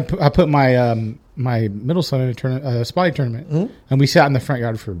 put my middle son in a tournament, spotty tournament, and we sat in the front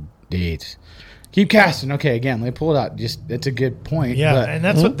yard for days. Keep casting. Okay, again, let me pull it out. Just that's a good point. Yeah, but,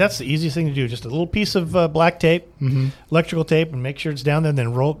 and that's the easiest thing to do. Just a little piece of black tape, electrical tape, and make sure it's down there. And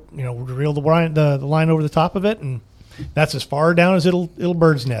then reel the line over the top of it, and that's as far down as it'll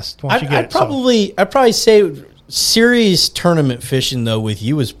bird's nest once you get I'd probably say series tournament fishing though with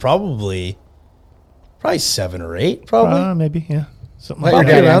you is probably 7 or 8, probably. Maybe something let like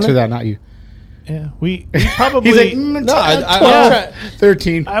your that. dad around answer there. that, not you. Yeah, we probably. He's like, No, Yeah.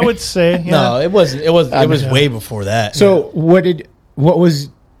 13. I would say no, it wasn't. It was way before that. So what did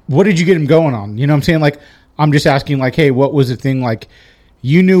you get him going on? You know what I'm saying? Like, I'm just asking, like, hey, what was the thing? Like,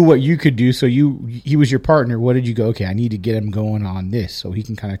 you knew what you could do, so he was your partner. What did you go? Okay, I need to get him going on this, so he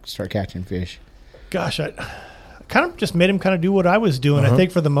can kind of start catching fish. Gosh, I kind of just made him kind of do what I was doing. I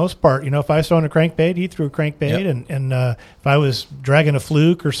think for the most part, if I was throwing a crankbait, he threw a crankbait, and if I was dragging a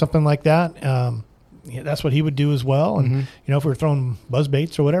fluke or something like that, that's what he would do as well. And if we were throwing buzz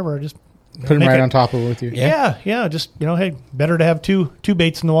baits or whatever, I just put him right on top of it with you. Yeah. Just hey, better to have two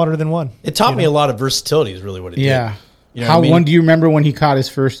baits in the water than one. It taught me a lot of versatility. Is really what it did. Yeah. You know When do you remember when he caught his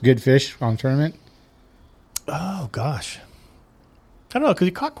first good fish on tournament? Oh gosh, I don't know, because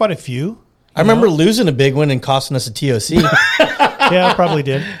he caught quite a few. I remember losing a big one and costing us a TOC. Yeah, I probably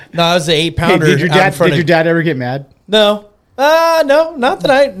did. No, it was an 8-pounder. Hey, did your dad ever get mad? No, not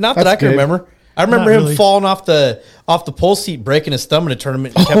that I can remember. I remember him falling off the pole seat, breaking his thumb in a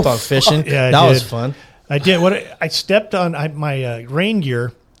tournament, and kept on fishing. Yeah, that was fun. I did. I stepped on my rain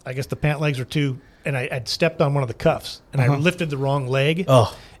gear. I guess the pant legs were and I'd stepped on one of the cuffs, and I lifted the wrong leg.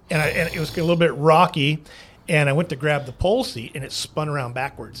 Oh, and it was a little bit rocky. And I went to grab the pole seat, and it spun around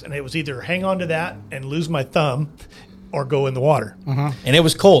backwards. And it was either hang on to that and lose my thumb or go in the water. And it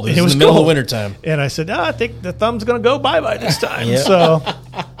was cold. It was in the middle of wintertime. And I said, I think the thumb's going to go bye-bye this time. Yep. So,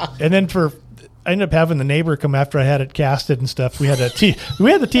 and then I ended up having the neighbor come after I had it casted and stuff. We did have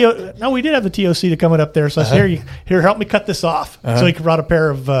the TOC to come up there. So I said, here, help me cut this off. So he brought a pair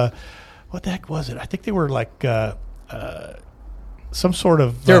of, what the heck was it? I think they were like, some sort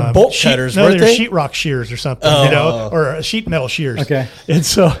of they're bolt cutters, no, weren't they're they? sheetrock shears or something, or sheet metal shears. Okay, and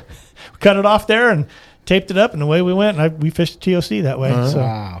so we cut it off there and taped it up, and away we went. And we fished TOC that way. So.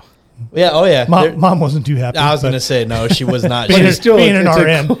 Wow. Yeah. Oh yeah. Mom wasn't too happy. I was going to say no. She was not. Being an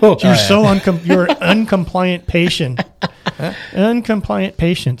RN, cool. you're uncompliant patient. Uncompliant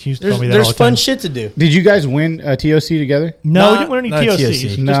patient. You used to tell me that all the time. There's fun shit to do. Did you guys win a TOC together? No, we didn't win any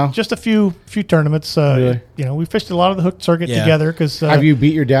TOCs. No. Just a few tournaments. Really? We fished a lot of the hook circuit together. Have you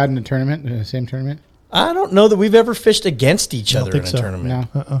beat your dad in a tournament, the same tournament? I don't know that we've ever fished against each other in a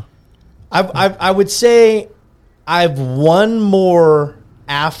tournament. No. I would say I've won more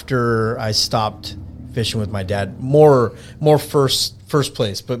after I stopped fishing with my dad. More first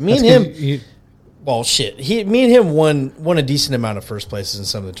place. But me and him. Well, shit. Me and him won a decent amount of first places in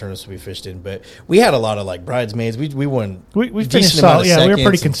some of the tournaments we fished in, but we had a lot of like bridesmaids. We won. We finished solid. Yeah, we were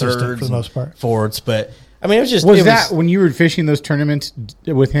pretty consistent for the most part. Forwards, but I mean, it was just. Was that when you were fishing those tournaments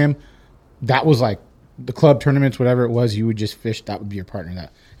with him? That was like the club tournaments, whatever it was. You would just fish. That would be your partner.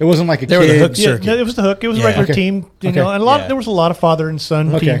 That it wasn't like a kid. The hook circuit. Yeah, it was the hook. It was a regular team. And there was a lot of father and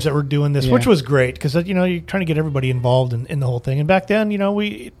son teams that were doing this, which was great because you're trying to get everybody involved in the whole thing. And back then,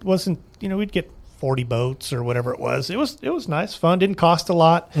 it wasn't. We'd get 40 boats or whatever it was. It was nice, fun. Didn't cost a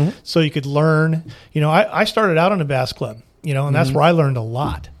lot, so you could learn. I started out on a bass club, and that's where I learned a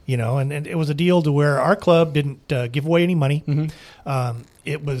lot. And it was a deal to where our club didn't give away any money.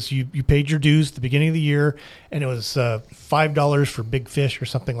 It was you paid your dues at the beginning of the year, and it was $5 for big fish or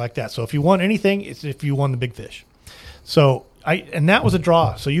something like that. So if you won anything, it's if you won the big fish. So and that was a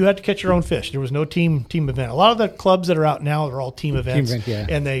draw. So you had to catch your own fish. There was no team event. A lot of the clubs that are out now are all team events,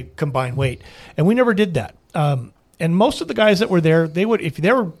 and they combine weight. And we never did that. And most of the guys that were there, they would, if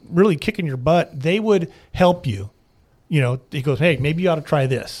they were really kicking your butt, they would help you. He goes, hey, maybe you ought to try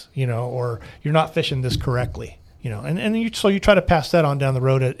this, or you're not fishing this correctly, so you try to pass that on down the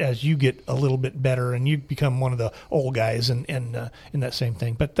road as you get a little bit better and you become one of the old guys and in that same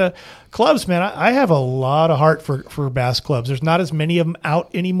thing. But the clubs, man, I have a lot of heart for bass clubs. There's not as many of them out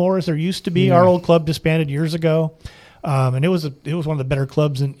anymore as there used to be. Yeah. Our old club disbanded years ago. And it was one of the better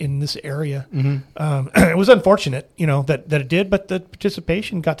clubs in this area. It was unfortunate, that it did, but the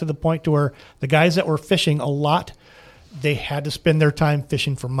participation got to the point to where the guys that were fishing a lot, they had to spend their time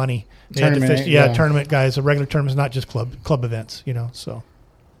fishing for money. They had to fish, tournament guys, a regular tournaments, not just club events, so.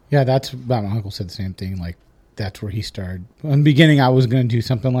 Yeah, that's about my uncle said the same thing. Like that's where he started. In the beginning, I was going to do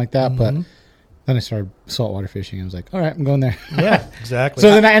something like that, but then I started saltwater fishing. I was like, all right, I'm going there. Yeah, exactly.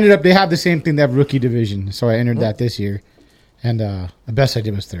 So then I ended up, they have the same thing. They have rookie division. So I entered that this year. And the best I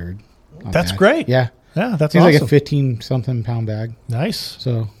did was third. That's great. Yeah. Yeah, that's awesome. It's like a 15-something pound bag. Nice.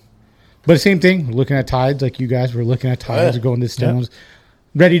 So, but same thing, looking at tides, like you guys were looking at tides, going to stones.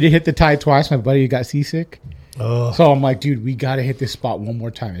 Ready to hit the tide twice. My buddy got seasick. Oh. So I'm like, dude, we got to hit this spot one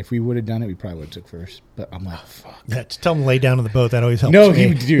more time. If we would have done it, we probably would have took first. But I'm like, fuck. Yeah, just tell him to lay down in the boat. That always helps. No,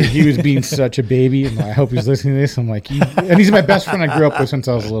 he was being such a baby. And I hope he's listening to this. I'm like, and he's my best friend I grew up with since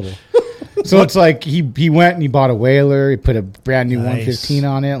I was little. So it's like he went and he bought a whaler. He put a brand new 115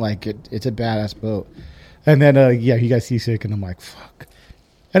 on it. Like it's a badass boat. And then he got seasick, and I'm like, fuck.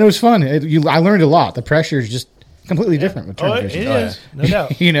 And it was fun. I learned a lot. The pressure is just completely different with turn fishing. It is, no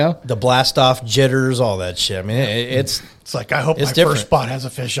doubt. The blast off jitters, all that shit. I mean, it's like I hope my first spot has a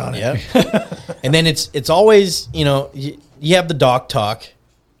fish on it. Yeah. And then it's always you have the dock talk,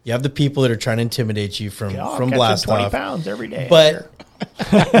 You have the people that are trying to intimidate you from I'm blast catching 20 off. pounds every day. But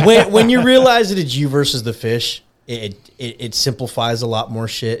when you realize that it's you versus the fish, it simplifies a lot more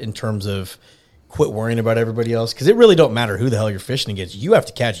shit in terms of quit worrying about everybody else, because it really don't matter who the hell you're fishing against. You have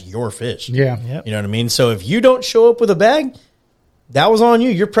to catch your fish. Yeah. Yep. You know what I mean? So if you don't show up with a bag, that was on you.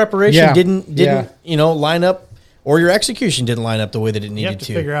 Your preparation didn't line up, or your execution didn't line up the way that it needed you have to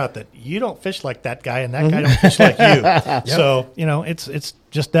to. figure out that you don't fish like that guy and that guy don't fish like you. So, it's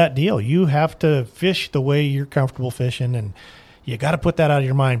just that deal. You have to fish the way you're comfortable fishing, and you got to put that out of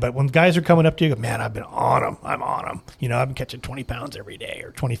your mind. But when guys are coming up to you, go, man, I've been on them. I'm on them. I've been catching 20 pounds every day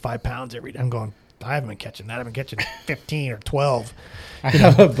or 25 pounds every day. I'm going, I haven't been catching that. I've been catching 15 or 12. I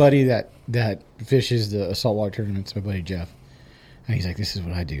have a buddy that fishes the saltwater tournaments, my buddy Jeff. And he's like, this is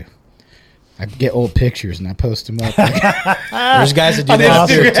what I do. I get old pictures and I post them up. There's guys that do that up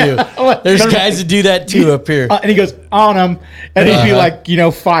here too. There's guys that do that too up here. And he goes, on them. And he'd be like,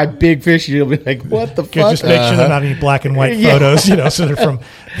 5 big fish. And he'll be like, what the fuck? Just make sure they're not any black and white photos, so they're from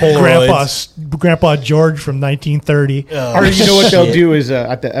Grandpa George from 1930. Or you know what they'll do is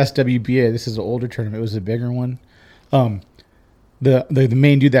at the SWBA, this is an older tournament, it was a bigger one. The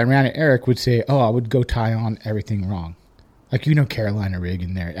main dude that ran it, Eric, would say, I would go tie on everything wrong. Like, Carolina rig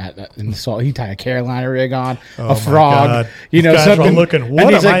in there in the salt. He tied a Carolina rig on, a frog, something. Looking,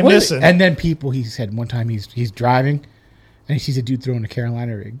 what am I missing? And then he said one time he's driving and he sees a dude throwing a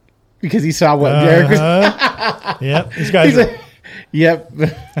Carolina rig because he saw what Eric was. Yep, these guys. Yep,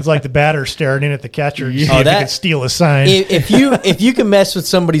 it's like the batter staring in at the catcher. If he can steal a sign. If you can mess with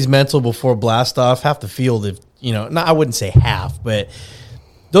somebody's mental before blast off, half the field. I wouldn't say half, but.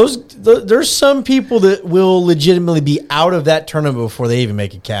 There's some people that will legitimately be out of that tournament before they even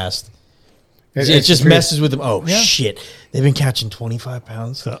make a cast. It just messes with them. Oh, shit. They've been catching 25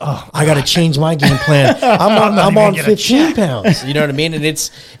 pounds. I got to change my game plan. I'm on 15 pounds. You know what I mean? And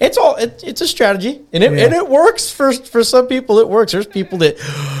it's a strategy. And it works for some people. It works. There's people that,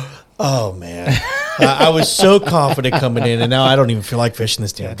 oh, man. I was so confident coming in, and now I don't even feel like fishing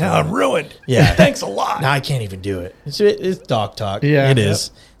this damn. Now I'm ruined. Yeah. Thanks a lot. Now I can't even do it. It's dog talk. Yeah. It is.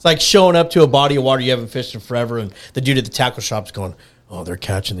 Yep. It's like showing up to a body of water you haven't fished in forever, and the dude at the tackle shop's going, oh, they're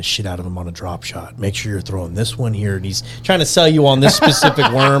catching the shit out of them on a drop shot. Make sure you're throwing this one here. And he's trying to sell you on this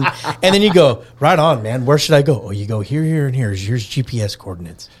specific worm. And then you go, right on, man. Where should I go? Oh, you go here, here, and here. Here's GPS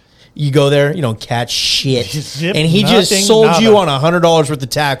coordinates. You go there, you don't catch shit. And he just sold you on $100 worth of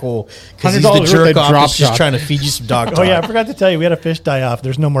tackle because he's the jerk off that's just trying to feed you some dog talk. Oh, yeah, I forgot to tell you, we had a fish die off.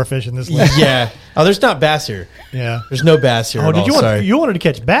 There's no more fish in this lake. Yeah. Oh, there's not bass here. Yeah. There's no bass here. Oh, did you wanted to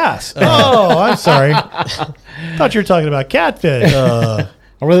catch bass? Oh, I'm sorry. Thought you were talking about catfish. Or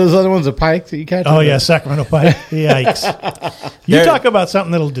were those other ones a pike that you catch? Oh, yeah, Sacramento pike. Yikes. You talk about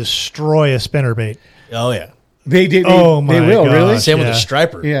something that'll destroy a spinnerbait. Oh, yeah. They did. Oh my they will gosh, really. Same with a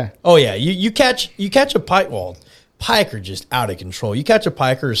striper. Yeah. Oh yeah. You catch a pike. Well, pike are just out of control. You catch a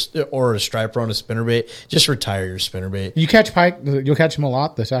pike or a striper on a spinnerbait, just retire your spinnerbait. You catch pike. You'll catch them a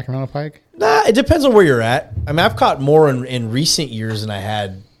lot. The Sacramento pike. Nah, it depends on where you're at. I mean, I've caught more in recent years than I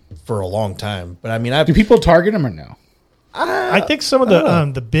had for a long time. But I mean, do people target them or no? I think some of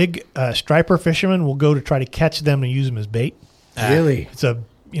the big striper fishermen will go to try to catch them and use them as bait. Really?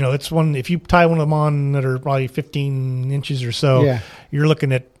 It's one. If you tie one of them on that are probably 15 inches or so, you're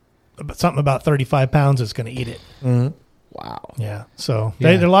looking at something about 35 pounds that's going to eat it. Mm-hmm. Wow. Yeah. So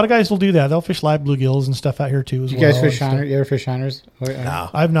a lot of guys will do that. They'll fish live bluegills and stuff out here too. You guys fish shiners? You ever fish shiners? No,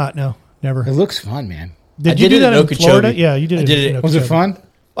 I've not. No, never. It looks fun, man. Did you do that in Florida? Yeah, you did. I did it. Was it fun?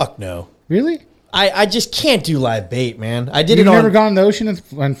 Fuck no. Really? I just can't do live bait, man. I did You've it. Never gone in the ocean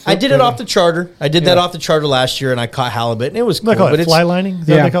and I did it off the charter. I did that off the charter last year, and I caught halibut, and it was cool. They call it fly lining. Is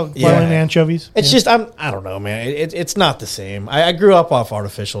that what they call it? Fly lining anchovies. It's just I don't know, man. It's not the same. I grew up off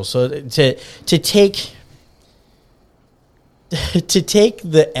artificial, so to take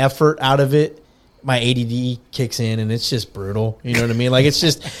the effort out of it, my ADD kicks in, and it's just brutal. You know what I mean? Like, it's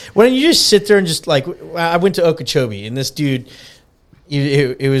just when you just sit there and just like, I went to Okeechobee, and this dude.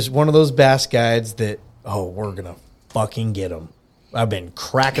 It was one of those bass guides that, we're going to fucking get them. I've been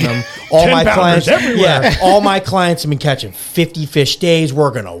cracking them. All my clients, all my clients have been catching 50 fish days.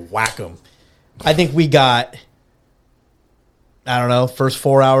 We're going to whack them. I think we got, I don't know, first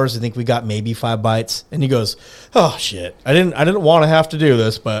 4 hours, I think we got maybe 5 bites. And he goes, oh, shit. I didn't want to have to do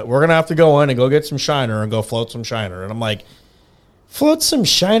this, but we're going to have to go in and go get some shiner and go float some shiner. And I'm like, float some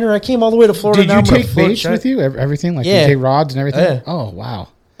shiner? I came all the way to Florida. Did you take baits with you? Everything? Like you take rods and everything? Yeah. Oh, wow.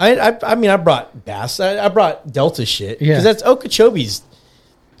 I mean, I brought bass. I brought Delta shit. Yeah. Because that's Okeechobee's.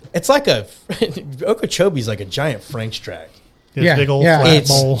 It's like Okeechobee's like a giant Frank's track. This big old flat It's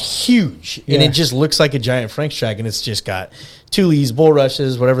bowl. huge, and it just looks like a giant Frank's track, and it's just got Thule's,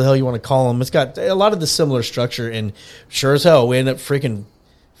 bulrushes, whatever the hell you want to call them. It's got a lot of the similar structure, and sure as hell, we end up freaking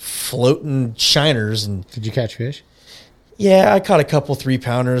floating shiners. And Did you catch fish? yeah, I caught a couple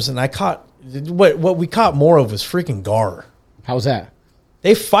 3-pounders, and I caught what we caught more of was freaking gar. How was that?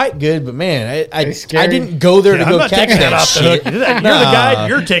 They fight good, but man, I scary? didn't go there to I'm go not catch taking that that off the shit. hook. You're the guy.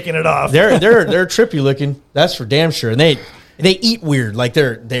 You're taking it off. They're trippy looking. That's for damn sure. And they eat weird. Like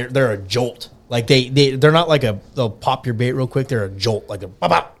they're a jolt. Like they're not like they'll pop your bait real quick. They're a jolt, like a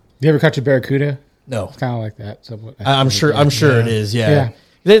pop pop. You ever catch a barracuda? No, It's kind of like that. So I'm sure it is. Yeah.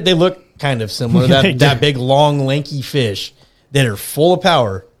 Yeah. They look kind of similar. They that do. big long lanky fish that are full of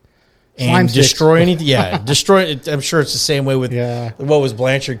power Slime and sticks. destroy anything. Yeah, destroy it. I'm sure it's the same way with what was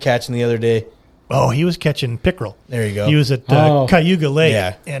Blanchard catching the other day. Oh, he was catching pickerel. There you go. He was at Oh. Cayuga Lake,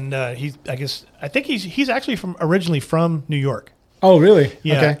 Yeah. and I think he's actually originally from New York. Oh, really?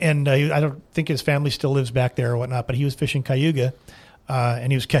 Yeah, Okay. and I don't think his family still lives back there or whatnot, but he was fishing Cayuga,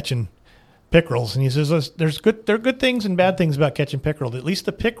 and he was catching pickerels. And he says there are good things and bad things about catching pickerel. At least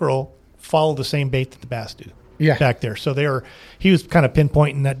the pickerel follow the same bait that the bass do. Yeah. Back there. So he was kind of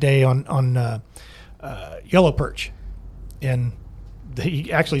pinpointing that day on yellow perch, and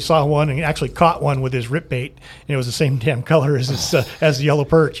he actually saw one and actually caught one with his rip bait, and it was the same damn color as the yellow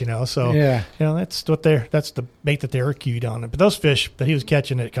perch, So Yeah. that's the bait that they were cued on. But those fish that he was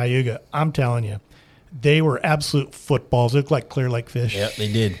catching at Cayuga, I'm telling you, they were absolute footballs. They looked like Clear Lake fish. Yeah,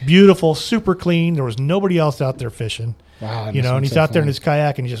 they did. Beautiful, super clean. There was nobody else out there fishing. Wow, that And must have he's been so out there in fun. his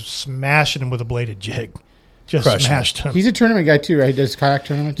kayak and he's just smashing them with a bladed jig. Just Crushing smashed him. He's a tournament guy too, right? He does kayak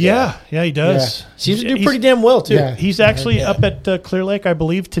tournaments. Yeah, he does. Seems to do He's- pretty damn well too. Yeah. He's actually up at Clear Lake, I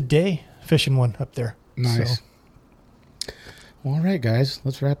believe, today, fishing one up there. Nice. So, Well, all right, guys.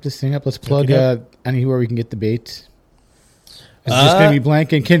 Let's wrap this thing up. Let's plug Okey-doke. anywhere we can get the baits. Is it just going to be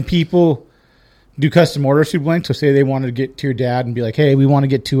blank? And can people do custom orders through blank? So say they wanted to get to your dad and be like, hey, we want to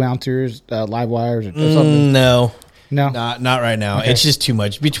get 2 ounces, live wires or something. No. No? Not right now. Okay. It's just too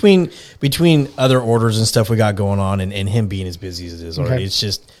much between other orders and stuff we got going on, and him being as busy as it is already. Okay. It's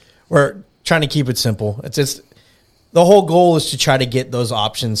just we're trying to keep it simple. It's just the whole goal is to try to get those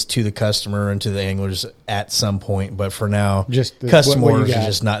options to the customer and to the anglers at some point. But for now, Just custom what you orders got. are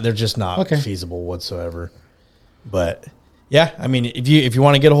just not. They're just not Okay. feasible whatsoever. But yeah, I mean, if you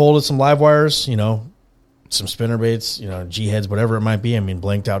want to get a hold of some live wires, some spinner baits, G heads, whatever it might be. I mean,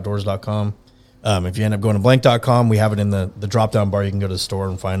 blankedoutdoors.com. If you end up going to blank.com, we have it in the drop down bar. You can go to the store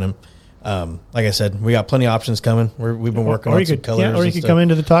and find them. Like I said, we got plenty of options coming. We've been working on some colors. or you and could stuff. come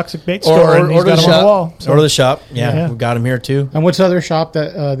into the Toxic Bait store and he's order got the them on shop. the wall. So, Order the shop. Yeah, Yeah. we've got them here too. And what's the other shop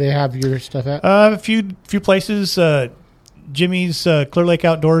that they have your stuff at? a few places. Jimmy's Clear Lake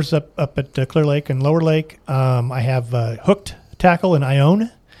Outdoors up at Clear Lake and Lower Lake. I have Hooked Tackle in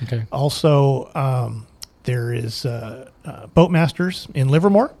Ione. Okay. Also, there is Boatmasters in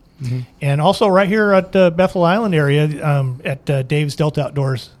Livermore. And also right here at Bethel Island area at Dave's Delta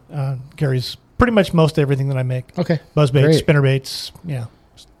Outdoors carries pretty much most everything that I make. Okay. Buzz baits, Great. spinner baits. Yeah.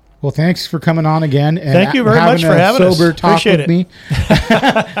 Well, thanks for coming on again. And Thank you very much for having us. sober talk Appreciate with it. me.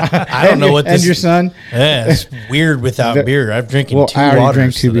 I don't know what this And your son. Yeah, it's weird without beer. I'm drinking Well, 2 I already waters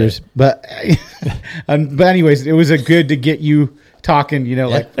drank 2 today. beers. But but anyways, it was a good to get you talking,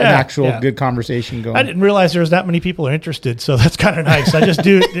 like an actual Yeah. good conversation going. I didn't realize there was that many people are interested, so that's kind of nice. I just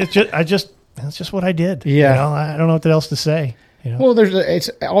do. That's just what I did. Yeah. I don't know what else to say. Well, it's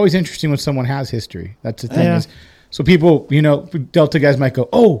always interesting when someone has history. That's the thing. Yeah. Is, so people, Delta guys might go,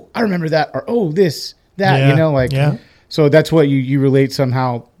 "Oh, I remember that," or "Oh, this, that." Yeah. Yeah. So that's what you relate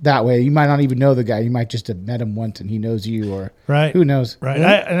somehow that way. You might not even know the guy. You might just have met him once and he knows you, or Right. who knows? Right.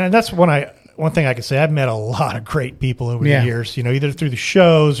 And that's one thing I could say. I've met a lot of great people over Yeah. the years, either through the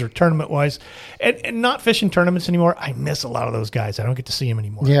shows or tournament wise, and not fishing tournaments anymore. I miss a lot of those guys. I don't get to see them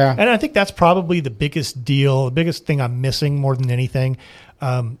anymore. Yeah. And I think that's probably the biggest deal, the biggest thing I'm missing more than anything.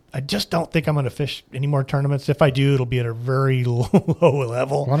 I just don't think I'm going to fish any more tournaments. If I do, it'll be at a very low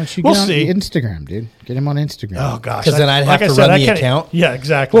level. Why don't you We'll get on see. Instagram, dude? Get him on Instagram. Oh gosh, 'Cause then I'd have like to I said, run I the can't- account. Yeah,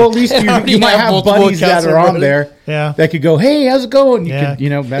 exactly. Well, at least you already might have have multiple buddies that accounts are on already. there Yeah. that could go, "Hey, how's it going?" You Yeah.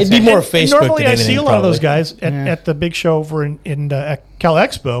 could, mess It'd be up. more And Facebook normally than I see anything, a lot of those probably. guys at the big show over in at Cal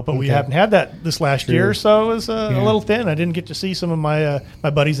Expo, but we haven't had that this last year, so it was a little thin. I didn't get to see some of my my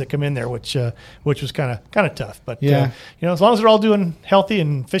buddies that come in there, which was kind of tough. But Yeah. as long as they're all doing healthy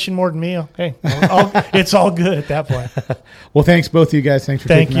and fishing more than me, hey, it's all good at that point. Well, thanks both of you guys. Thanks for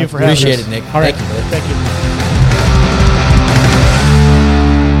Thank taking you out for the- having Appreciate us. it, Nick. All right. Thank you, brother. Thank you.